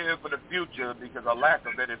healthy fear for the future because a lack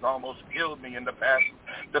of it has almost killed me in the past.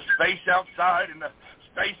 The space outside and the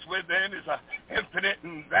space within is infinite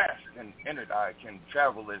and vast, and in it I can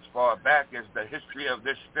travel as far back as the history of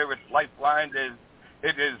this spirit's lifeline is.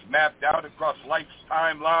 It is mapped out across life's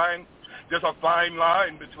timeline. There's a fine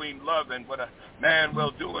line between love and what a man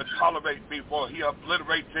will do and tolerate before he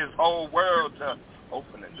obliterates his whole world to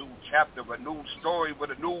open a new chapter, a new story with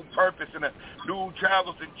a new purpose and a new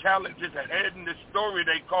travels and challenges ahead in the story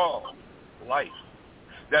they call life.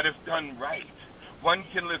 That if done right, one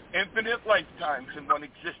can live infinite lifetimes in one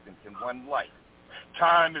existence, in one life.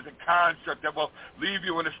 Time is a construct that will leave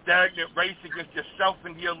you in a stagnant race against yourself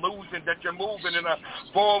and the illusion that you're moving in a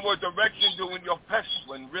forward direction doing your best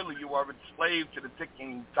when really you are enslaved to the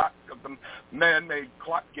ticking clock of the man-made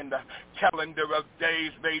clock in the calendar of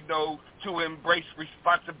days made no to embrace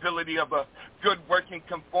responsibility of a good working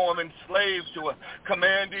conforming slave to a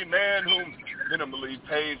commanding man whom minimally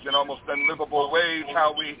pays in almost unlivable ways,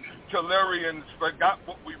 how we Tellurians forgot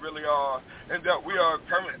what we really are, and that we are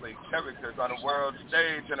currently characters on a world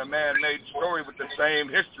stage in a man-made story with the same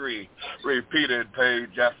history, repeated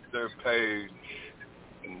page after page.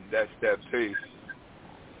 And that's that piece.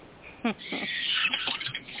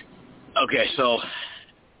 Okay, so,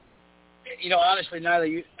 you know, honestly, Nyla,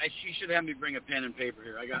 you should have me bring a pen and paper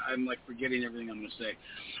here. I'm like forgetting everything I'm going to say.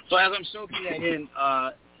 So as I'm soaking that in,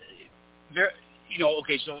 you know,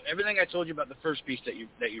 okay, so everything I told you about the first piece that you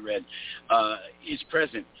read is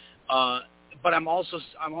present, but I'm also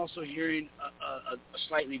hearing a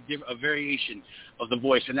slightly different, a variation of the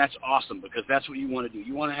voice, and that's awesome because that's what you want to do.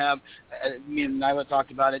 You want to have, me and Nyla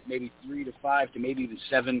talked about it, maybe 3 to 5 to maybe even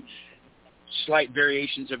 7 slight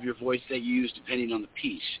variations of your voice that you use depending on the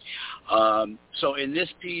piece. So in this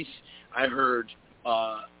piece, I heard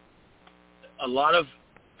a lot of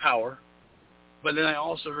power, but then I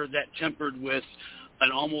also heard that tempered with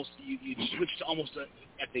an almost, you switched to almost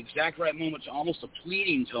at the exact right moment to almost a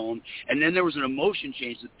pleading tone, and then there was an emotion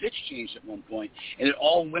change. The pitch changed at one point, and it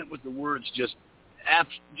all went with the words just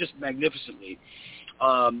magnificently.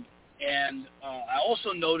 And I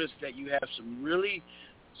also noticed that you have some really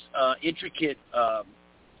intricate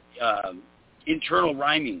internal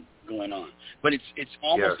rhyming going on, but it's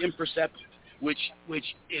almost imperceptible, which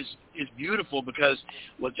is beautiful, because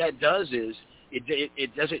what that does is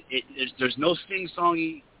there's no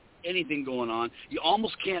sing-songy anything going on. You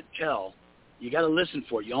almost can't tell. You got to listen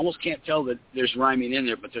for it. You almost can't tell that there's rhyming in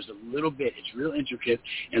there, but there's a little bit. It's real intricate,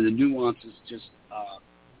 and the nuance is just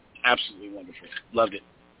absolutely wonderful. Loved it.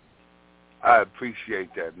 I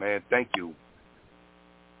appreciate that, man. Thank you.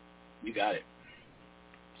 You got it.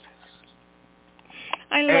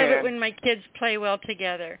 I love it when my kids play well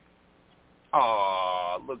together.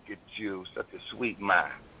 Oh, look at you. Such a sweet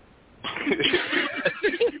man.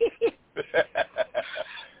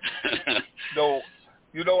 So,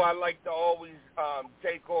 I like to always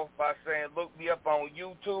take off by saying, look me up on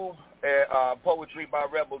YouTube at Poetry by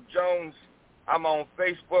Rebel Jones. I'm on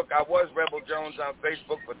Facebook. I was Rebel Jones on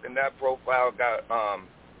Facebook, but then that profile got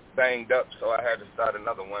banged up, so I had to start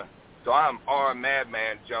another one. So I'm R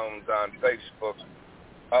Madman Jones on Facebook.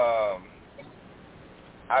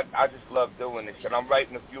 I just love doing this, and I'm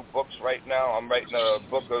writing a few books right now. I'm writing a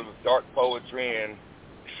book of dark poetry and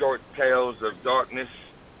short tales of darkness.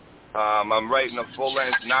 I'm writing a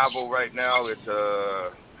full-length novel right now. It's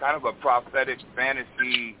a kind of a prophetic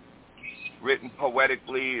fantasy written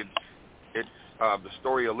poetically. It's the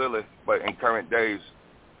story of Lilith, but in current days.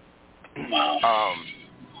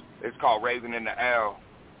 It's called Raven and the Owl.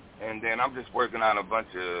 And then I'm just working on a bunch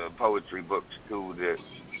of poetry books, too, that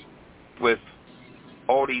with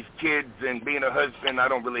all these kids and being a husband, I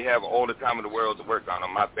don't really have all the time in the world to work on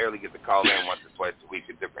them. I barely get to call in once or twice a week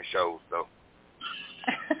at different shows, so.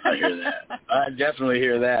 I hear that. I definitely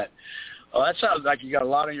hear that. Oh, that sounds like you got a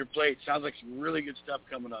lot on your plate. Sounds like some really good stuff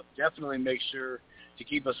coming up. Definitely make sure to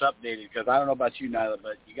keep us updated, because I don't know about you, Nyla,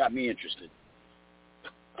 but you got me interested.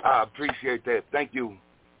 I appreciate that. Thank you.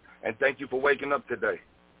 And thank you for waking up today.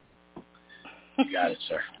 You got it,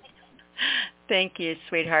 sir. Thank you,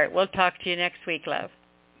 sweetheart. We'll talk to you next week, love.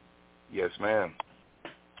 Yes, ma'am.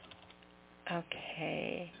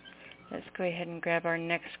 Okay. Let's go ahead and grab our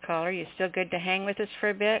next caller. You still good to hang with us for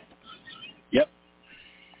a bit? Yep.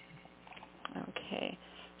 Okay.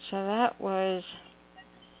 So that was...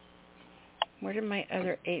 Where did my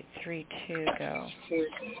other 832 go? Is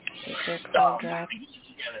there a call drop?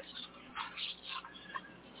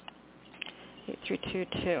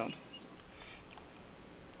 8322.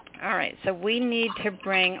 All right, so we need to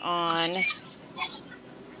bring on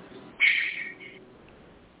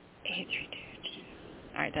 8322.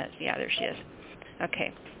 All right, there she is.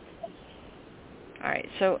 Okay. All right,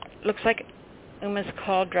 so looks like Uma's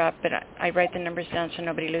call dropped, but I write the numbers down so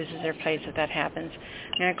nobody loses their place if that happens.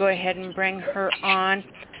 I'm going to go ahead and bring her on.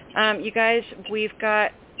 You guys, we've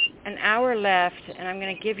got an hour left, and I'm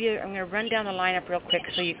going to run down the lineup real quick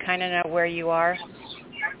so you kind of know where you are.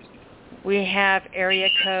 We have area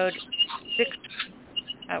code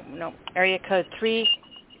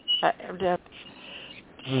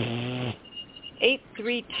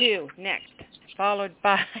 832 next, followed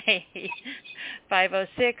by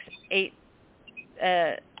 506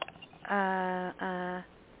 how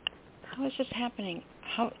is this happening?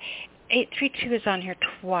 832 is on here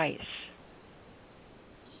twice.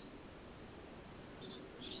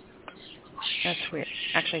 That's weird.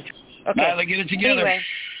 Actually, okay. Nyla, get it together. Anyway,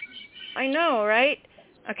 I know, right?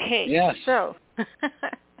 Okay. Yes. So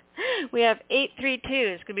we have 832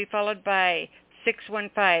 is going to be followed by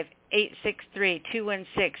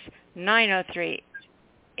 615-863-216-903,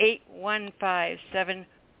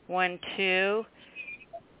 815-712,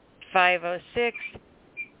 506,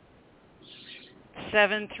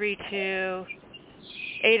 732,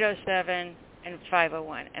 807, and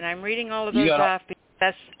 501. And I'm reading all of those off because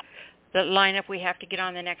that's the lineup we have to get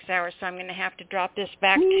on the next hour. So I'm going to have to drop this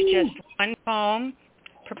back to just one poem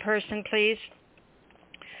per person, please.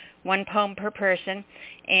 One poem per person.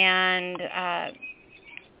 And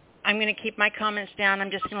I'm going to keep my comments down.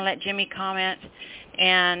 I'm just going to let Jimmy comment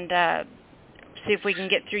and see if we can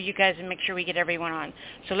get through you guys and make sure we get everyone on.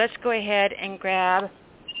 So let's go ahead and grab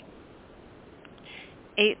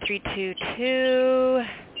 8322.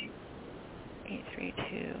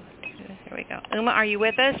 8322. Here we go. Uma, are you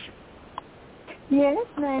with us? Yes,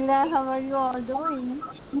 Nyla. How are you all doing?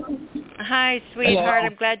 Hi, sweetheart.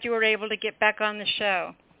 I'm glad you were able to get back on the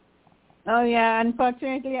show. Oh, yeah.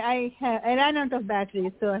 Unfortunately, I ran out of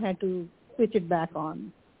battery, so I had to switch it back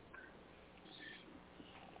on.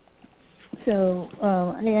 So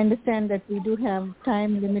I understand that we do have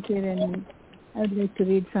time limited, and I would like to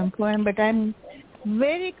read some poem, but I'm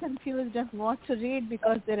very confused of what to read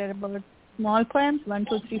because there are about small poems, 1,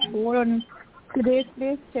 2, 3, 4 on today's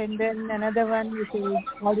list, and then another one which is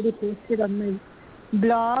already posted on my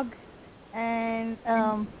blog. And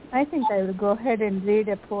I think I will go ahead and read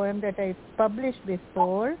a poem that I published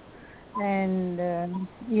before, and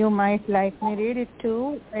you might like me read it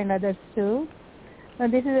too, and others too.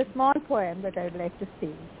 This is a small poem that I would like to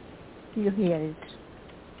see. You hear it.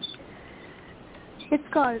 It's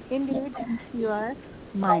called Indeed You Are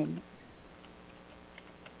Mine.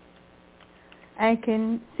 I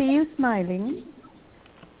can see you smiling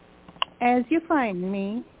as you find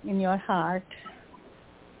me in your heart.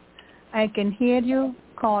 I can hear you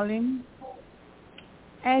calling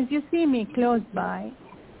as you see me close by.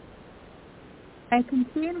 I can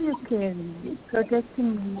feel you caring,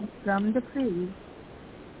 protecting me from the freeze.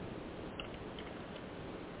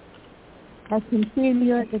 I can feel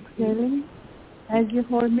your exhaling as you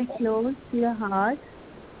hold me close to your heart.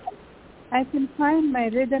 I can find my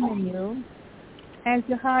rhythm in you as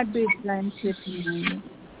your heartbeat blends with mine.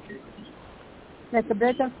 Like a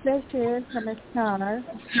breath of fresh air from a star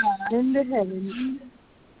in the heavens.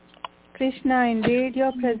 Krishna, indeed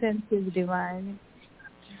your presence is divine.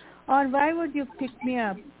 Or why would you pick me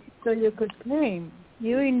up so you could claim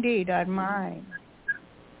you indeed are mine?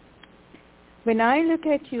 When I look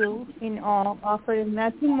at you in awe, offering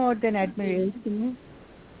nothing more than admiration,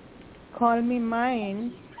 call me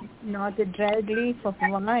mine, not a dried leaf of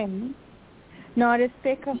wine, nor a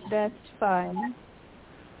speck of dust fine,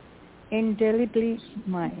 indelibly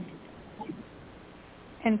mine.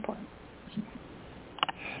 End point.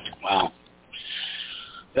 Wow.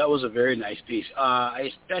 That was a very nice piece.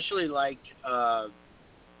 I especially liked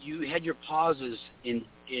you had your pauses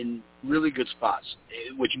in really good spots,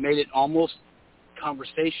 which made it almost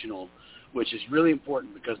conversational, which is really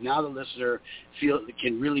important because now the listener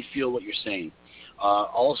can really feel what you're saying.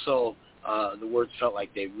 Also, the words felt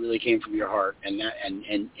like they really came from your heart, and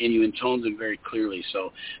you intoned them very clearly.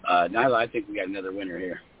 So, Nyla, I think we got another winner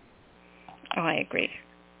here. Oh, I agree.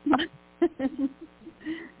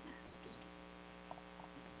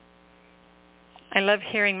 I love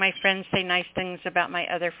hearing my friends say nice things about my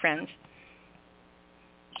other friends.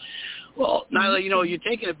 Well, Nyla, you're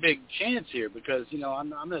taking a big chance here because, I'm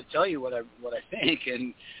going to tell you what I think,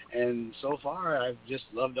 and so far I've just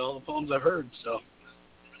loved all the poems I've heard, so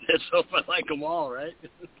let's hope I like them all, right?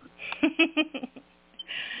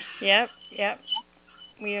 Yep.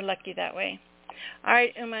 We are lucky that way. All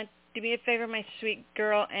right, Uma, do me a favor, my sweet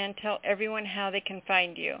girl, and tell everyone how they can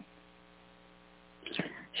find you.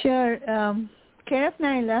 Sure. Care of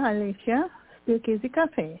Nyla Alisia, SpeakEasy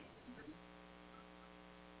Cafe.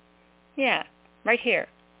 Yeah, right here.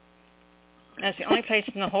 That's the only place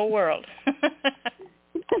in the whole world.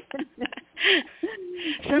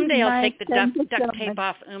 Someday I'll take the duct tape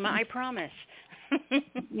off, Uma, I promise.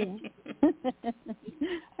 Yeah.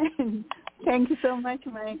 Thank you so much,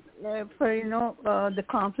 Mike, for the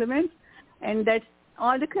compliments. And that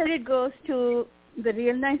all the credit goes to the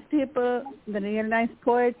real nice people, the real nice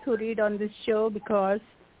poets who read on this show, because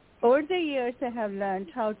over the years I have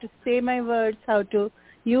learned how to say my words, how to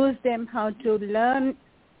use them, how to learn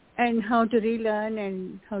and how to relearn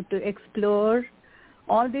and how to explore.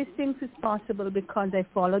 All these things is possible because I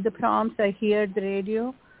follow the prompts, I hear the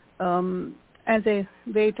radio as I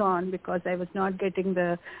wait on, because I was not getting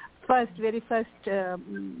the very first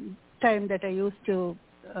time that I used to,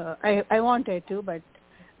 I wanted to, but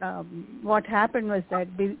what happened was that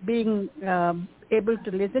being able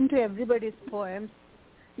to listen to everybody's poems,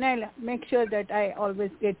 Nyla, make sure that I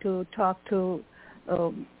always get to talk to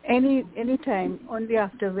any time, only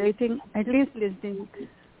after waiting, at least listening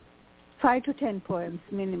 5 to 10 poems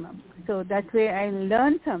minimum. So that way I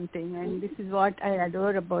learn something, and this is what I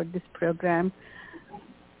adore about this program.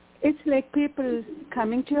 It's like people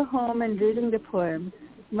coming to your home and reading the poems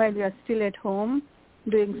while you are still at home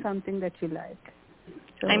doing something that you like.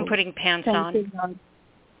 So, I'm putting pants on.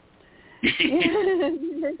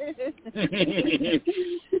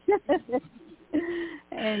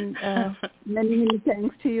 And many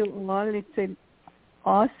thanks to you all. It's an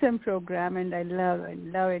awesome program, and I love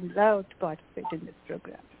to participate in this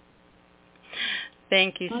program.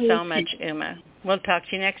 Thank you so much, Uma. We'll talk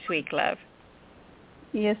to you next week, love.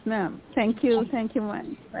 Yes, ma'am. Thank you, Mike.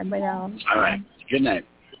 Bye-bye, all. All right. Good night.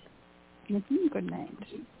 Good night.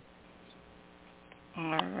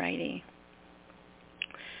 All righty.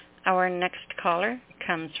 Our next caller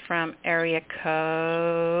comes from area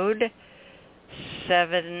code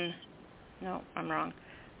 7. No, I'm wrong.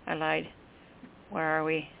 I lied. Where are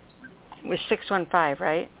we? It was 615,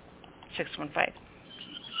 right? 615.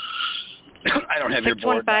 I don't have your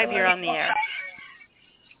board. 615, you're on the air.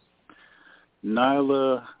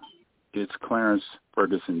 Nyla, it's Clarence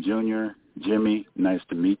Ferguson Jr. Jimmy, nice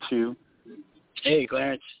to meet you. Hey,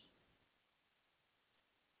 Clarence.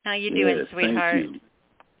 How you doing, sweetheart? Thank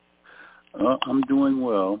you. I'm doing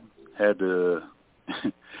well. Had a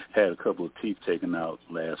couple of teeth taken out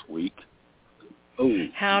last week. Oh,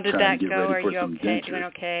 how did that go? Are you okay? Doing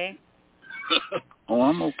okay? Oh,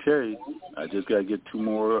 I'm okay. I just got to get 2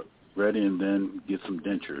 more ready and then get some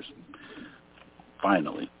dentures.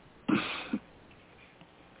 Finally.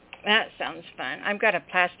 That sounds fun. I've got a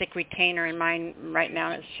plastic retainer in mine right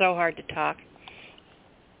now, and it's so hard to talk.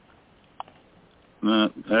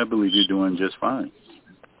 I believe you're doing just fine.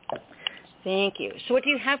 Thank you. So what do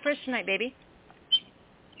you have for us tonight, baby?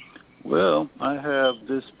 Well, I have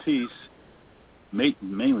this piece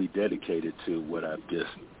mainly dedicated to what I've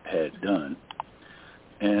just had done.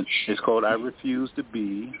 And it's called I Refuse to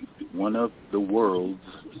Be One of the World's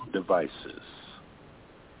Devices.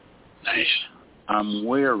 Nice. I'm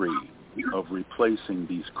wary of replacing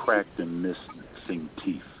these cracked and missing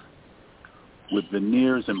teeth with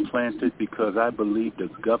veneers implanted because I believe the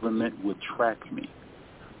government would track me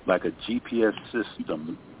like a GPS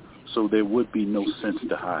system so there would be no sense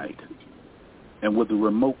to hide. And with the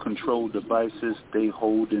remote control devices they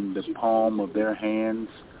hold in the palm of their hands,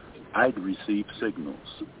 I'd receive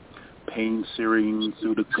signals, pain searing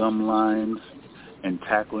through the gum lines and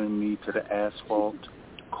tackling me to the asphalt,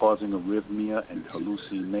 causing arrhythmia and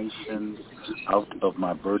hallucinations out of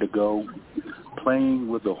my vertigo, playing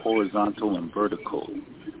with the horizontal and vertical.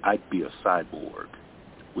 I'd be a cyborg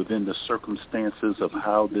within the circumstances of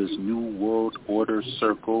how this new world order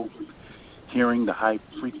circle, hearing the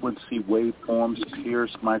high-frequency waveforms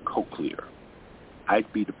pierce my cochlea.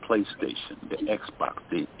 I'd be the PlayStation, the Xbox,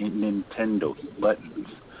 the Nintendo buttons,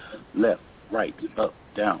 left, right, up,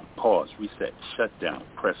 down, pause, reset, shut down,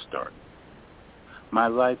 press start. My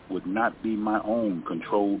life would not be my own,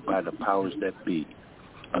 controlled by the powers that be,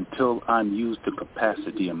 until I'm used to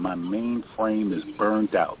capacity and my main frame is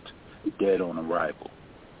burned out, dead on arrival.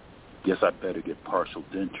 Guess I better get partial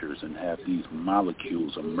dentures and have these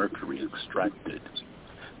molecules of mercury extracted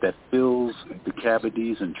that fills the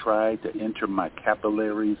cavities and try to enter my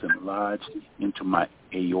capillaries and lodge into my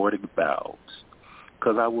aortic valves.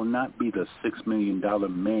 Because I will not be the $6 million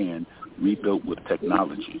man rebuilt with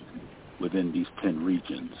technology within these 10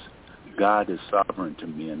 regions. God is sovereign to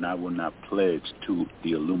me, and I will not pledge to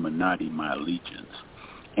the Illuminati my allegiance.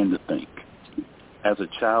 And to think, as a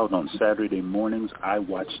child on Saturday mornings, I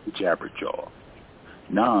watched Jabberjaw.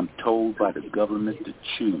 Now I'm told by the government to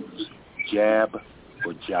choose jab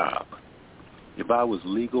or job. If I was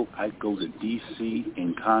legal, I'd go to D.C.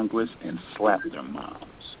 in Congress and slap their moms.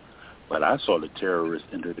 But I saw the terrorists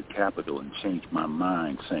enter the Capitol and changed my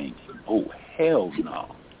mind, saying, oh, hell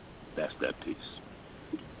no. That's that piece.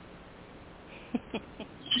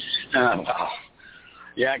 Wow.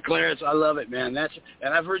 Yeah, Clarence, I love it, man.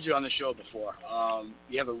 And I've heard you on the show before.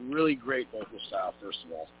 You have a really great vocal style, first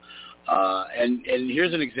of all. And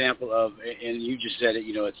here's an example of, and you just said it,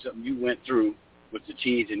 it's something you went through with the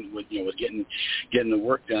teeth and with getting the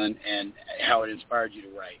work done, and how it inspired you to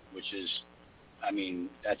write, which is,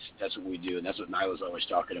 that's what we do, and that's what Nyla's always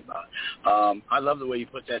talking about. I love the way you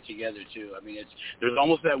put that together too. There's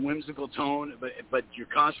almost that whimsical tone, but you're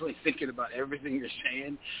constantly thinking about everything you're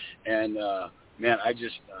saying, and man, I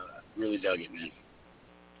just really dug it, man.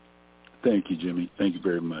 Thank you, Jimmy. Thank you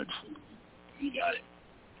very much. You got it.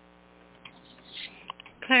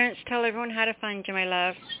 Clarence, tell everyone how to find you, my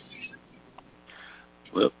love.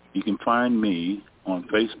 Well, you can find me on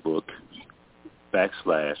Facebook,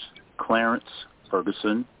 /Clarence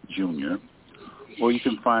Ferguson Jr., or you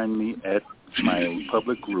can find me at my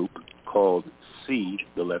public group called C,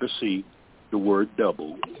 the letter C, the word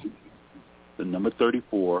double, the number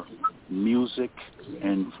 34, Music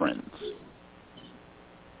and Friends.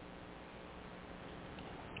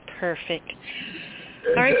 Perfect.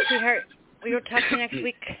 All right, sweetheart. We will talk to you next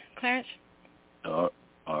week, Clarence. All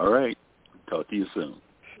right. Talk to you soon.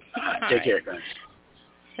 Take care, Clarence.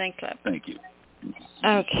 Thanks, love. Thank you.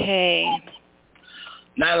 Okay.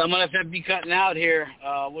 Nyla, I'm going to have to be cutting out here.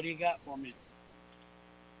 What do you got for me?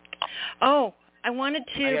 Oh, I wanted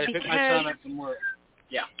to I got to pick my son up from work.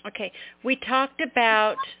 Yeah. Okay. We talked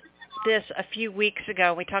about this a few weeks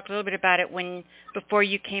ago. We talked a little bit about it before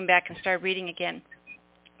you came back and started reading again.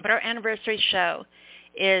 But our anniversary show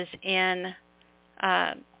is in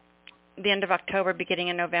the end of October, beginning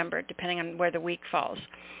of November, depending on where the week falls.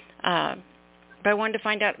 But I wanted to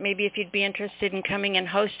find out maybe if you'd be interested in coming and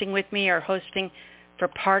hosting with me or hosting for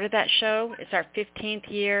part of that show. It's our 15th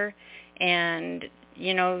year, and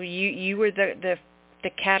you were the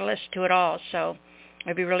catalyst to it all, so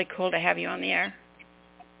it'd be really cool to have you on the air.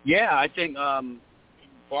 Yeah, I think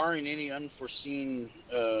barring any unforeseen,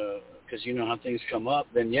 because you know how things come up,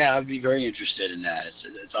 then yeah, I'd be very interested in that.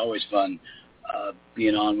 It's always fun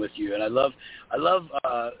being on with you, and I love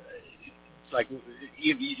like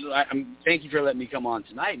thank you for letting me come on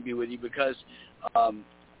tonight and be with you, because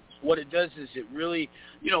what it does is it really,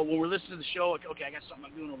 when we're listening to the show, like, okay, I got something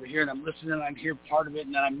I'm doing over here, and I'm listening, and I'm hear part of it,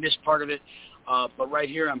 and then I miss part of it. But right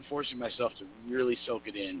here, I'm forcing myself to really soak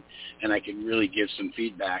it in, and I can really give some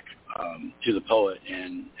feedback to the poet,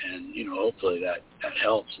 and hopefully that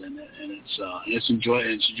helps, and it's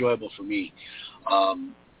enjoyable for me.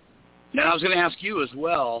 Now I was going to ask you as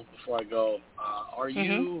well before I go. Are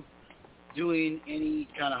you doing any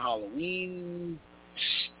kind of Halloween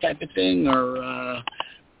type of thing, or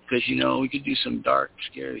because we could do some dark,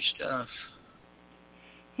 scary stuff?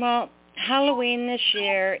 Well, Halloween this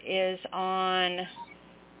year is on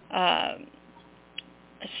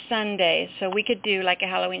Sunday, so we could do like a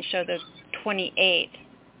Halloween show the 28th.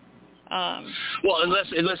 Well,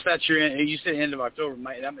 unless that's you said end of October.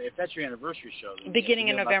 If that's your anniversary show, beginning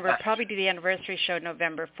of November, probably do the anniversary show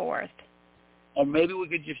November 4th. Or maybe we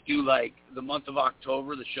could just do like the month of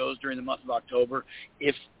October, the shows during the month of October.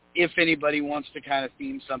 If anybody wants to kind of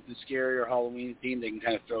theme something scary or Halloween theme, they can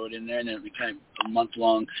kind of throw it in there, and then it'll be kind of a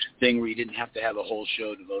month-long thing where you didn't have to have a whole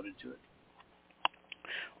show devoted to it.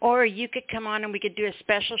 Or you could come on and we could do a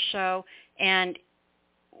special show, and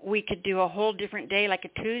we could do a whole different day, like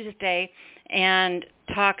a Tuesday, and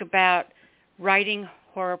talk about writing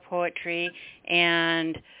horror poetry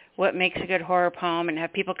and what makes a good horror poem, and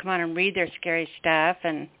have people come on and read their scary stuff.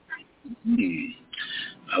 And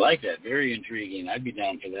I like that. Very intriguing. I'd be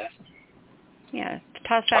down for that. Yeah,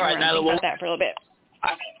 toss that around. Think about that for a little bit.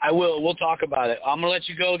 I will. We'll talk about it. I'm going to let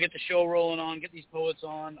you go, get the show rolling on, get these poets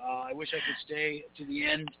on. I wish I could stay to the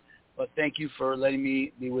end, but thank you for letting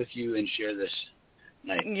me be with you and share this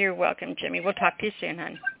night. You're welcome, Jimmy. We'll talk to you soon,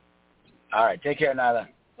 hon. All right. Take care, Nyla.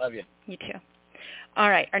 Love you. You too. All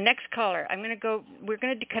right, our next caller. We're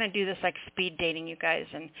going to kind of do this like speed dating, you guys,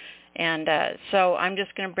 and so I'm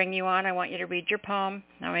just going to bring you on. I want you to read your poem.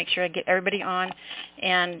 I'll make sure I get everybody on,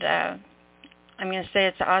 and I'm going to say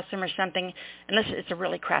it's awesome or something, unless it's a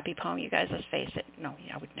really crappy poem, you guys. Let's face it. No,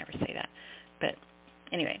 I would never say that. But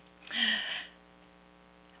anyway,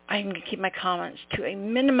 I'm going to keep my comments to a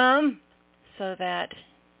minimum so that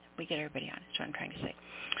we get everybody on. That's what I'm trying to say.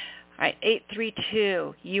 All right,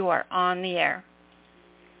 832, you are on the air.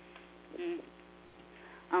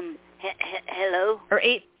 Hello? Or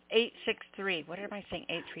 863. What am I saying?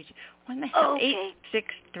 832. What the hell? Okay.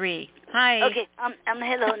 863. Hi. Okay.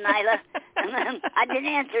 Hello, Nyla. I didn't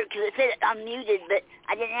answer because it said I'm muted, but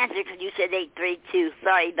I didn't answer because you said 832.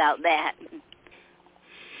 Sorry about that.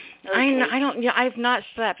 Okay. I don't. Yeah, I've not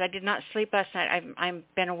slept. I did not sleep last night. I've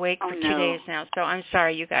been awake for 2 days now, so I'm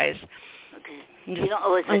sorry, you guys. Okay. You don't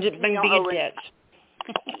owe us. I'm just being a ditz.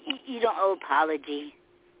 You don't owe apology.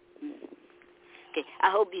 Okay,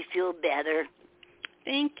 I hope you feel better.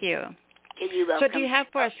 Thank you. Okay, you're welcome. So do you have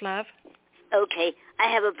for us, love? Okay,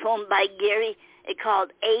 I have a poem by Gary. It's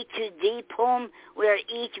called A to Z poem, where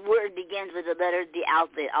each word begins with the letter D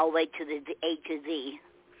alphabet, all the way to the A to Z.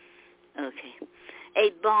 Okay.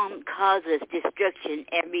 A bomb causes destruction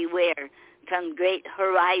everywhere, from great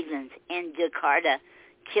horizons in Jakarta,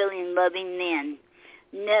 killing loving men.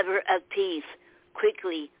 Never of peace,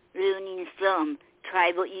 quickly ruining some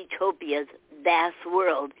tribal utopia's vast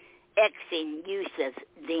world, Xing uses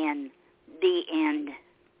then the end.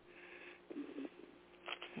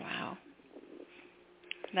 Wow.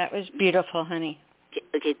 That was beautiful, honey.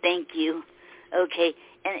 Okay, thank you. Okay,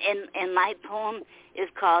 and my poem is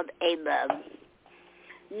called A Love.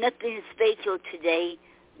 Nothing special today,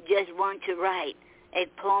 just want to write a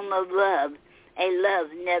poem of love. A love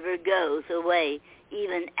never goes away,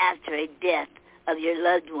 even after a death of your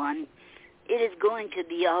loved one. It is going to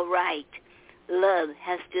be all right. Love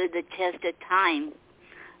has stood the test of time.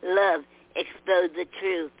 Love exposed the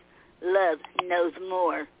truth. Love knows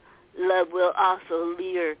more. Love will also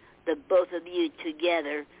lure the both of you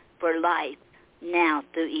together for life, now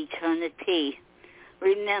through eternity.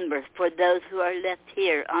 Remember, for those who are left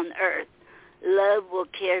here on earth, love will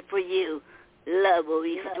care for you. Love will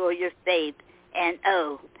restore your faith. And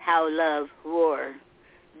oh, how love roar.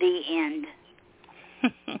 The end.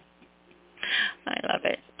 I love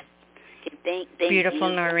it. Thank Beautiful,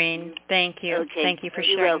 you. Noreen. Thank you. Okay. Thank you for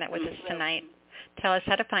sharing that with us tonight. Tell us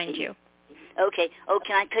how to find you. Okay. Oh,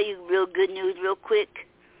 can I tell you real good news real quick?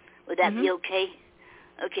 Would that be okay?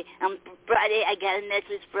 Okay. Friday I got a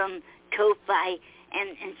message from Ko-Fi,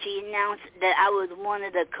 and she announced that I was one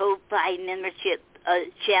of the Ko-Fi membership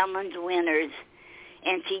challenge winners.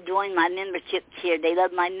 And she joined my membership tier. They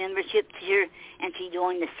love my membership tier, and she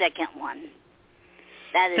joined the second one.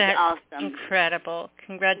 That's awesome. Incredible.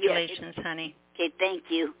 Congratulations, honey. Okay, thank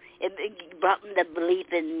you. It brought the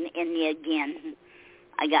belief in me again.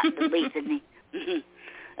 I got belief in me.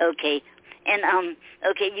 Okay. And,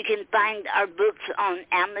 okay, you can find our books on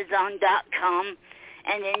Amazon.com,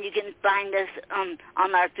 and then you can find us on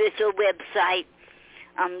our official website,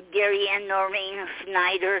 Gary and Noreen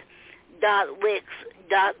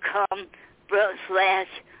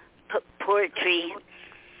Snyder.wix.com/poetry.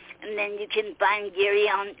 And then you can find Gary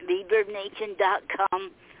on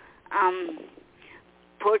ReverbNation.com,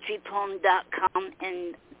 PoetryPoem.com,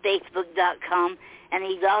 and Facebook.com. And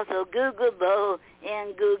he's also Googleable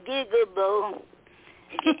and Googleable.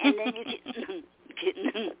 And then you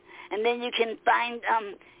can, and then you can find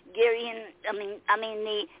Gary and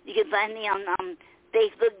you can find me on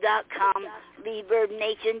Facebook.com,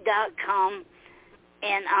 ReverbNation.com,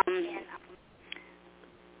 and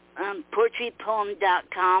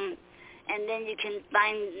PoetryPoem.com, and then you can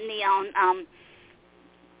find me on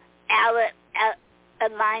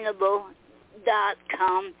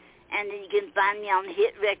Alignable.com, and then you can find me on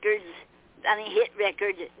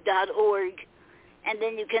hitrecords.org, and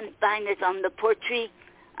then you can find us on the Poetry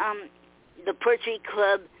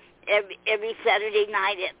Club every Saturday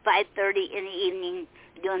night at 5:30 in the evening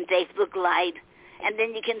doing Facebook Live. And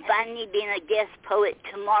then you can find me being a guest poet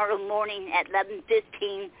tomorrow morning at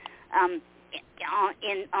 11:15 on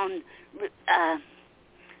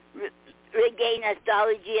Reggae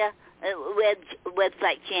Nostalgia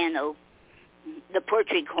website channel, the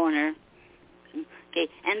Poetry Corner. Okay,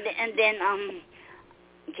 and then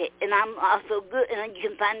okay, and I'm also good. And you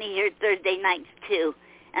can find me here Thursday nights too.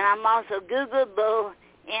 And I'm also Googleable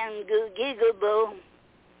and Googleable.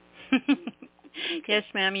 Yes,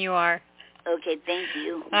 ma'am, you are. Okay, thank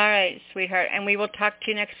you. All right, sweetheart. And we will talk to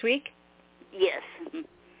you next week? Yes.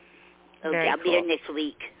 Okay, I'll be here next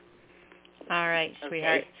week. All right,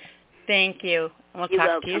 sweetheart. Thank you. We'll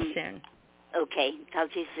talk to you soon. Okay,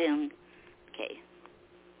 talk to you soon. Okay.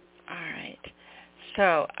 All right.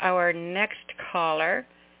 So our next caller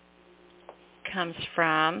comes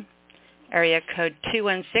from area code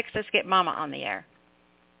 216. Let's get Mama on the air.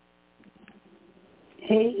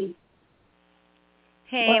 Hey.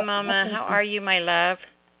 Hey, Mama. How are you, my love?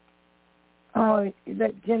 Oh,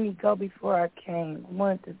 let Jimmy go before I came. I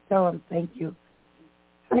wanted to tell him thank you.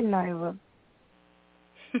 Hi, Nyla.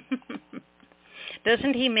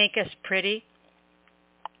 Doesn't he make us pretty?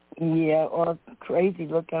 Yeah, or crazy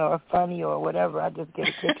looking or funny or whatever. I just get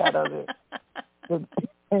a kick out of it.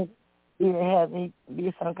 He has me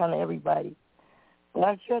be some kind of everybody. But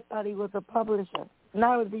I sure thought he was a publisher.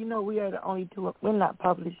 Now, you know, we are the only two. We're not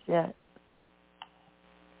published yet.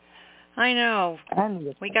 I know.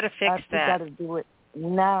 We got to fix that. We got to do it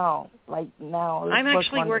now, like now. I'm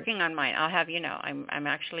actually working on mine. I'll have you know. I'm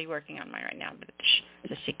actually working on mine right now, but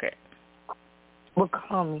it's a secret. Well,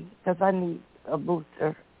 call me because I need a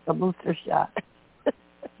booster shot.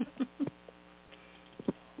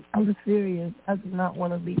 I'm serious. I do not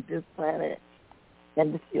want to leave this planet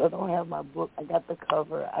and still don't have my book. I got the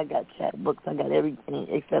cover. I got chapbooks. I got everything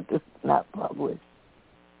except it's not published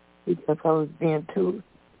because I was being too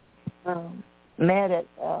mad at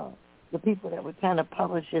the people that were trying to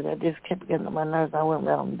publish it. I just kept getting on my nerves. I wouldn't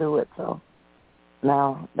let them do it. So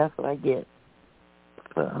now that's what I get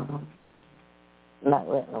for not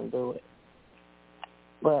letting them do it.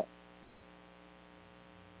 But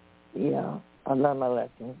yeah, I learned my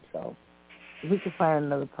lesson. So if we can find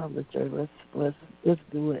another publisher, let's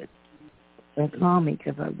do it. And call me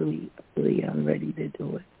because I really am ready to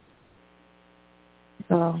do it.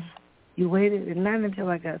 So you waited, not until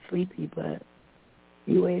I got sleepy, but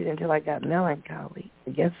you waited until I got melancholy.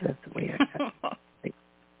 I guess that's the way I got.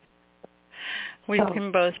 We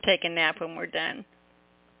can both take a nap when we're done.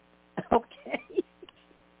 Okay.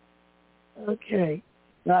 Okay.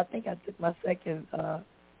 No, I think I took my second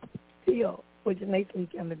pill, which makes me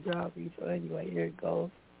kind of drowsy. So anyway, here it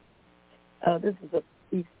goes. This is a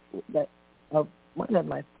piece that one of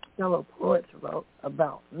my fellow poets wrote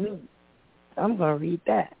about me. I'm going to read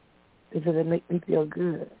that because it makes me feel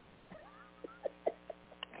good.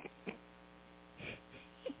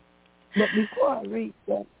 But before I read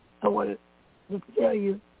that, I wanted to tell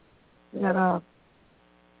you that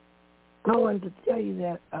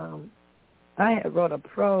I had wrote a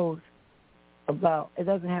prose about, it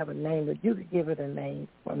doesn't have a name, but you could give it a name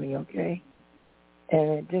for me, okay? And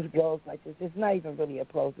it just goes like this. It's not even really a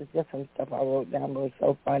prose. It's just some stuff I wrote down, but it's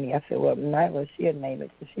so funny. I said, well, Nyla, she'll name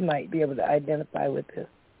it, so she might be able to identify with this.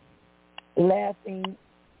 Laughing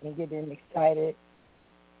and getting excited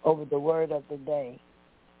over the word of the day.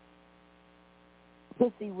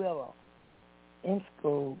 Pussy Willow. In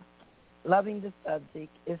school, loving the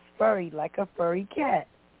subject, is furry like a furry cat.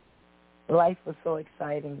 Life was so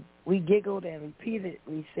exciting. We giggled and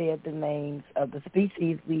repeatedly said the names of the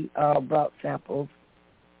species we brought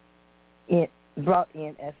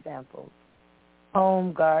in as samples.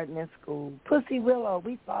 Home, garden, and school. Pussy Willow,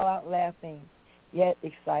 we fall out laughing, yet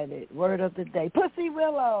excited. Word of the day, Pussy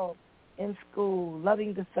Willow. In school,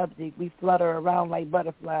 loving the subject, we flutter around like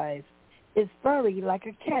butterflies. It's furry like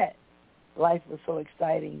a cat. Life was so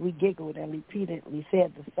exciting. We giggled and repeatedly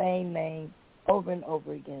said the same name over and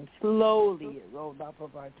over again. Slowly it rolled off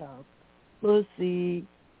of our tongues. Pussy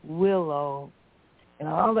Willow. And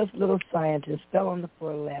all us little scientists fell on the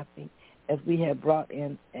floor laughing as we had brought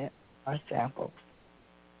in our samples.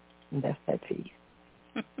 And that's that piece.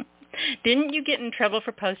 Didn't you get in trouble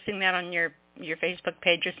for posting that on your Facebook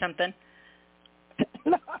page or something?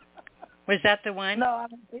 No. Was that the one? No, I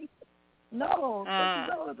don't think so. No,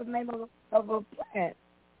 Pussy Willow is the name of a plant.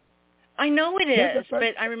 I know it is,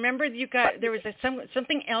 but I remember there was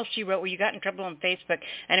something else you wrote where you got in trouble on Facebook,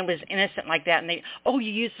 and it was innocent like that, and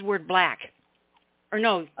you used the word black. Or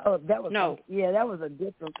no. Oh, that was no. That was a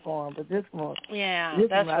different form, but this one. Yeah,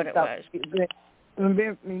 that's what it was.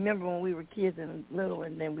 Remember when we were kids and little,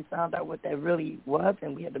 and then we found out what that really was,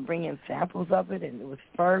 and we had to bring in samples of it, and it was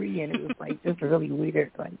furry, and it was like just really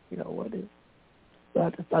weird, like, what is? So I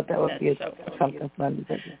just thought that would be something fun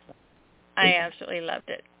to do. I absolutely loved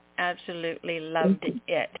it. Absolutely loved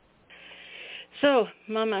it. So,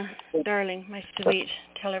 Mama, darling, my sweet,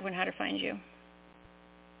 tell everyone how to find you.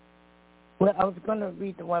 Well, I was going to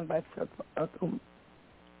read the one by okay.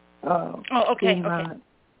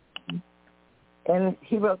 And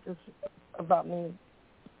he wrote this about me.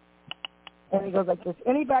 And he goes like this.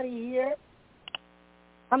 Anybody here?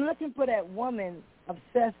 I'm looking for that woman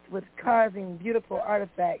obsessed with carving beautiful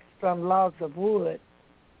artifacts from logs of wood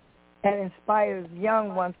and inspires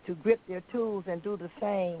young ones to grip their tools and do the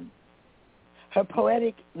same. Her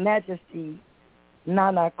poetic majesty,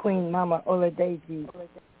 Nana Queen Mama Oladeji.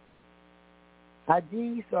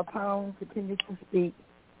 Adi Sorpound continues to speak.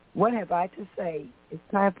 What have I to say? It's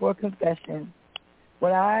time for a confession.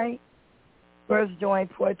 When I first joined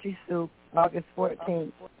Poetry Soup, August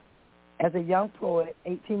 14th, as a young poet,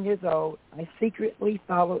 18 years old, I secretly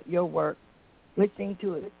followed your work, wishing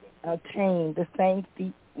to attain the same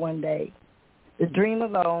feat one day. The dream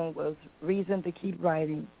alone was reason to keep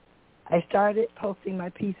writing. I started posting my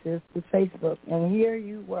pieces to Facebook, and here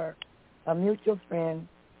you were, a mutual friend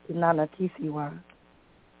to Nana Tisiwa.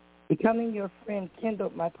 Becoming your friend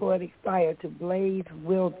kindled my poetic fire to blaze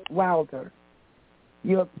wilder.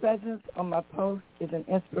 Your presence on my post is an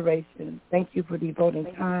inspiration. Thank you for devoting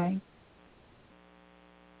time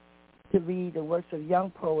to read the works of young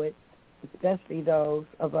poets, especially those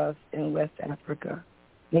of us in West Africa.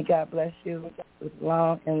 May God bless you with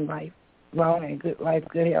long and good life,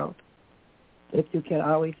 good health, that you can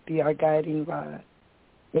always be our guiding rod.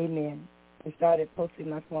 Amen. I started posting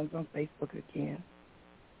my poems on Facebook again.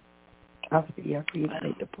 I'll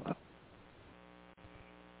appreciate the poem.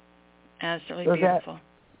 Absolutely beautiful.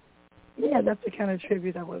 That's the kind of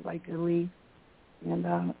tribute I would like to leave.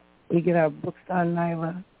 And we get our books done,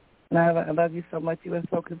 Nyla. Nyla, I love you so much. You are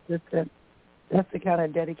so consistent. That's the kind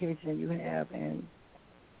of dedication you have. And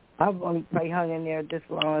I've only probably hung in there this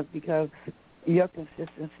long because your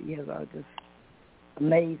consistency has just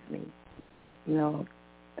amazed me. So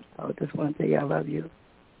I just want to tell you I love you.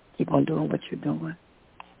 Keep on doing what you're doing.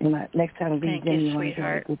 And next time we Thank you,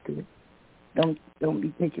 sweetheart. Don't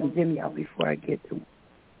be taking Jimmy out before I get to him.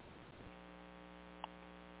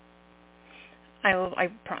 I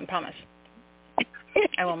promise.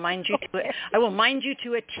 I will mind you to it. I will mind you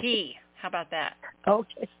to a T. How about that?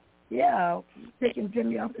 Okay. Yeah, taking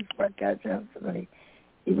Jimmy out before I got to him today.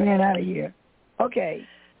 He ran out of here. Okay.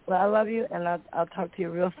 Well, I love you, and I'll talk to you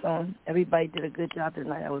real soon. Everybody did a good job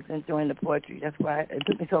tonight. I was enjoying the poetry. That's why it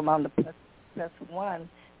took me so long to press one,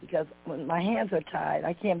 because when my hands are tied,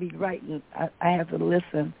 I can't be writing. I have to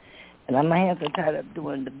listen, and my hands are tied up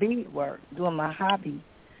doing the bead work, doing my hobby.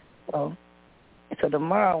 So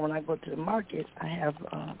tomorrow when I go to the market, I have,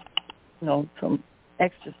 some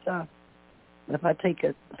extra stuff. But if I take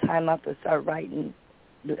a time out to start writing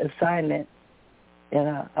the assignment,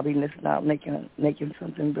 and I'll be listening out, making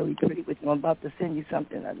something really pretty with you. I'm about to send you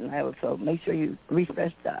something, Nyla, so make sure you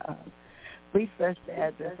refresh the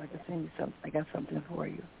address. I can send you something. I got something for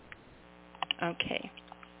you. Okay.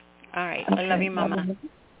 All right. Okay. I love you, Mama.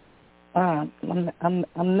 I'm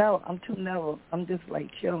too mellow. I'm just like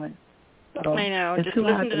chilling. So I know. Just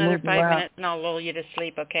listen to another 5 minutes and I'll lull you to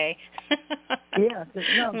sleep, okay? Yeah.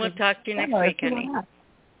 We'll talk to you next week, honey.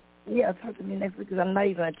 Yeah, talk to me next week because I'm not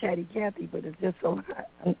even a chatty Cathy, but it's just so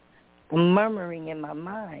hot. I'm murmuring in my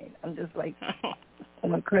mind. I'm just like,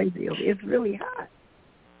 I'm crazy. It's really hot.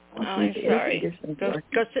 I'm sorry.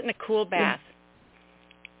 Go sit in a cool bath.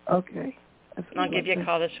 Yeah. Okay. I'll give you a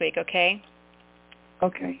call this week, okay?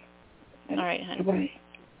 Okay. All right, honey. Bye.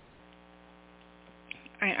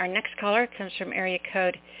 All right, our next caller comes from area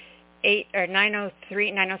code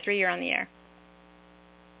 903. 903, you're on the air.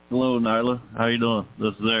 Hello, Nyla. How you doing?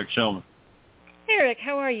 This is Eric Shellman. Eric,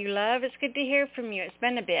 how are you, love? It's good to hear from you. It's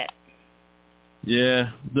been a bit.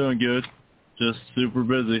 Yeah, doing good. Just super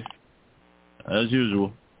busy, as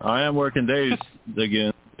usual. I am working days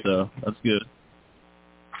again, so that's good.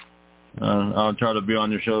 I'll try to be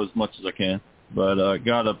on your show as much as I can. But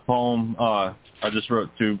got a poem. I just wrote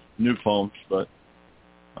 2 new poems, but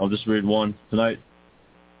I'll just read one tonight.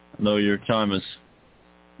 I know your time is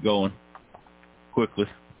going quickly.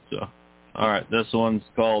 So, all right, this one's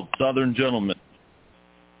called Southern Gentleman.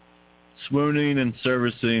 Swooning and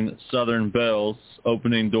servicing Southern belles,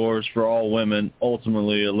 opening doors for all women,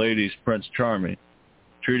 ultimately a lady's Prince Charming,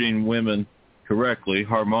 treating women correctly,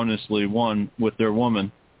 harmoniously one with their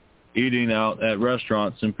woman, eating out at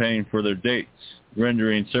restaurants and paying for their dates,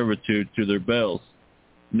 rendering servitude to their belles,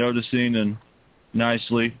 noticing and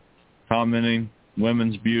nicely commenting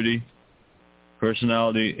women's beauty,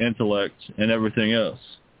 personality, intellect, and everything else,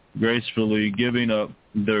 gracefully giving up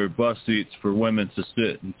their bus seats for women to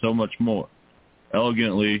sit, and so much more,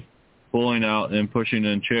 elegantly pulling out and pushing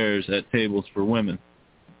in chairs at tables for women,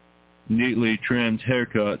 neatly trimmed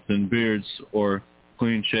haircuts and beards or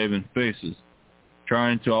clean-shaven faces,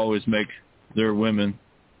 trying to always make their women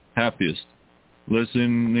happiest,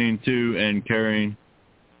 listening to and caring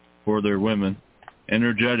for their women,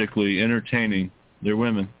 energetically entertaining their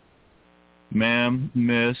women, ma'am,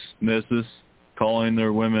 miss, missus, calling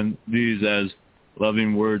their women these as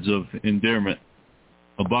loving words of endearment,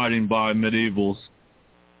 abiding by medieval's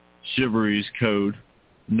chivalry's code,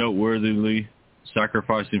 noteworthily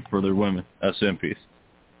sacrificing for their women. That's in peace.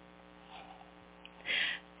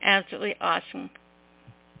 Absolutely awesome.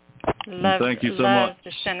 Thank you so much. Love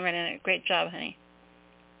the sentiment in it. Great job, honey.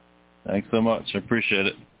 Thanks so much. I appreciate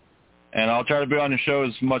it. And I'll try to be on your show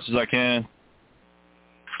as much as I can.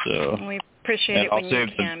 So we appreciate it when you can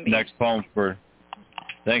be. I'll save the next poem for...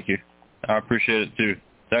 Thank you. I appreciate it, too.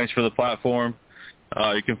 Thanks for the platform.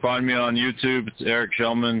 You can find me on YouTube. It's Eric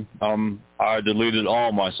Shellman. I deleted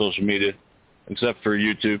all my social media except for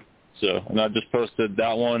YouTube. And I just posted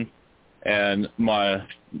that one. And my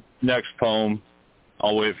next poem,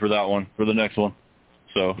 I'll wait for that one, for the next one.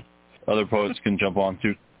 So other poets can jump on,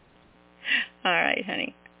 too. All right,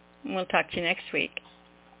 honey. We'll talk to you next week.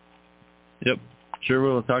 Yep. Sure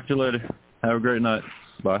will. Talk to you later. Have a great night.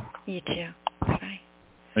 Bye. You too. Bye.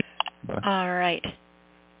 Bye. All right.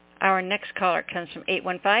 Our next caller comes from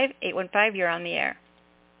 815. 815, you're on the air.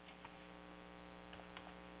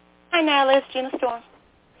 Hi, Nyla. It's Gina Storm.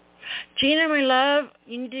 Gina, my love,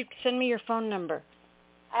 you need to send me your phone number.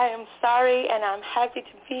 I am sorry, and I'm happy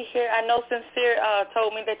to be here. I know Sincere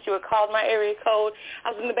told me that you had called my area code.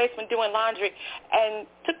 I was in the basement doing laundry and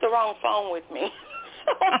took the wrong phone with me.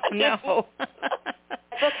 No.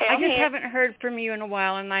 It's okay. I just haven't heard from you in a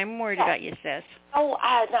while, and I'm worried about you, sis. Oh,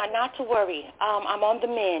 not to worry. I'm on the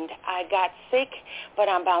mend. I got sick, but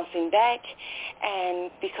I'm bouncing back, and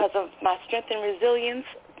because of my strength and resilience,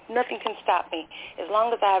 nothing can stop me. As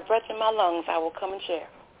long as I have breath in my lungs, I will come and share.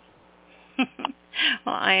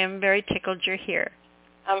 Well, I am very tickled you're here.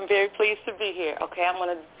 I'm very pleased to be here. Okay, I'm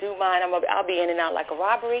going to do mine. I'll be in and out like a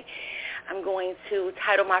robbery. I'm going to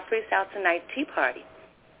title my freestyle tonight, Tea Party.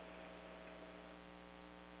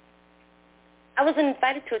 I was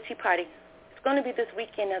invited to a tea party. It's going to be this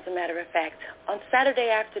weekend, as a matter of fact. On Saturday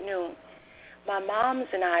afternoon, my moms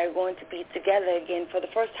and I are going to be together again for the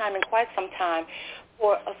first time in quite some time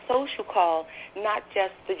for a social call, not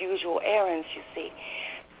just the usual errands, you see.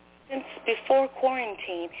 Since before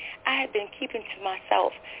quarantine, I had been keeping to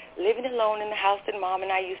myself, living alone in the house that Mom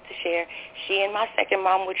and I used to share. She and my second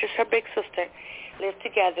mom, which is her big sister, lived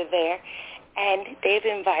together there. And they've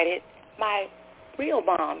invited my real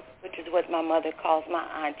mom, which is what my mother calls my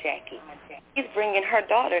Aunt Jackie. She's bringing her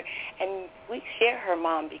daughter, and we share her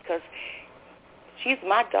mom because She's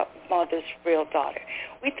my mother's real daughter.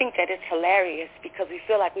 We think that it's hilarious because we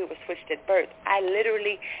feel like we were switched at birth. I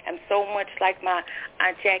literally am so much like my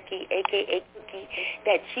Aunt Jackie, a.k.a. Cookie,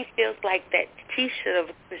 that she feels like that she should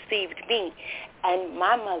have received me, and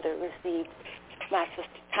my mother received my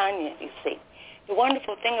sister Tanya, you see. The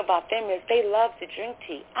wonderful thing about them is they love to drink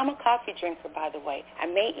tea. I'm a coffee drinker, by the way. I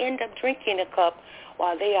may end up drinking a cup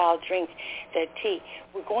while they all drink their tea.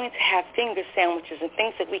 We're going to have finger sandwiches and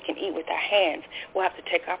things that we can eat with our hands. We'll have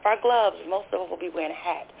to take off our gloves. Most of us will be wearing a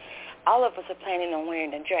hat. All of us are planning on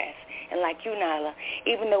wearing a dress. And like you, Nyla,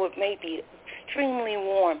 even though it may be extremely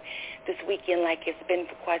warm this weekend like it's been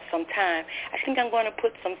for quite some time, I think I'm going to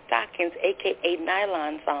put some stockings, a.k.a.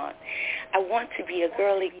 nylons, on. I want to be a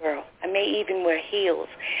girly girl. I may even wear heels.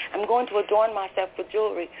 I'm going to adorn myself with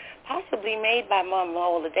jewelry, possibly made by Mama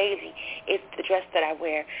Ola Daisy if the dress that I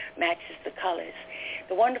wear matches the colors.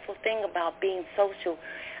 The wonderful thing about being social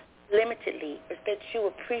limitedly is that you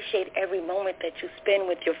appreciate every moment that you spend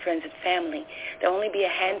with your friends and family. There'll only be a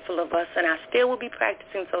handful of us, and I still will be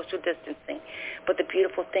practicing social distancing. But the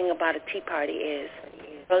beautiful thing about a tea party is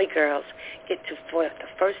girly girls get to, for the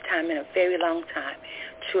first time in a very long time,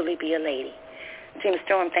 truly be a lady. Gina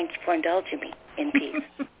Storm, thank you for indulging me in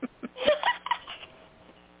peace.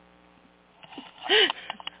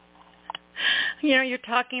 You know, you're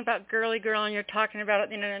talking about girly girl, and you're talking about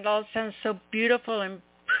it, and it all sounds so beautiful and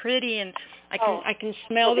pretty, and I can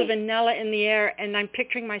smell the vanilla in the air, and I'm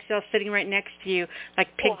picturing myself sitting right next to you like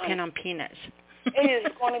Pigpen on peanuts. It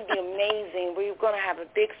is going to be amazing. We're going to have a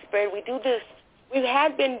big spread. We do this. We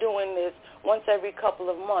had been doing this once every couple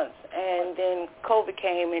of months, and then COVID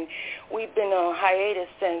came, and we've been on hiatus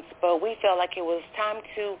since, but we felt like it was time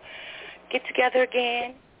to get together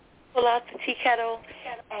again, pull out the tea kettle,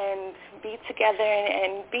 and be together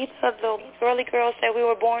and be the girly girls that we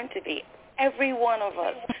were born to be. Every one of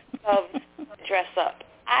us loves to dress up.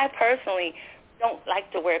 I personally don't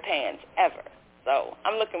like to wear pants ever, so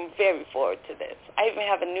I'm looking very forward to this. I even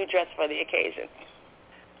have a new dress for the occasion.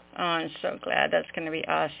 Oh, I'm so glad. That's going to be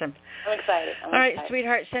awesome. I'm excited. All right,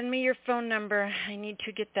 sweetheart, send me your phone number. I need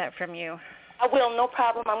to get that from you. I will, no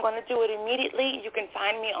problem. I'm going to do it immediately. You can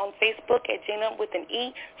find me on Facebook at Gina with an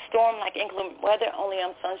E, Storm like inclement weather, only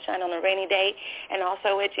I'm sunshine on a rainy day, and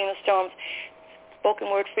also at Gina Storm's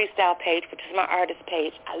spoken word freestyle page, which is my artist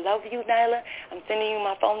page. I love you, Nyla. I'm sending you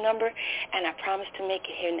my phone number, and I promise to make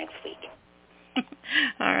it here next week.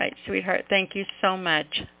 All right, sweetheart. Thank you so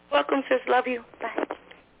much. Welcome, sis. Love you. Bye.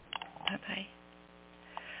 Bye-bye.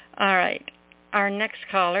 All right. Our next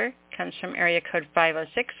caller comes from area code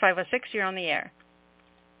 506. 506, you're on the air.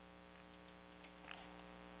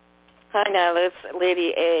 Hi, Nyla. It's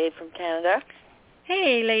Lady A from Canada.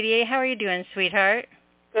 Hey, Lady A. How are you doing, sweetheart?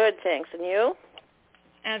 Good, thanks. And you?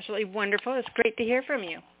 Absolutely wonderful. It's great to hear from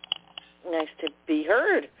you. Nice to be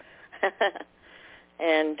heard.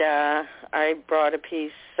 And I brought a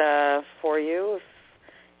piece for you.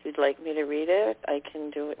 If you'd like me to read it, I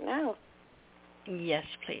can do it now. Yes,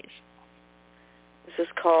 please. This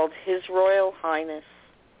is called His Royal Highness.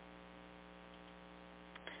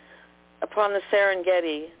 Upon the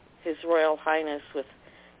Serengeti, His Royal Highness with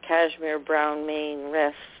cashmere brown mane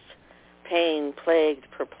rests, pain-plagued,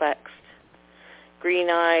 perplexed. Green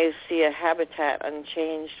eyes see a habitat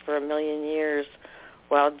unchanged for 1,000,000 years,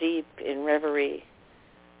 while deep in reverie,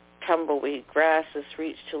 tumbleweed grasses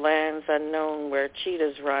reach to lands unknown where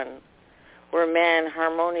cheetahs run, where man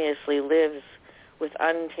harmoniously lives with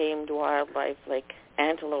untamed wildlife like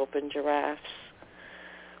antelope and giraffes.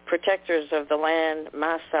 Protectors of the land,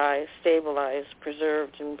 Maasai, stabilized,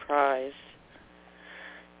 preserved, and prized.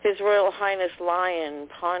 His Royal Highness Lion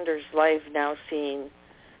ponders life now seen.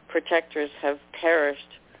 Protectors have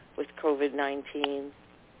perished with COVID-19.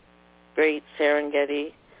 Great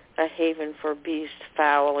Serengeti, a haven for beast,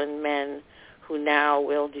 fowl, and men who now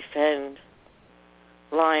will defend.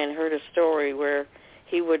 Lion heard a story where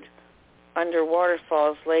he would, under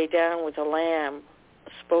waterfalls, lay down with a lamb,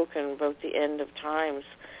 spoken about the end of times.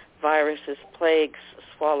 Viruses, plagues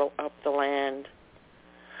swallow up the land.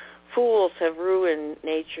 Fools have ruined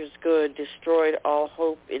nature's good, destroyed all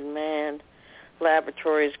hope in man.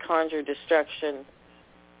 Laboratories conjure destruction.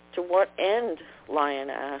 To what end, Lion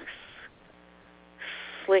asks.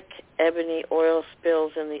 Slick ebony oil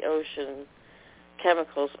spills in the ocean.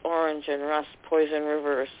 Chemicals, orange and rust, poison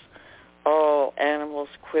rivers. All animals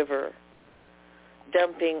quiver.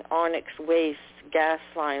 Dumping onyx waste, gas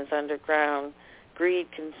lines underground. Greed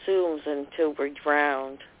consumes until we're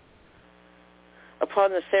drowned.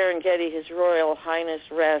 Upon the Serengeti, His Royal Highness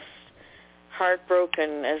rests,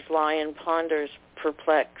 heartbroken as Lion ponders,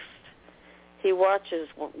 perplexed. He watches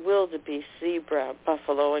wildebeest, zebra,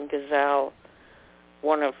 buffalo, and gazelle,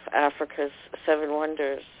 one of Africa's 7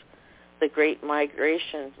 wonders, the Great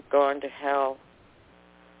Migration gone to hell.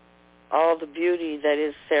 All the beauty that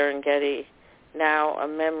is Serengeti, now a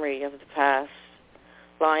memory of the past.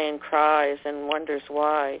 Lion cries and wonders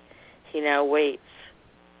why he now waits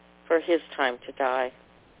for his time to die.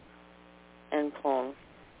 End poem.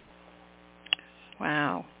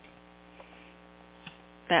 Wow.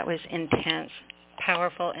 That was intense.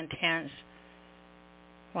 Powerful, intense.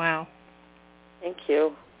 Wow. Thank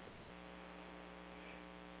you.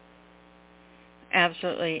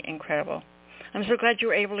 Absolutely incredible. I'm so glad you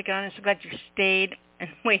were able to go on. I'm so glad you stayed and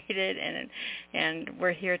waited, and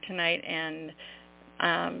we're here tonight. And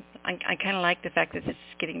I kind of like the fact that this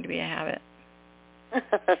is getting to be a habit.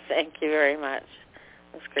 Thank you very much.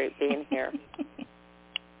 It was great being here.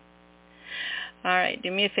 All right.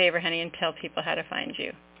 Do me a favor, honey, and tell people how to find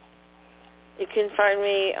you. You can find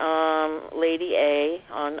me, Lady A,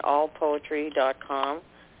 on allpoetry.com,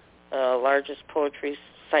 the largest poetry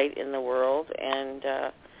site in the world, and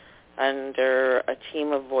under A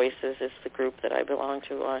Team of Voices is the group that I belong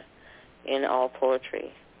to in All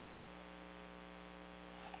Poetry.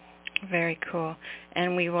 Very cool.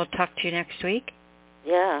 And we will talk to you next week?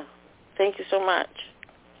 Yeah. Thank you so much.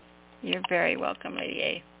 You're very welcome, Lady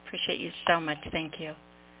A. Appreciate you so much. Thank you.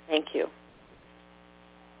 Thank you.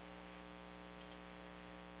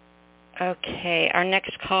 Okay. Our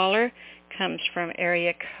next caller comes from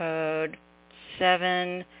area code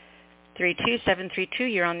 732.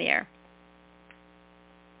 You're on the air.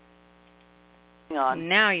 Hang on.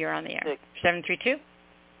 Now you're on the air. 732?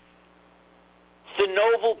 The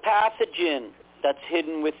novel pathogen that's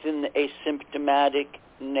hidden within the asymptomatic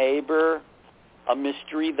neighbor, a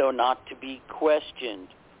mystery though not to be questioned,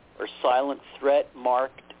 or silent threat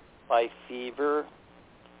marked by fever,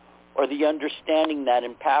 or the understanding that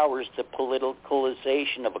empowers the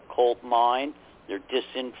politicalization of a cult mind, their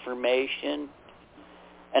disinformation,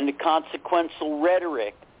 and the consequential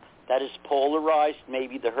rhetoric that has polarized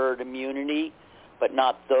maybe the herd immunity, but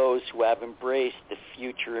not those who have embraced the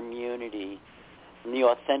future immunity, and the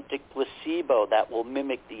authentic placebo that will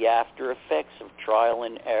mimic the after effects of trial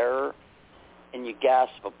and error, and you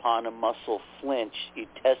gasp upon a muscle flinch, you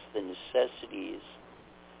test the necessities.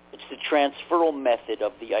 It's the transferal method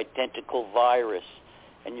of the identical virus,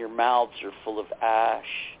 and your mouths are full of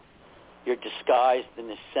ash. You're disguised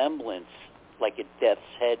in a semblance like a death's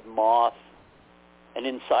head moth, and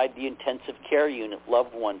inside the intensive care unit,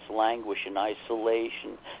 loved ones languish in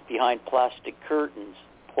isolation behind plastic curtains,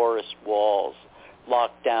 porous walls,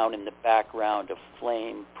 locked down in the background of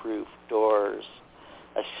flame-proof doors.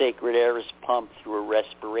 A sacred air is pumped through a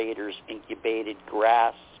respirator's incubated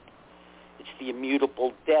grasp. It's the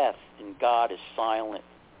immutable death, and God is silent,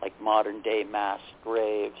 like modern-day mass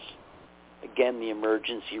graves. Again, the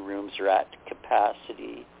emergency rooms are at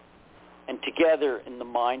capacity. And together in the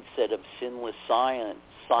mindset of sinless science,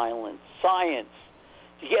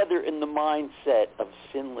 together in the mindset of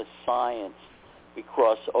sinless science, we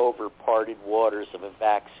cross over parted waters of a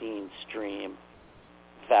vaccine stream.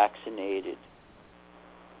 Vaccinated.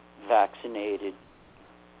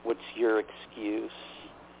 What's your excuse?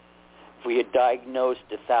 If we had diagnosed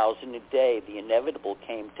 1,000 a day, the inevitable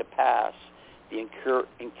came to pass, the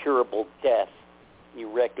incurable death. You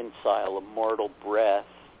reconcile a mortal breath,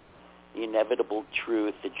 the inevitable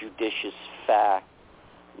truth, the judicious fact,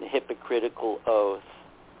 the hypocritical oath.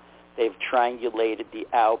 They've triangulated the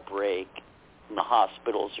outbreak, and the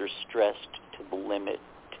hospitals are stressed to the limit.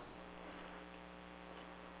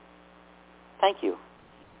 Thank you.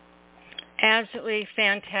 Absolutely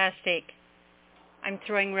fantastic. I'm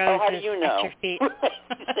throwing roses how do you know? at your feet.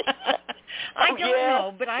 I don't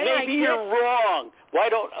know, but I like it. Maybe you're wrong. Why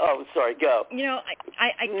don't? Oh, sorry. Go. You know,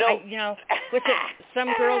 I what's it?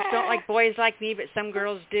 Some girls don't like boys like me, but some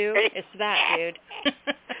girls do. It's that, dude.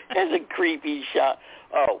 That's a creepy shot.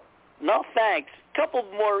 Oh, no, thanks. Couple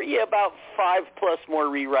more, about 5+ more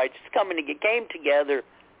rewrites. It's coming to get came together.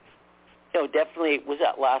 No, definitely it was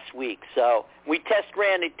that last week. So we test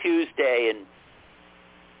ran it Tuesday and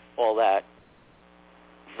all that.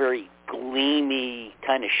 Very gleamy,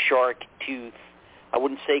 kind of shark tooth. I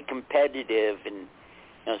wouldn't say competitive and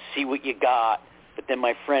see what you got. But then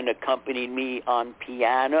my friend accompanied me on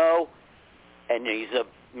piano, and he's a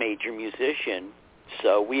major musician,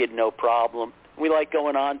 so we had no problem. We like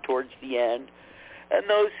going on towards the end. And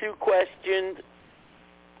those who questioned,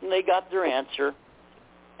 they got their answer.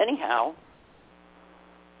 Anyhow,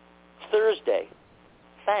 it's Thursday.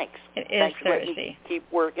 Thanks. It is Thanks for letting me keep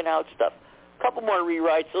working out stuff. A couple more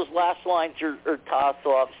rewrites. Those last lines are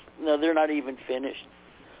toss-offs. No, they're not even finished.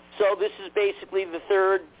 So this is basically the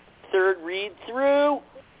third read-through.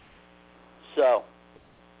 So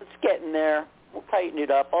It's getting there. We'll tighten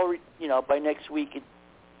it up. By next week it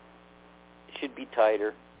should be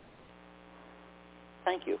tighter.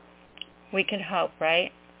 Thank you. We can hope,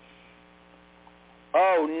 right?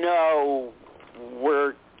 Oh, no.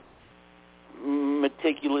 We're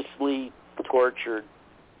meticulously tortured.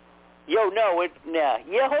 Yeah,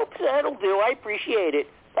 hope so. That'll do. I appreciate it.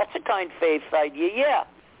 That's a kind faith idea. Yeah,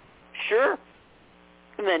 sure.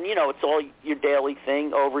 And then, it's all your daily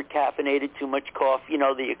thing, over-caffeinated, too much coffee,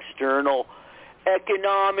 the external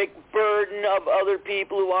economic burden of other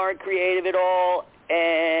people who aren't creative at all.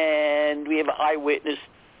 And we have an eyewitness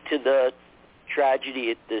to the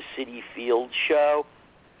tragedy at the City Field show.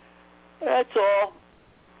 That's all.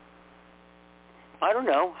 I don't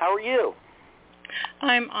know. How are you?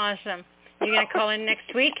 I'm awesome. You going to call in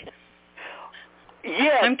next week?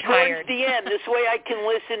 Yeah, I'm tired. Towards the end. This way I can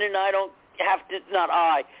listen and I don't have to,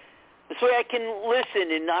 this way I can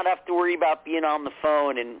listen and not have to worry about being on the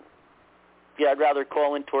phone. And, I'd rather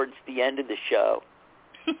call in towards the end of the show.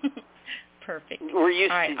 Perfect. We're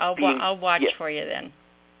used All right, to I'll watch for you then.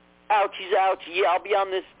 Ouchies, ouchie. Yeah, I'll be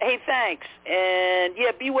on this. Hey, thanks. And,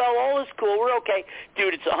 be well. All is cool. We're okay.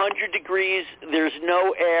 Dude, it's 100 degrees. There's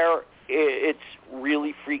no air. It's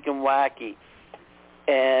really freaking wacky.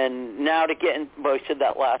 And now to get in, I said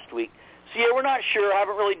that last week. So, we're not sure. I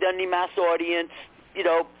haven't really done any mass audience.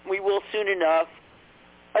 We will soon enough.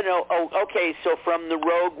 I know. Oh, okay. So from the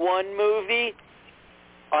Rogue One movie,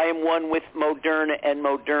 I am one with Moderna, and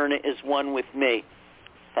Moderna is one with me.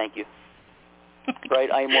 Thank you. Right?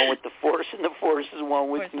 I am one with the Force, and the Force is one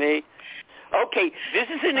with me. Okay, this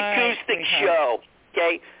is an acoustic show.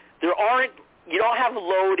 Okay? You don't have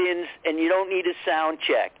load-ins, and you don't need a sound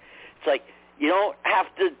check. It's like, you don't have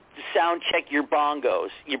to sound check your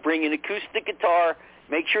bongos. You bring an acoustic guitar,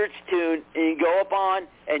 make sure it's tuned, and you go up on,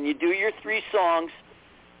 and you do your 3 songs,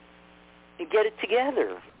 and get it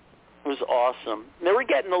together. It was awesome. Now we're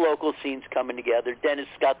getting the local scenes coming together. Dennis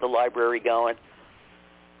got the library going.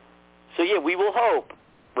 So, we will hope,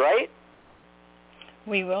 right?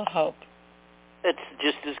 We will hope. It's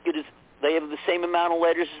just as good as, they have the same amount of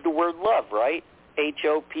letters as the word love, right?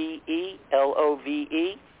 HOPELOVE,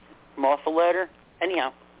 Martha letter.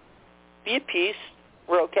 Anyhow, be at peace.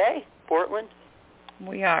 We're okay, Portland?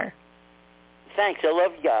 We are. Thanks. I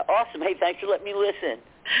love you guys. Awesome. Hey, thanks for letting me listen.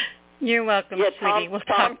 You're welcome, sweetie. We'll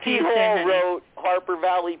talk to you soon. Tom T. Hall wrote Harper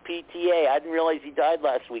Valley PTA. I didn't realize he died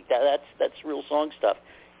last week. That's real song stuff.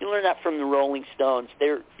 You learn that from the Rolling Stones.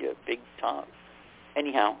 They're big Tom.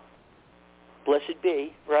 Anyhow, blessed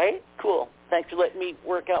be, right? Cool. Thanks for letting me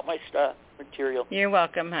work out my material. You're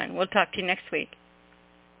welcome, hon. We'll talk to you next week.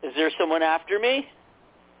 Is there someone after me?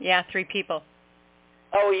 Yeah, 3 people.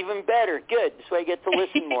 Oh, even better. Good. This way I get to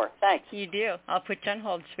listen more. Thanks. You do. I'll put you on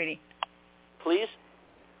hold, sweetie. Please?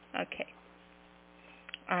 Okay.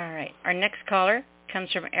 All right. Our next caller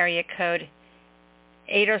comes from area code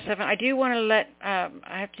 807. I do want to let, I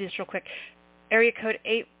have to do this real quick. Area code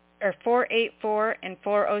 484 and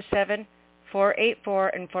 407. 484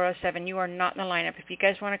 and 407. You are not in the lineup. If you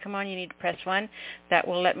guys want to come on, you need to press 1. That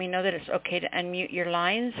will let me know that it's okay to unmute your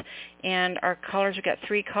lines. And our callers, we've got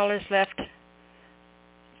 3 callers left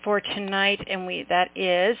for tonight, and that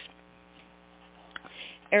is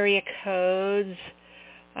area codes,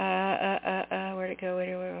 where'd it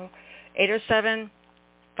go? 807,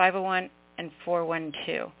 501, and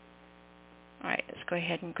 412. All right, let's go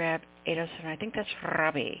ahead and grab 807. I think that's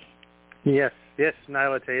Robbie. Yes,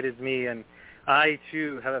 Nyla, it is me, and I,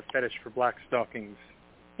 too, have a fetish for black stockings.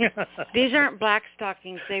 These aren't black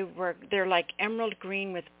stockings. They're like emerald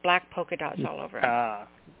green with black polka dots all over them.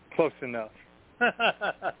 Close enough. That's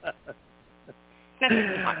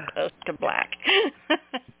not close to black.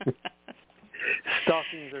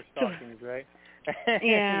 Stockings are stockings, right?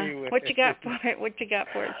 Yeah. Anyway. What you got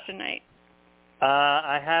for us tonight?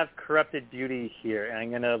 I have Corrupted Beauty here, and I'm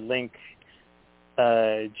going to link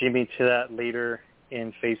Jimmy to that later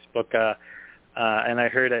in Facebook. And I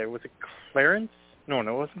heard was it Clarence? No,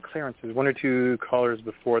 it wasn't Clarence. It was 1 or 2 callers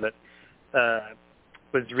before that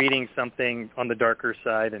was reading something on the darker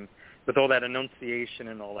side, and with all that enunciation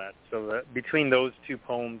and all that. So between those 2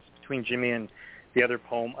 poems, between Jimmy and the other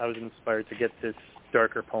poem, I was inspired to get this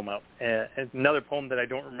darker poem out. Another poem that I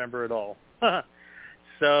don't remember at all.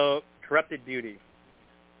 So, Corrupted Beauty.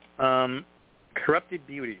 Corrupted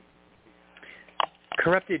Beauty.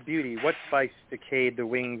 Corrupted beauty, what vice decayed the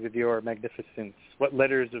wings of your magnificence? What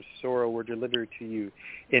letters of sorrow were delivered to you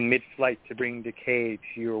in mid-flight to bring decay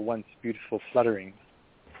to your once beautiful fluttering?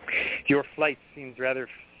 Your flight seems rather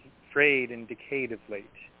frayed and decayed of late,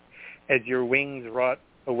 as your wings rot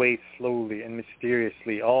away slowly and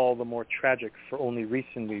mysteriously, all the more tragic for only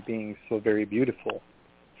recently being so very beautiful.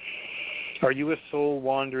 Are you a soul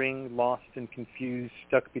wandering, lost and confused,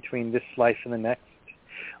 stuck between this life and the next?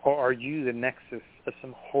 Or are you the nexus of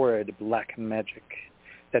some horrid black magic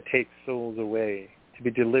that takes souls away to be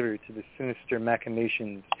delivered to the sinister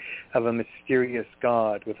machinations of a mysterious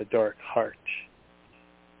god with a dark heart?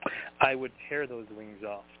 I would tear those wings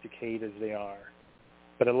off, decayed as they are.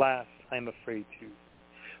 But alas, I am afraid to,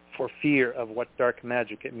 for fear of what dark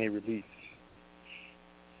magic it may release.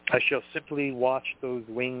 I shall simply watch those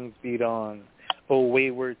wings beat on, O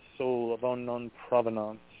wayward soul of unknown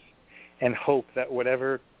provenance, and hope that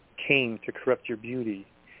whatever came to corrupt your beauty,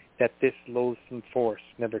 that this loathsome force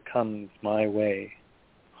never comes my way.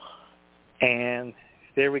 And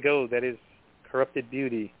there we go. That is Corrupted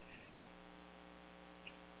Beauty.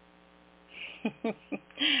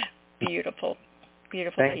 Beautiful.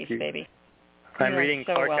 Beautiful Thank piece, you. baby. I'm You are reading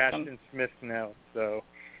so Clark welcome. Ashton Smith now, so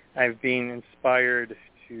I've been inspired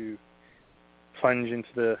to plunge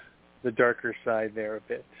into the darker side there a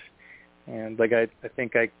bit. And like I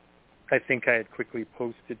think I had quickly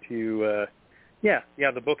posted to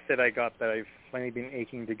the book that I got that I've finally been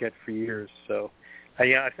aching to get for years. So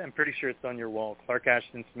I'm pretty sure it's on your wall. Clark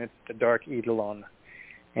Ashton Smith's The Dark Eidolon.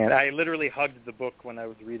 And I literally hugged the book when I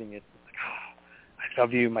was reading it. It's like, I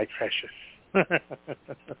love you, my precious.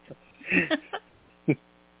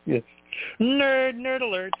 Yes. Nerd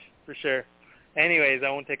alert for sure. Anyways, I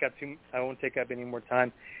won't take up any more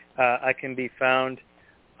time. I can be found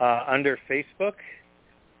under Facebook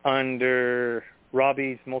under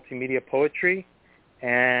Robbie's Multimedia Poetry,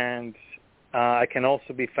 and I can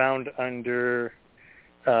also be found under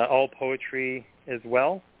All Poetry as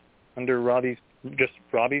well, under Robbie's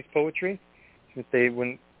Poetry, since they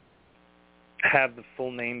wouldn't have the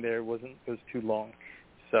full name there. It was too long.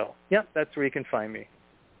 So, yeah, that's where you can find me.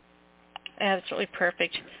 Absolutely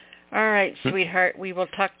perfect. All right, sweetheart. We will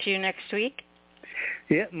talk to you next week.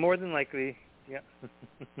 Yeah, more than likely. Yeah.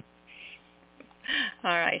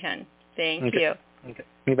 All right, hon. Thank okay. you. Okay.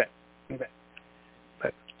 You bet.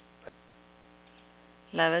 Bye.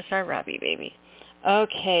 Love us our Robbie, baby.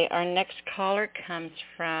 Okay, our next caller comes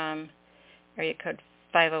from area code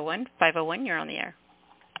 501. 501, you're on the air.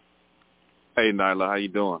 Hey, Nyla, how you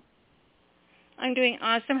doing? I'm doing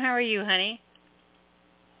awesome. How are you, honey?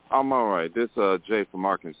 I'm all right. This is Jay from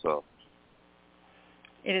Arkansas.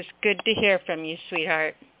 It is good to hear from you,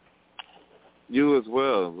 sweetheart. You as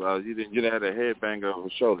well. You had a headbanger of a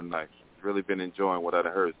show tonight. Really been enjoying what I've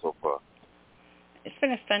heard so far. It's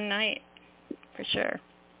been a fun night, for sure.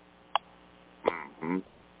 Mm-hmm.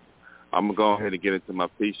 I'm going to go ahead and get into my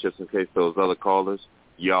piece just in case those other callers,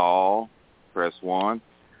 y'all, press 1.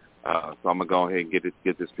 So I'm going to go ahead and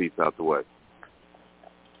get this piece out the way.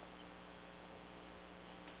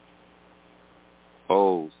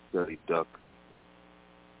 Oh, steady duck.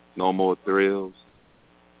 No more thrills.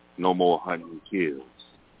 No more hunting kills.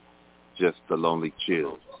 Just the lonely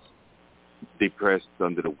chills. Depressed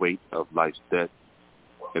under the weight of life's debt.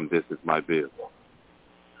 And this is my bill.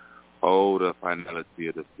 Oh, the finality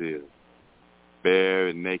of the field. Bare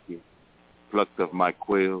and naked. Plucked of my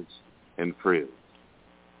quills and frills.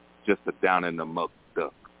 Just a down in the muck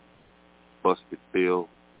duck. Busted bill.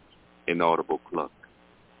 Inaudible cluck.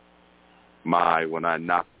 My, when I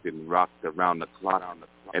knocked and rocked around the clock,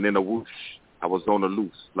 and in a whoosh, I was on the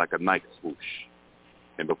loose like a night swoosh.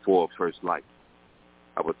 And before first light,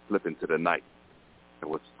 I would slip into the night and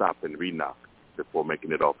would stop and re-knock before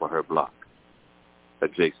making it off of her block,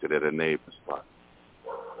 adjacent at a neighbor's spot.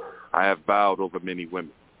 I have bowed over many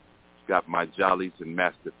women, got my jollies and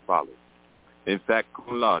mastiff follies. In fact,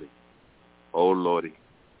 cum laude, oh lordy,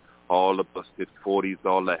 all the busted 40s,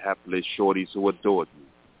 all the hapless shorties who adored me,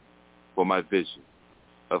 for my vision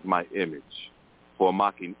of my image, for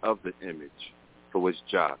mocking of the image for which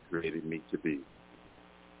Jah created me to be.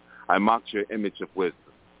 I mocked your image of wisdom.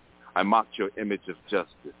 I mocked your image of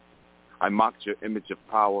justice. I mocked your image of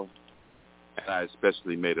power, and I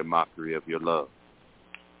especially made a mockery of your love.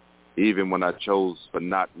 Even when I chose for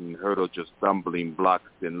not and hurdled your stumbling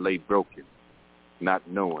blocks and lay broken, not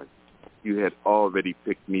knowing you had already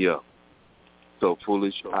picked me up. So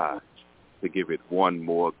foolish I to give it one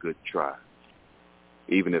more good try,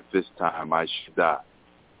 even if this time I should die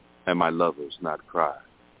and my lovers not cry.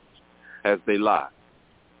 As they lie,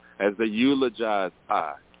 as they eulogize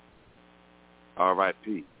I,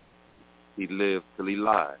 R.I.P., he lived till he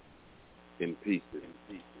lied in pieces.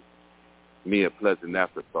 Me a pleasant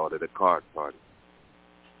afterthought at a card party.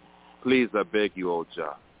 Please, I beg you, old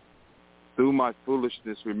Jah, through my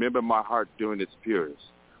foolishness, remember my heart during its purest.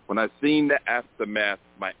 When I seen the aftermath,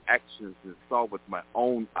 my actions and saw with my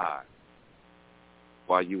own eyes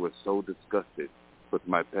why you were so disgusted with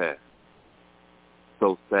my past.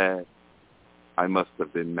 So sad, I must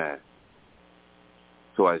have been mad.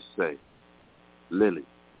 So I say, Lily,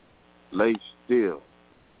 lay still,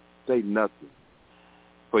 say nothing,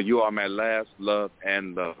 for you are my last love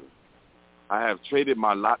and lover. I have traded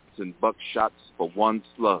my lots and buckshots for one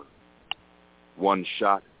slug, one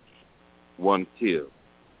shot, one kill,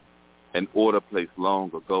 an order placed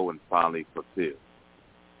long ago and finally fulfilled.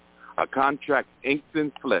 A contract inked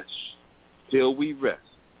in flesh, till we rest,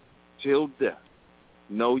 till death,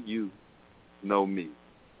 no you, no me.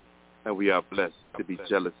 And we are blessed to be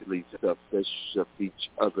jealously selfish of each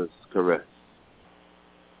other's caress.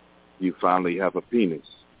 You finally have a penis,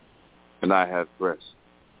 and I have breasts.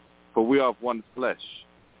 For we are of one flesh.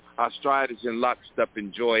 Our stride is in lockstep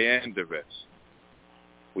in joy and duress.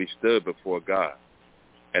 We stood before God,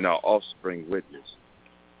 and our offspring witnessed.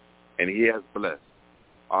 And he has blessed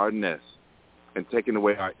our nest and taken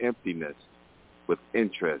away our emptiness with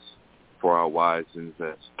interest for our wives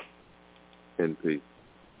invest. In peace.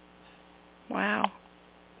 Wow.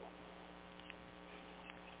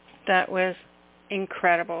 That was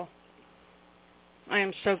incredible. I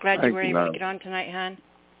am so glad you were able to get on tonight, hon.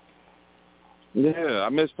 Yeah, I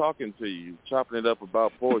miss talking to you, chopping it up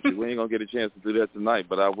about poetry. We ain't going to get a chance to do that tonight,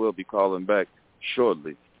 but I will be calling back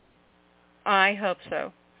shortly. I hope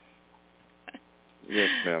so. Yes,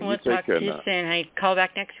 ma'am. We'll talk to you soon. Hey, call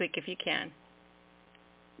back next week if you can.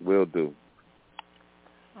 Will do.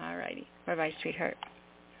 All righty. Bye-bye, sweetheart.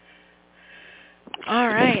 All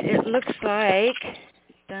right. It looks like...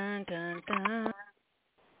 Dun, dun, dun.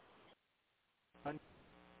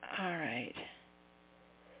 All right.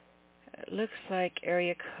 It looks like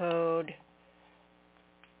area code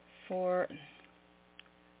 4... Is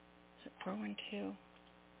it 412?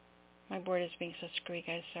 My board is being so screwy,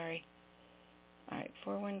 guys. Sorry. All right.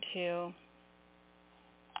 412.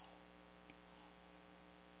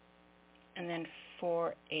 And then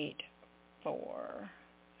 484.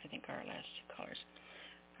 I think our last two callers.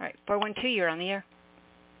 All right. 412, you're on the air.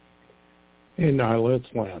 Hey, Nyla, it's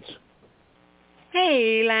Lance.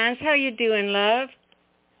 Hey, Lance. How you doing, love?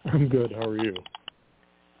 I'm good. How are you?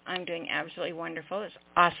 I'm doing absolutely wonderful. It's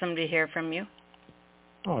awesome to hear from you.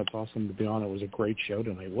 Oh, it's awesome to be on. It was a great show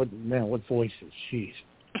tonight. What voices? Jeez.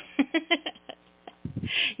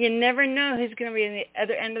 You never know who's going to be on the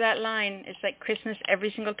other end of that line. It's like Christmas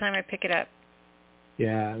every single time I pick it up.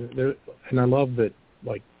 Yeah, and I love that,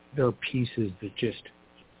 like, there are pieces that just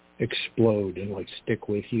explode and, like, stick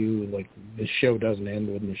with you. Like, the show doesn't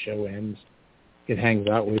end when the show ends. It hangs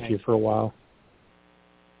out with you for a while.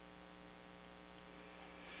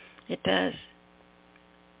 It does.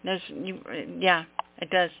 Yeah, it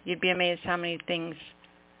does. You'd be amazed how many things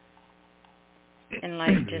in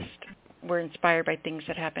life just were inspired by things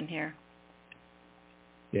that happen here.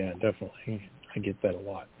 Yeah, definitely. I get that a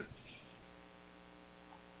lot.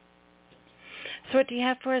 So what do you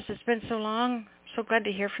have for us? It's been so long. So glad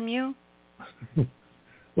to hear from you.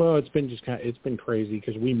 Well, it's been it's been crazy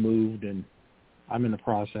because we moved, and I'm in the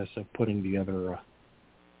process of putting together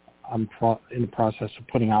in the process of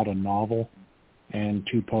putting out a novel and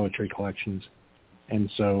 2 poetry collections. And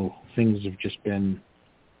so things have just been,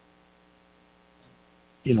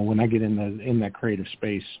 when I get in that creative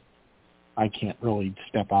space, I can't really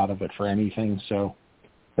step out of it for anything. So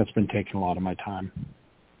that's been taking a lot of my time.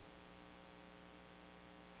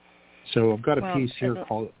 So I've got a piece here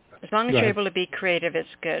called... As long as you're able to be creative, it's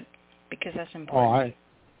good, because that's important.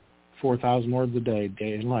 4,000 words a day,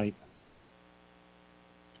 day and night.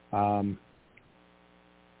 The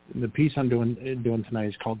piece I'm doing tonight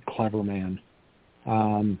is called Clever Man.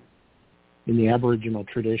 In the Aboriginal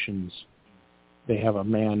traditions, they have a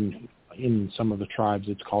man in some of the tribes.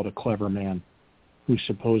 It's called a clever man, who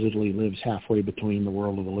supposedly lives halfway between the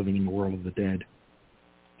world of the living and the world of the dead.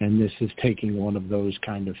 And this is taking one of those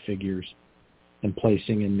kind of figures and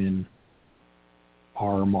placing him in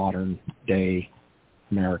our modern day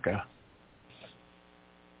America.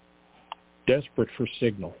 Desperate for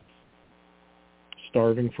signal,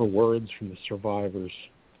 starving for words from the survivors,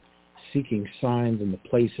 seeking signs in the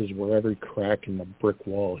places where every crack in the brick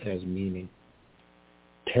wall has meaning,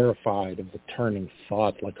 terrified of the turning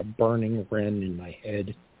thought like a burning wren in my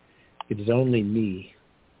head. It is only me,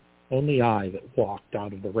 only I, that walked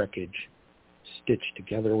out of the wreckage, stitched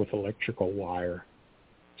together with electrical wire,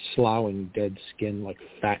 sloughing dead skin like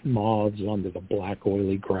fat moths onto the black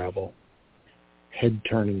oily gravel, head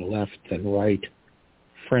turning left and right,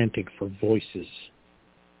 frantic for voices,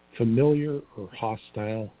 familiar or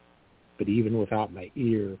hostile, but even without my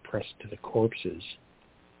ear pressed to the corpses,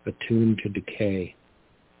 attuned to decay,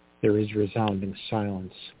 there is resounding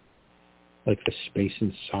silence, like the space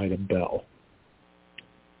inside a bell.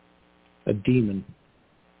 A demon,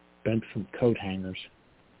 bent from coat hangers,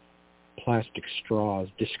 plastic straws,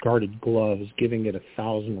 discarded gloves, giving it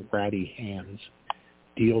 1,000 ratty hands,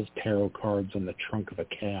 deals tarot cards on the trunk of a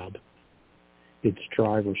cab, its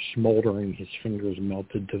driver smoldering, his fingers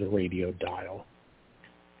melted to the radio dial.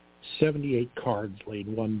 78 cards laid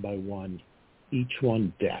one by one, each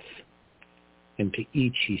one death. And to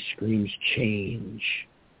each he screams, change.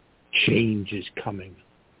 Change is coming.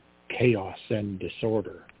 Chaos and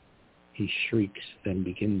disorder. He shrieks, then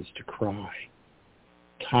begins to cry.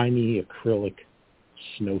 Tiny acrylic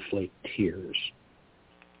snowflake tears.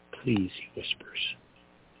 Please, he whispers.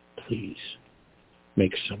 Please,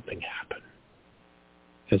 make something happen.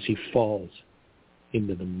 As he falls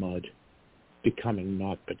into the mud, becoming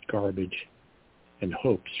naught but garbage and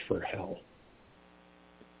hopes for hell.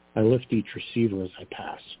 I lift each receiver as I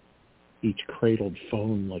pass, each cradled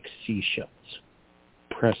phone like seashells,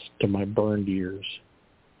 pressed to my burned ears.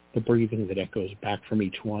 The breathing that echoes back from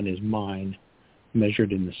each one is mine,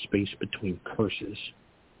 measured in the space between curses,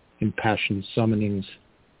 impassioned summonings,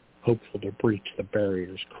 hopeful to breach the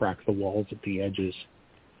barriers, crack the walls at the edges,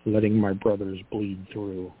 letting my brothers bleed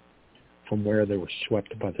through from where they were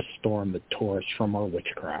swept by the storm that tore us from our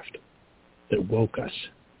witchcraft, that woke us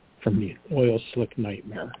from the oil-slick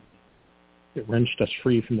nightmare. It wrenched us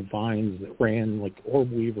free from the vines that ran like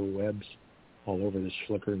orb weaver webs all over this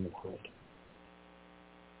flickering world.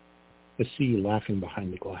 I see you laughing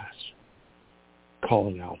behind the glass,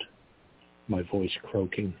 calling out, my voice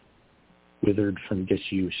croaking, withered from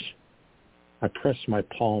disuse. I press my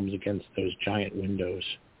palms against those giant windows.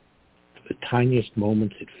 For the tiniest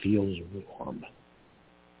moments it feels warm,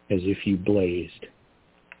 as if you blazed,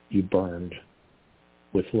 you burned,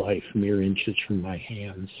 with life mere inches from my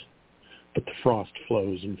hands. But the frost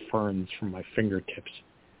flows and ferns from my fingertips,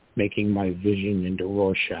 making my vision into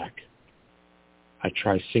Rorschach. I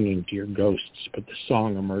try singing to your ghosts, but the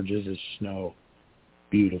song emerges as snow,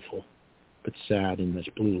 beautiful, but sad in this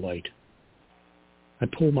blue light. I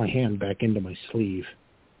pull my hand back into my sleeve,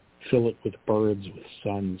 fill it with birds, with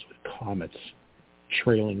suns, with comets,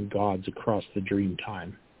 trailing gods across the dream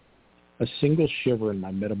time. A single shiver and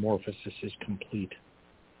my metamorphosis is complete.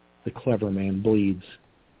 The clever man bleeds.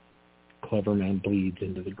 Clever man bleeds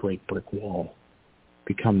into the great brick wall,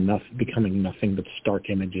 becoming nothing but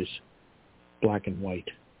stark images, black and white,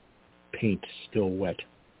 paint still wet,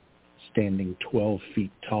 standing 12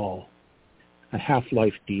 feet tall, a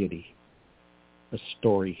half-life deity, a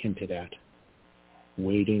story hinted at,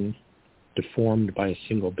 waiting, deformed by a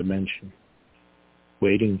single dimension,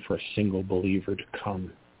 waiting for a single believer to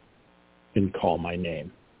come and call my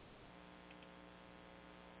name.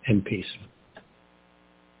 In peace.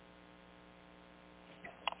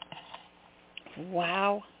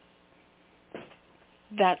 Wow.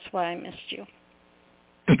 That's why I missed you.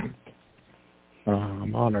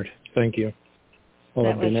 I'm honored. Thank you. Well,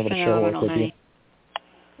 that I've been was able to share work with honey.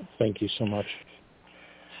 you. Thank you so much.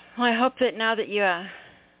 Well, I hope that now that you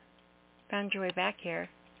found your way back here,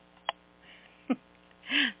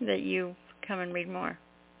 that you come and read more.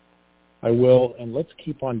 I will, and let's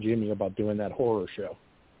keep on Jimmy about doing that horror show.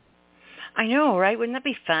 I know, right? Wouldn't that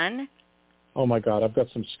be fun? Oh, my God. I've got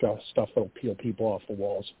some stuff that'll peel people off the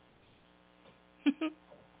walls.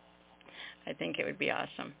 I think it would be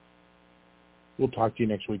awesome. We'll talk to you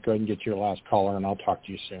next week. Go ahead and get your last caller, and I'll talk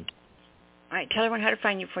to you soon. All right. Tell everyone how to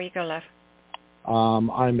find you before you go, love.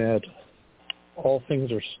 I'm at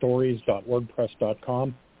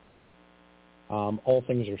allthingsarestories.wordpress.com. All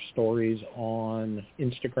Things Are Stories on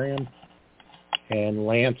Instagram. And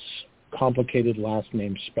Lance, complicated last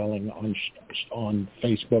name spelling on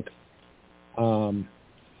Facebook.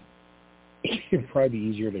 It'd probably be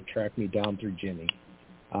easier to track me down through Jimmy.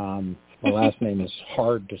 My last name is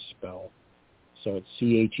hard to spell. So it's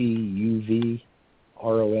CHEUVRONT.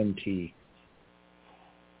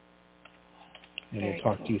 And we'll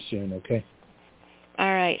talk to you soon, okay?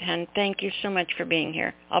 All right, hon. Thank you so much for being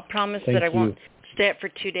here. I'll promise Thank that I you. won't stay up for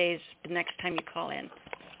 2 days the next time you call in.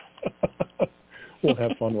 We'll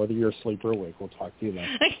have fun whether you're asleep or awake. We'll talk to you then.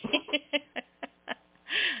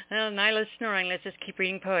 Well, Nyla's snoring. Let's just keep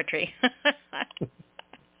reading poetry.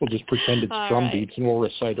 We'll just pretend it's drum beats and we'll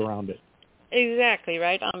recite around it. Exactly,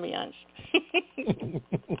 right? Ambiance.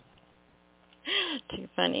 Too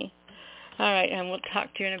funny. All right, and we'll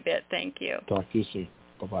talk to you in a bit. Thank you. Talk to you soon.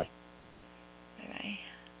 Bye-bye. Bye-bye.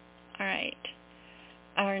 All right.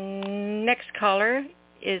 Our next caller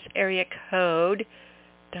is area code...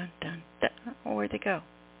 Dun, dun, dun. Oh, where'd they go?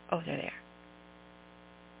 Oh, they're there.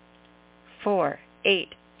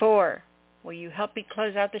 484. Will you help me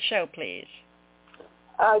close out the show, please?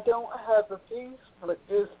 I don't have a piece, but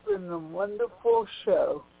it's been a wonderful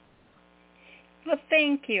show. Well,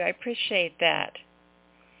 thank you. I appreciate that.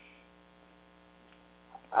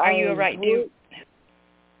 Are you all right?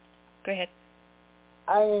 Go ahead.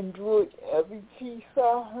 I enjoyed every piece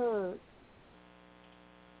I heard.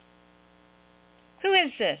 Who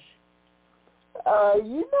is this?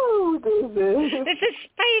 You know who this is. This is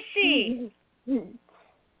Spicy.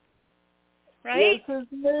 Right? This is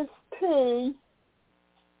Miss T.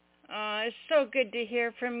 It's so good to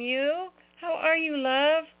hear from you. How are you,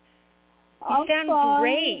 love? You I'm sound fine.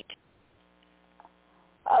 great.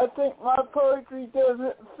 I think my poetry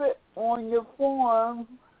doesn't fit on your form.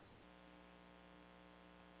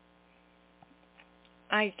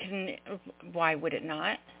 Why would it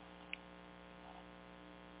not?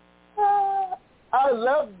 I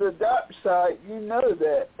love the dark side. You know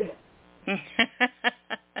that.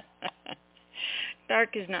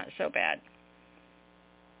 Dark is not so bad.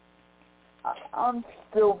 I'm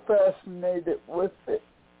still fascinated with it.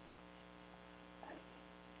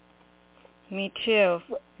 Me too.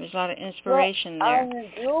 There's a lot of inspiration there. I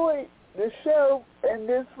enjoyed the show, and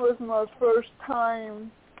this was my first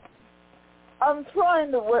time. I'm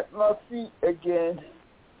trying to wet my feet again.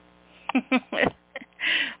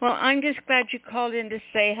 Well, I'm just glad you called in to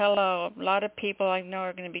say hello. A lot of people I know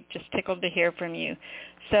are going to be just tickled to hear from you.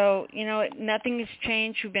 So, nothing has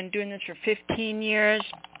changed. We've been doing this for 15 years.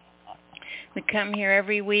 We come here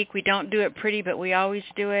every week. We don't do it pretty, but we always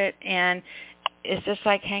do it. And it's just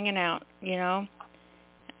like hanging out,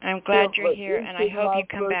 I'm glad you're here, and I hope you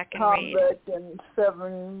come back and read. Back in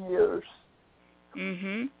 7 years.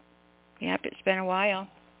 Yep, it's been a while.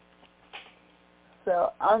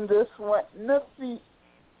 So I'm just wetting the feet,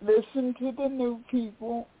 listen to the new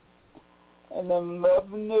people, and I'm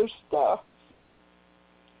loving their stuff.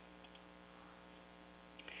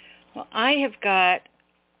 Well, I have got.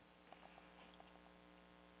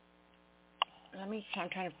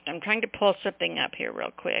 I'm trying to pull something up here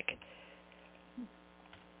real quick.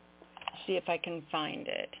 See if I can find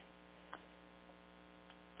it.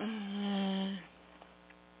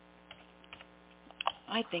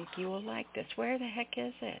 I think you will like this. Where the heck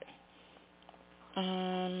is it?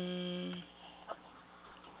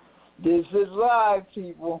 This is live,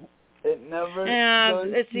 people. It never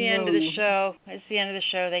goes it's the end of the smooth. show. It's the end of the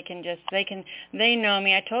show. They know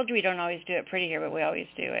me. I told you we don't always do it pretty here, but we always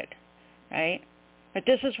do it. Right? But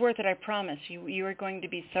this is worth it, I promise. You are going to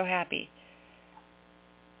be so happy.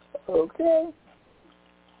 Okay.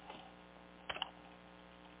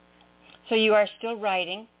 So you are still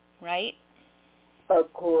writing, right?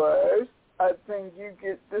 Of course. I think you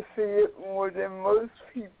get to see it more than most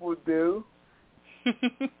people do.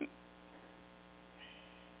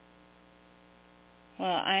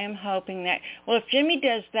 Well, I am hoping that... Well, if Jimmy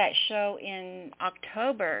does that show in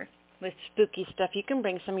October with spooky stuff, you can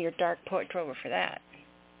bring some of your dark poetry over for that.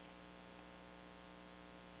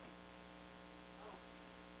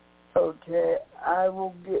 Okay, I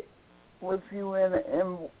will get with you in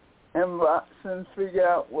an inbox and figure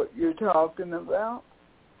out what you're talking about.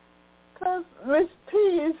 Because Miss T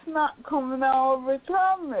is not coming out of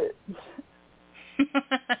retirement.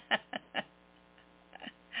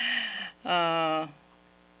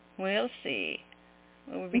 We'll see.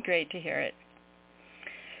 It would be great to hear it.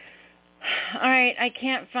 All right, I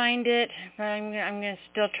can't find it, but I'm going to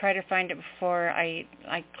still try to find it before I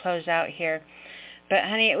close out here. But,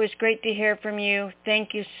 honey, it was great to hear from you.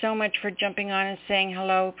 Thank you so much for jumping on and saying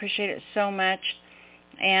hello. Appreciate it so much.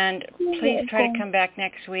 And please try to come back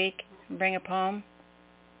next week and bring a poem.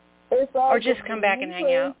 Or just come back and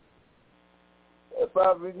hang out. If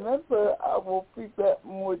I remember, I will be back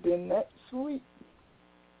more than next week.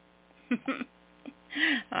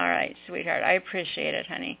 All right, sweetheart. I appreciate it,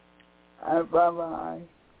 honey. Bye-bye.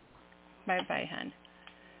 Bye-bye, hon.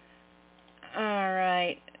 All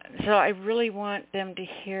right. So I really want them to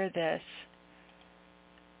hear this.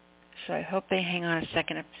 So I hope they hang on a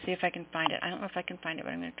second to see if I can find it. I don't know if I can find it,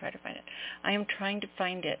 but I'm going to try to find it. I am trying to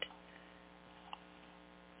find it.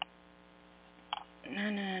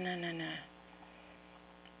 No.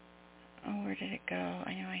 Oh, where did it go?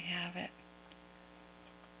 I know I have it.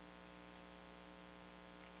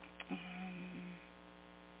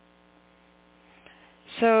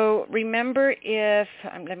 So remember if,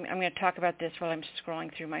 I'm going to talk about this while I'm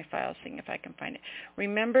scrolling through my files, seeing if I can find it.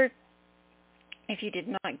 Remember, if you did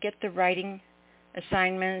not get the writing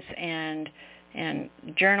assignments and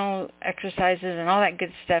journal exercises and all that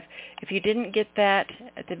good stuff, if you didn't get that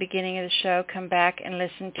at the beginning of the show, come back and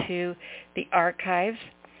listen to the archives,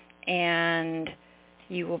 and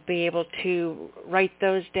you will be able to write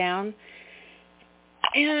those down.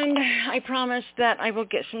 And I promise that I will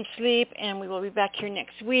get some sleep, and we will be back here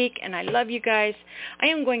next week. And I love you guys. I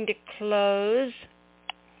am going to close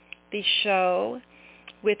the show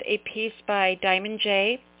with a piece by Diamond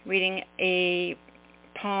J, reading a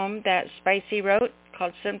poem that Spicy wrote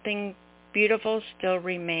called Something Beautiful Still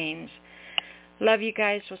Remains. Love you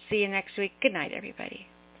guys. We'll see you next week. Good night, everybody.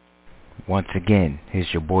 Once again,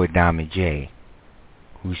 here's your boy Diamond J,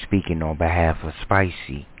 who's speaking on behalf of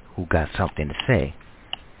Spicy, who got something to say.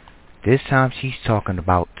 This time she's talking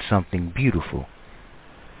about something beautiful.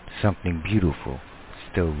 Something beautiful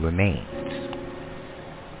still remains.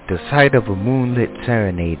 The sight of a moonlit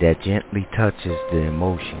serenade that gently touches the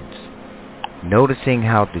emotions. Noticing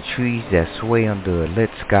how the trees that sway under a lit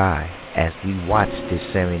sky as we watch this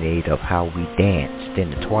serenade of how we danced in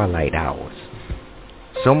the twilight hours.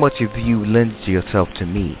 So much of you lends yourself to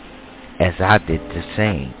me, as I did the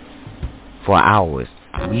same. For hours,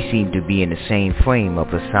 we seemed to be in the same frame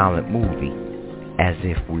of a silent movie, as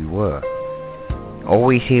if we were.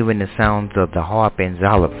 Always hearing the sounds of the harp and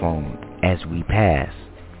xylophone as we pass,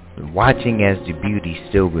 watching as the beauty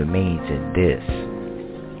still remains in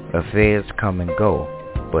this. Affairs come and go,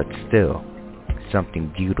 but still,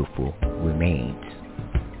 something beautiful remains.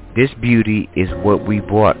 This beauty is what we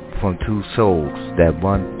brought from two souls that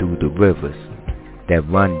run through the rivers, that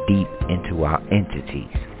run deep into our entities.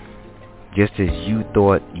 Just as you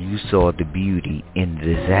thought you saw the beauty in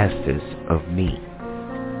the disasters of me.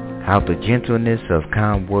 How the gentleness of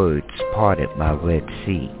kind words parted my Red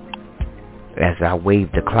Sea. As I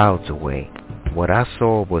waved the clouds away, what I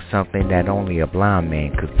saw was something that only a blind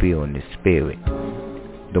man could feel in his spirit.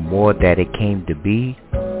 The more that it came to be,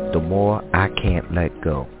 the more I can't let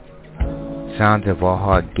go. Signs of our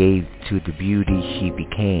heart gave to the beauty she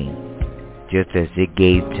became, just as it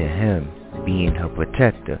gave to him, being her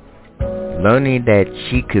protector. Learning that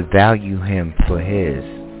she could value him for his,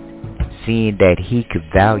 seeing that he could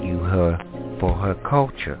value her for her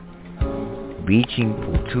culture. Reaching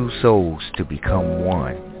for two souls to become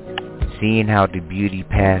one, seeing how the beauty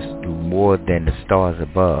passed through more than the stars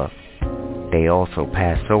above, they also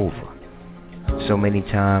pass over. So many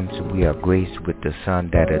times we are graced with the sun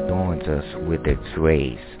that adorns us with its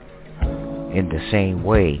rays. In the same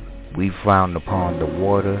way, we frown upon the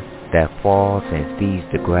water that falls and feeds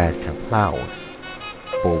the grass and flowers.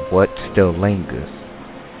 But what still lingers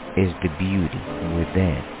is the beauty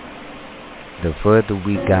within. The further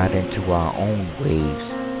we got into our own waves,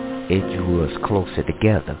 it drew us closer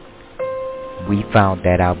together. We found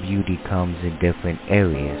that our beauty comes in different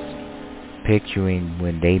areas, picturing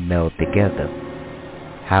when they meld together,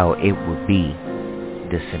 how it would be,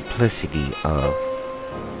 the simplicity of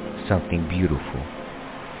something beautiful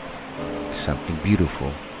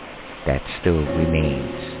that still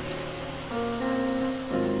remains.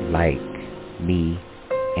 Like me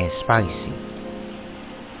and Spicy,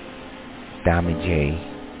 Diamond J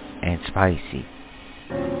and Spicy.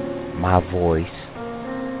 My voice,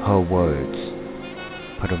 her words,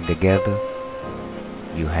 put them together,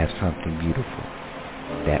 you have something beautiful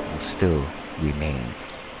that will still remain.